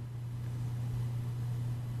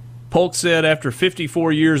 Polk said, after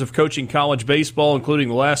 54 years of coaching college baseball, including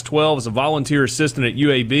the last 12 as a volunteer assistant at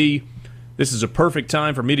UAB, this is a perfect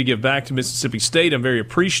time for me to give back to Mississippi State. I'm very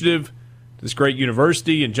appreciative to this great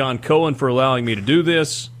university and John Cohen for allowing me to do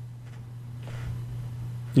this.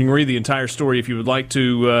 You can read the entire story if you would like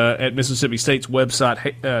to at Mississippi State's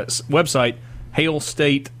website,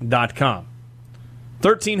 hailstate.com.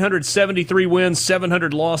 1,373 wins,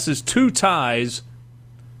 700 losses, 2 ties,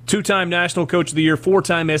 2-time National Coach of the Year,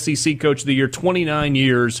 4-time SEC Coach of the Year, 29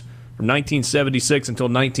 years from 1976 until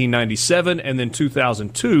 1997, and then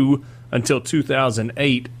 2002 until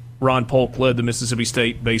 2008. Ron Polk led the Mississippi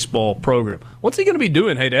State baseball program. What's he going to be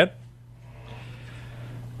doing, hey, Dad?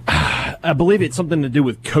 I believe it's something to do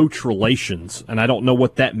with coach relations, and I don't know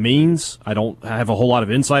what that means. I don't have a whole lot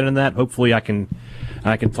of insight on that. Hopefully I can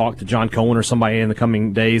talk to John Cohen or somebody in the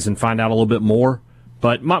coming days and find out a little bit more.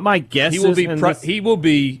 But my guess is he will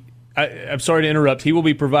be. I'm sorry to interrupt. He will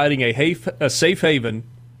be providing a safe haven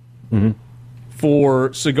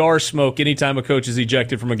for cigar smoke anytime a coach is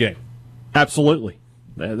ejected from a game. Absolutely,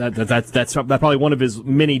 that's probably one of his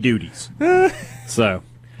many duties. So,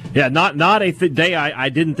 yeah, not a day I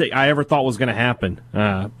didn't think I ever thought was going to happen.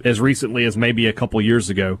 As recently as maybe a couple years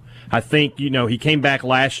ago, I think he came back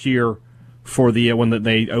last year for the when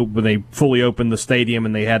they fully opened the stadium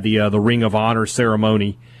and they had the Ring of Honor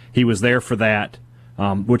ceremony. He was there for that,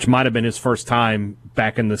 which might have been his first time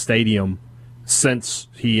back in the stadium since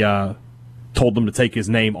he told them to take his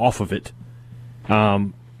name off of it. I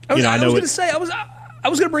was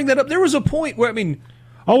going to bring that up. There was a point where it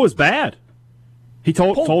was bad. He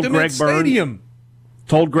told Greg Byrne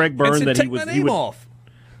that he would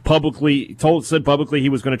said publicly he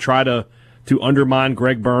was going to try to undermine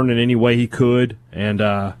Greg Byrne in any way he could, and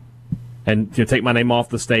take my name off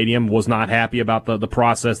the stadium. Was not happy about the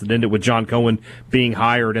process that ended with John Cohen being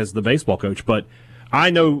hired as the baseball coach. But I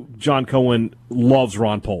know John Cohen loves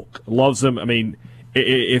Ron Polk, loves him. I mean,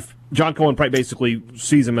 if John Cohen basically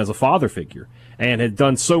sees him as a father figure, and had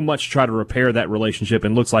done so much to try to repair that relationship,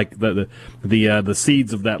 and looks like the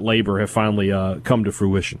seeds of that labor have finally come to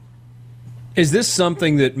fruition. Is this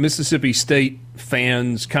something that Mississippi State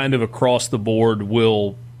fans kind of across the board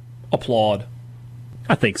will applaud?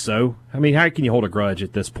 I think so. I mean, how can you hold a grudge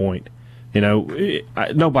at this point?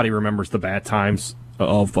 Nobody remembers the bad times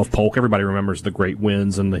of Polk. Everybody remembers the great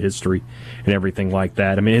wins and the history and everything like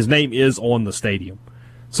that. I mean, his name is on the stadium.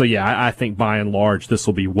 So, yeah, I think by and large this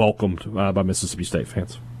will be welcomed by Mississippi State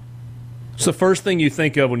fans. It's the first thing you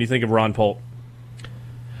think of when you think of Ron Polk?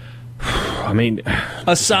 I mean,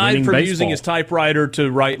 aside from using his typewriter to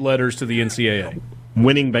write letters to the NCAA.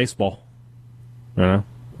 Winning baseball. I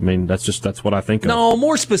mean, that's what I think of. No,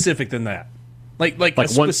 more specific than that. Like a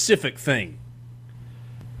specific thing.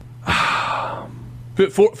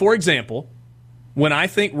 For example, when I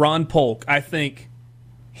think Ron Polk, I think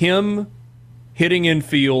him hitting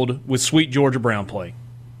infield with Sweet Georgia Brown playing.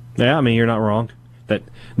 Yeah, I mean, you're not wrong.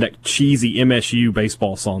 That cheesy MSU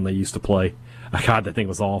baseball song they used to play. God, that thing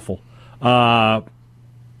was awful. I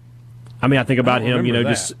mean, I think about him,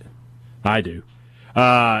 I do.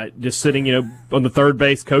 Just sitting, on the third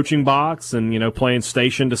base coaching box and, playing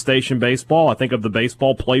station-to-station baseball. I think of the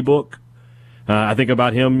baseball playbook. I think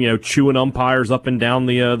about him, chewing umpires up and down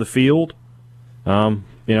the field.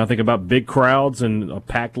 I think about big crowds and a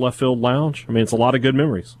packed left field lounge. I mean, it's a lot of good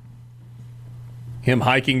memories. Him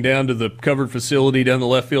hiking down to the covered facility down the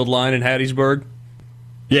left field line in Hattiesburg?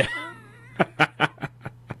 Yeah.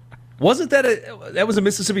 Wasn't that was a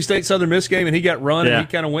Mississippi State Southern Miss game, and he got run, and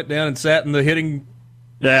he kind of went down and sat in the hitting.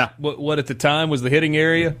 Yeah. What at the time was the hitting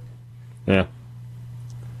area. Yeah.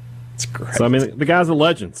 It's great. So I mean, the guy's a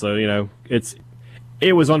legend. So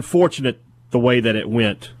it was unfortunate the way that it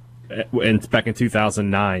went, back in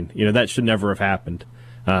 2009. That should never have happened.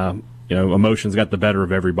 Emotions got the better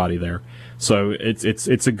of everybody there. So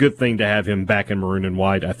it's a good thing to have him back in maroon and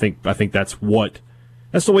white. I think that's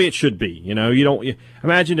the way it should be. You don't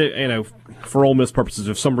imagine it. For Ole Miss purposes,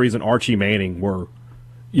 if some reason Archie Manning were,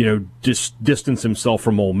 just distance himself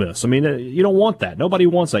from Ole Miss. I mean, you don't want that. Nobody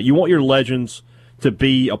wants that. You want your legends to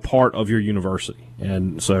be a part of your university,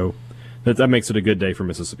 and so that makes it a good day for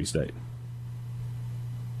Mississippi State.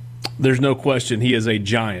 There's no question he is a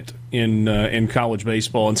giant in college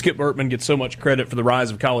baseball, and Skip Bertman gets so much credit for the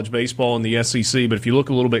rise of college baseball in the SEC. But if you look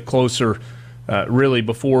a little bit closer. Really,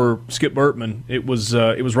 before Skip Bertman, it was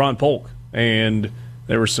Ron Polk, and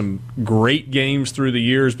there were some great games through the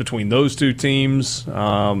years between those two teams.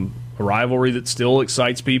 A rivalry that still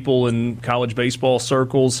excites people in college baseball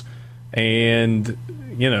circles, and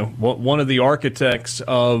one of the architects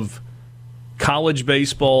of college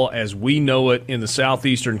baseball as we know it in the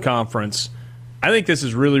Southeastern Conference, I think this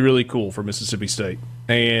is really, really cool for Mississippi State.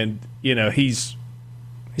 And, he's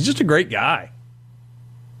just a great guy.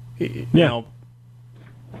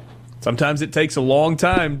 Sometimes it takes a long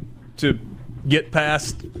time to get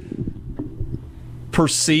past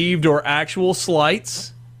perceived or actual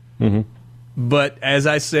slights. Mm-hmm. But as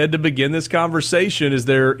I said to begin this conversation, is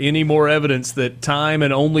there any more evidence that time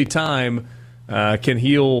and only time can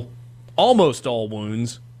heal almost all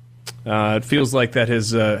wounds? It feels like that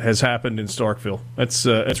has happened in Starkville.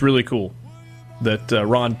 That's really cool that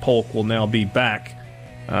Ron Polk will now be back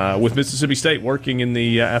with Mississippi State working in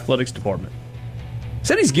the athletics department.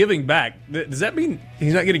 Said he's giving back. Does that mean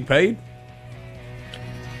he's not getting paid?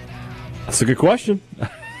 That's a good question.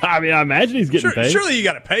 I mean, I imagine he's getting paid. Surely you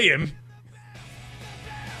got to pay him.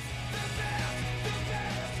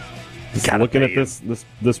 Looking at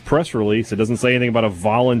this press release, it doesn't say anything about a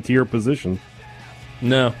volunteer position.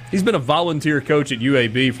 No, he's been a volunteer coach at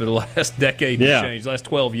UAB for the last decade and change, last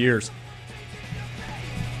 12 years.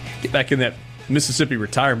 Get back in that Mississippi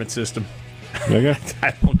retirement system. Okay.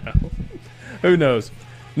 I don't know. Who knows?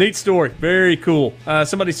 Neat story. Very cool.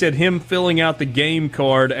 Somebody said him filling out the game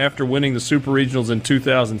card after winning the Super Regionals in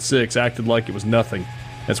 2006 acted like it was nothing.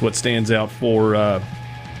 That's what stands out for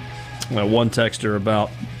one texter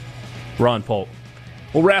about Ron Polk.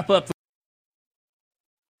 We'll wrap up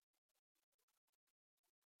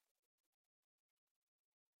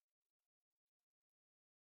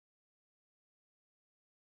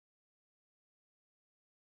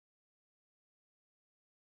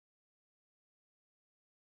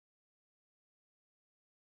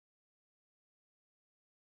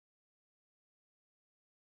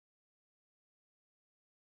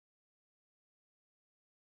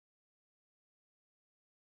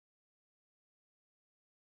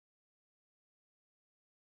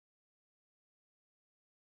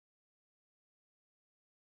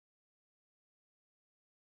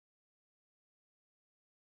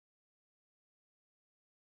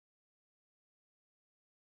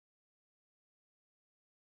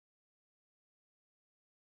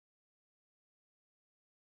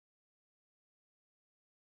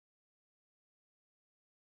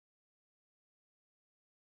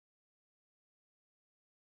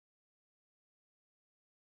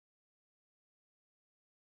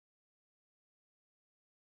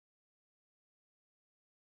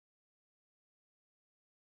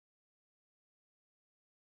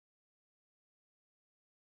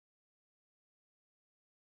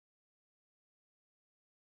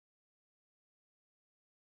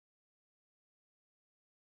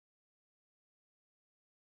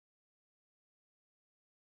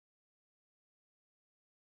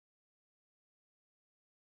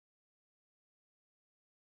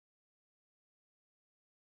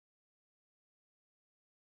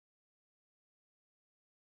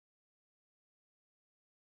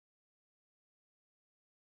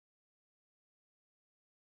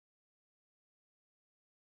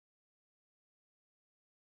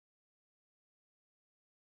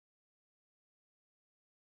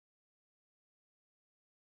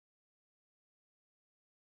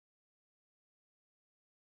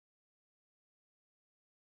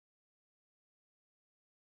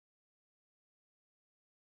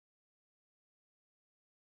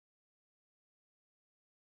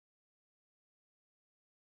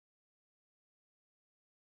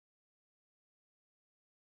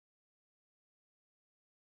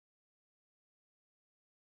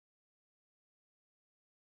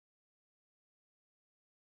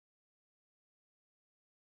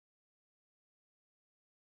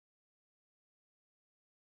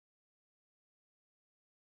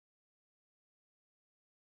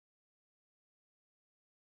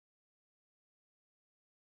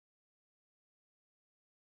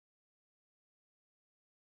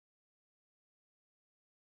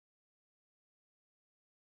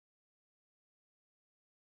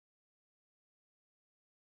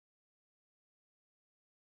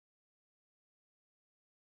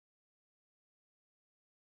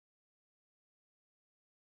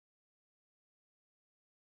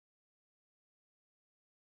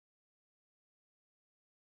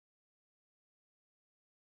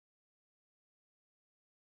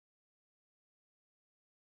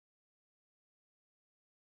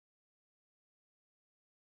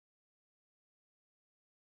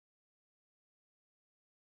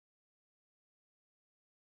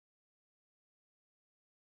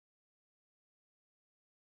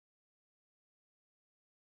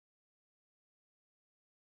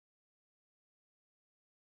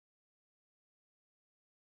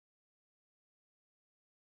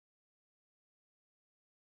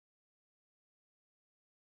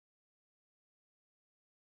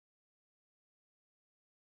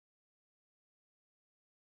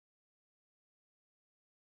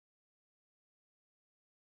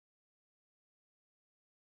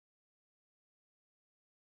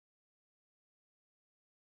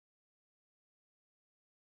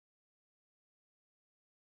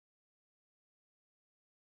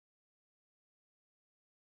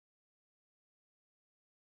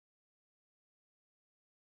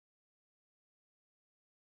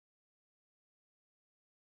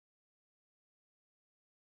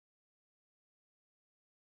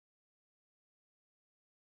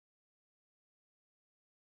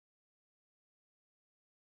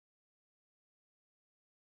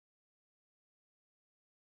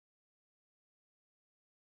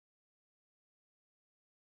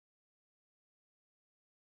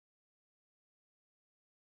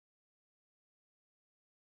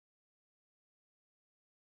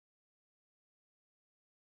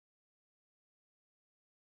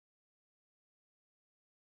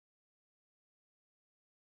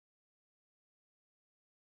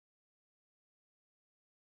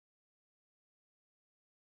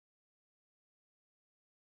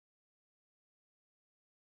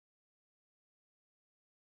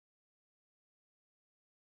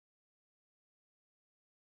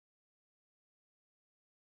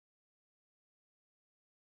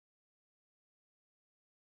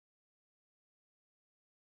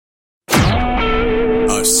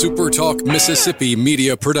Super Talk Mississippi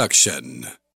media production.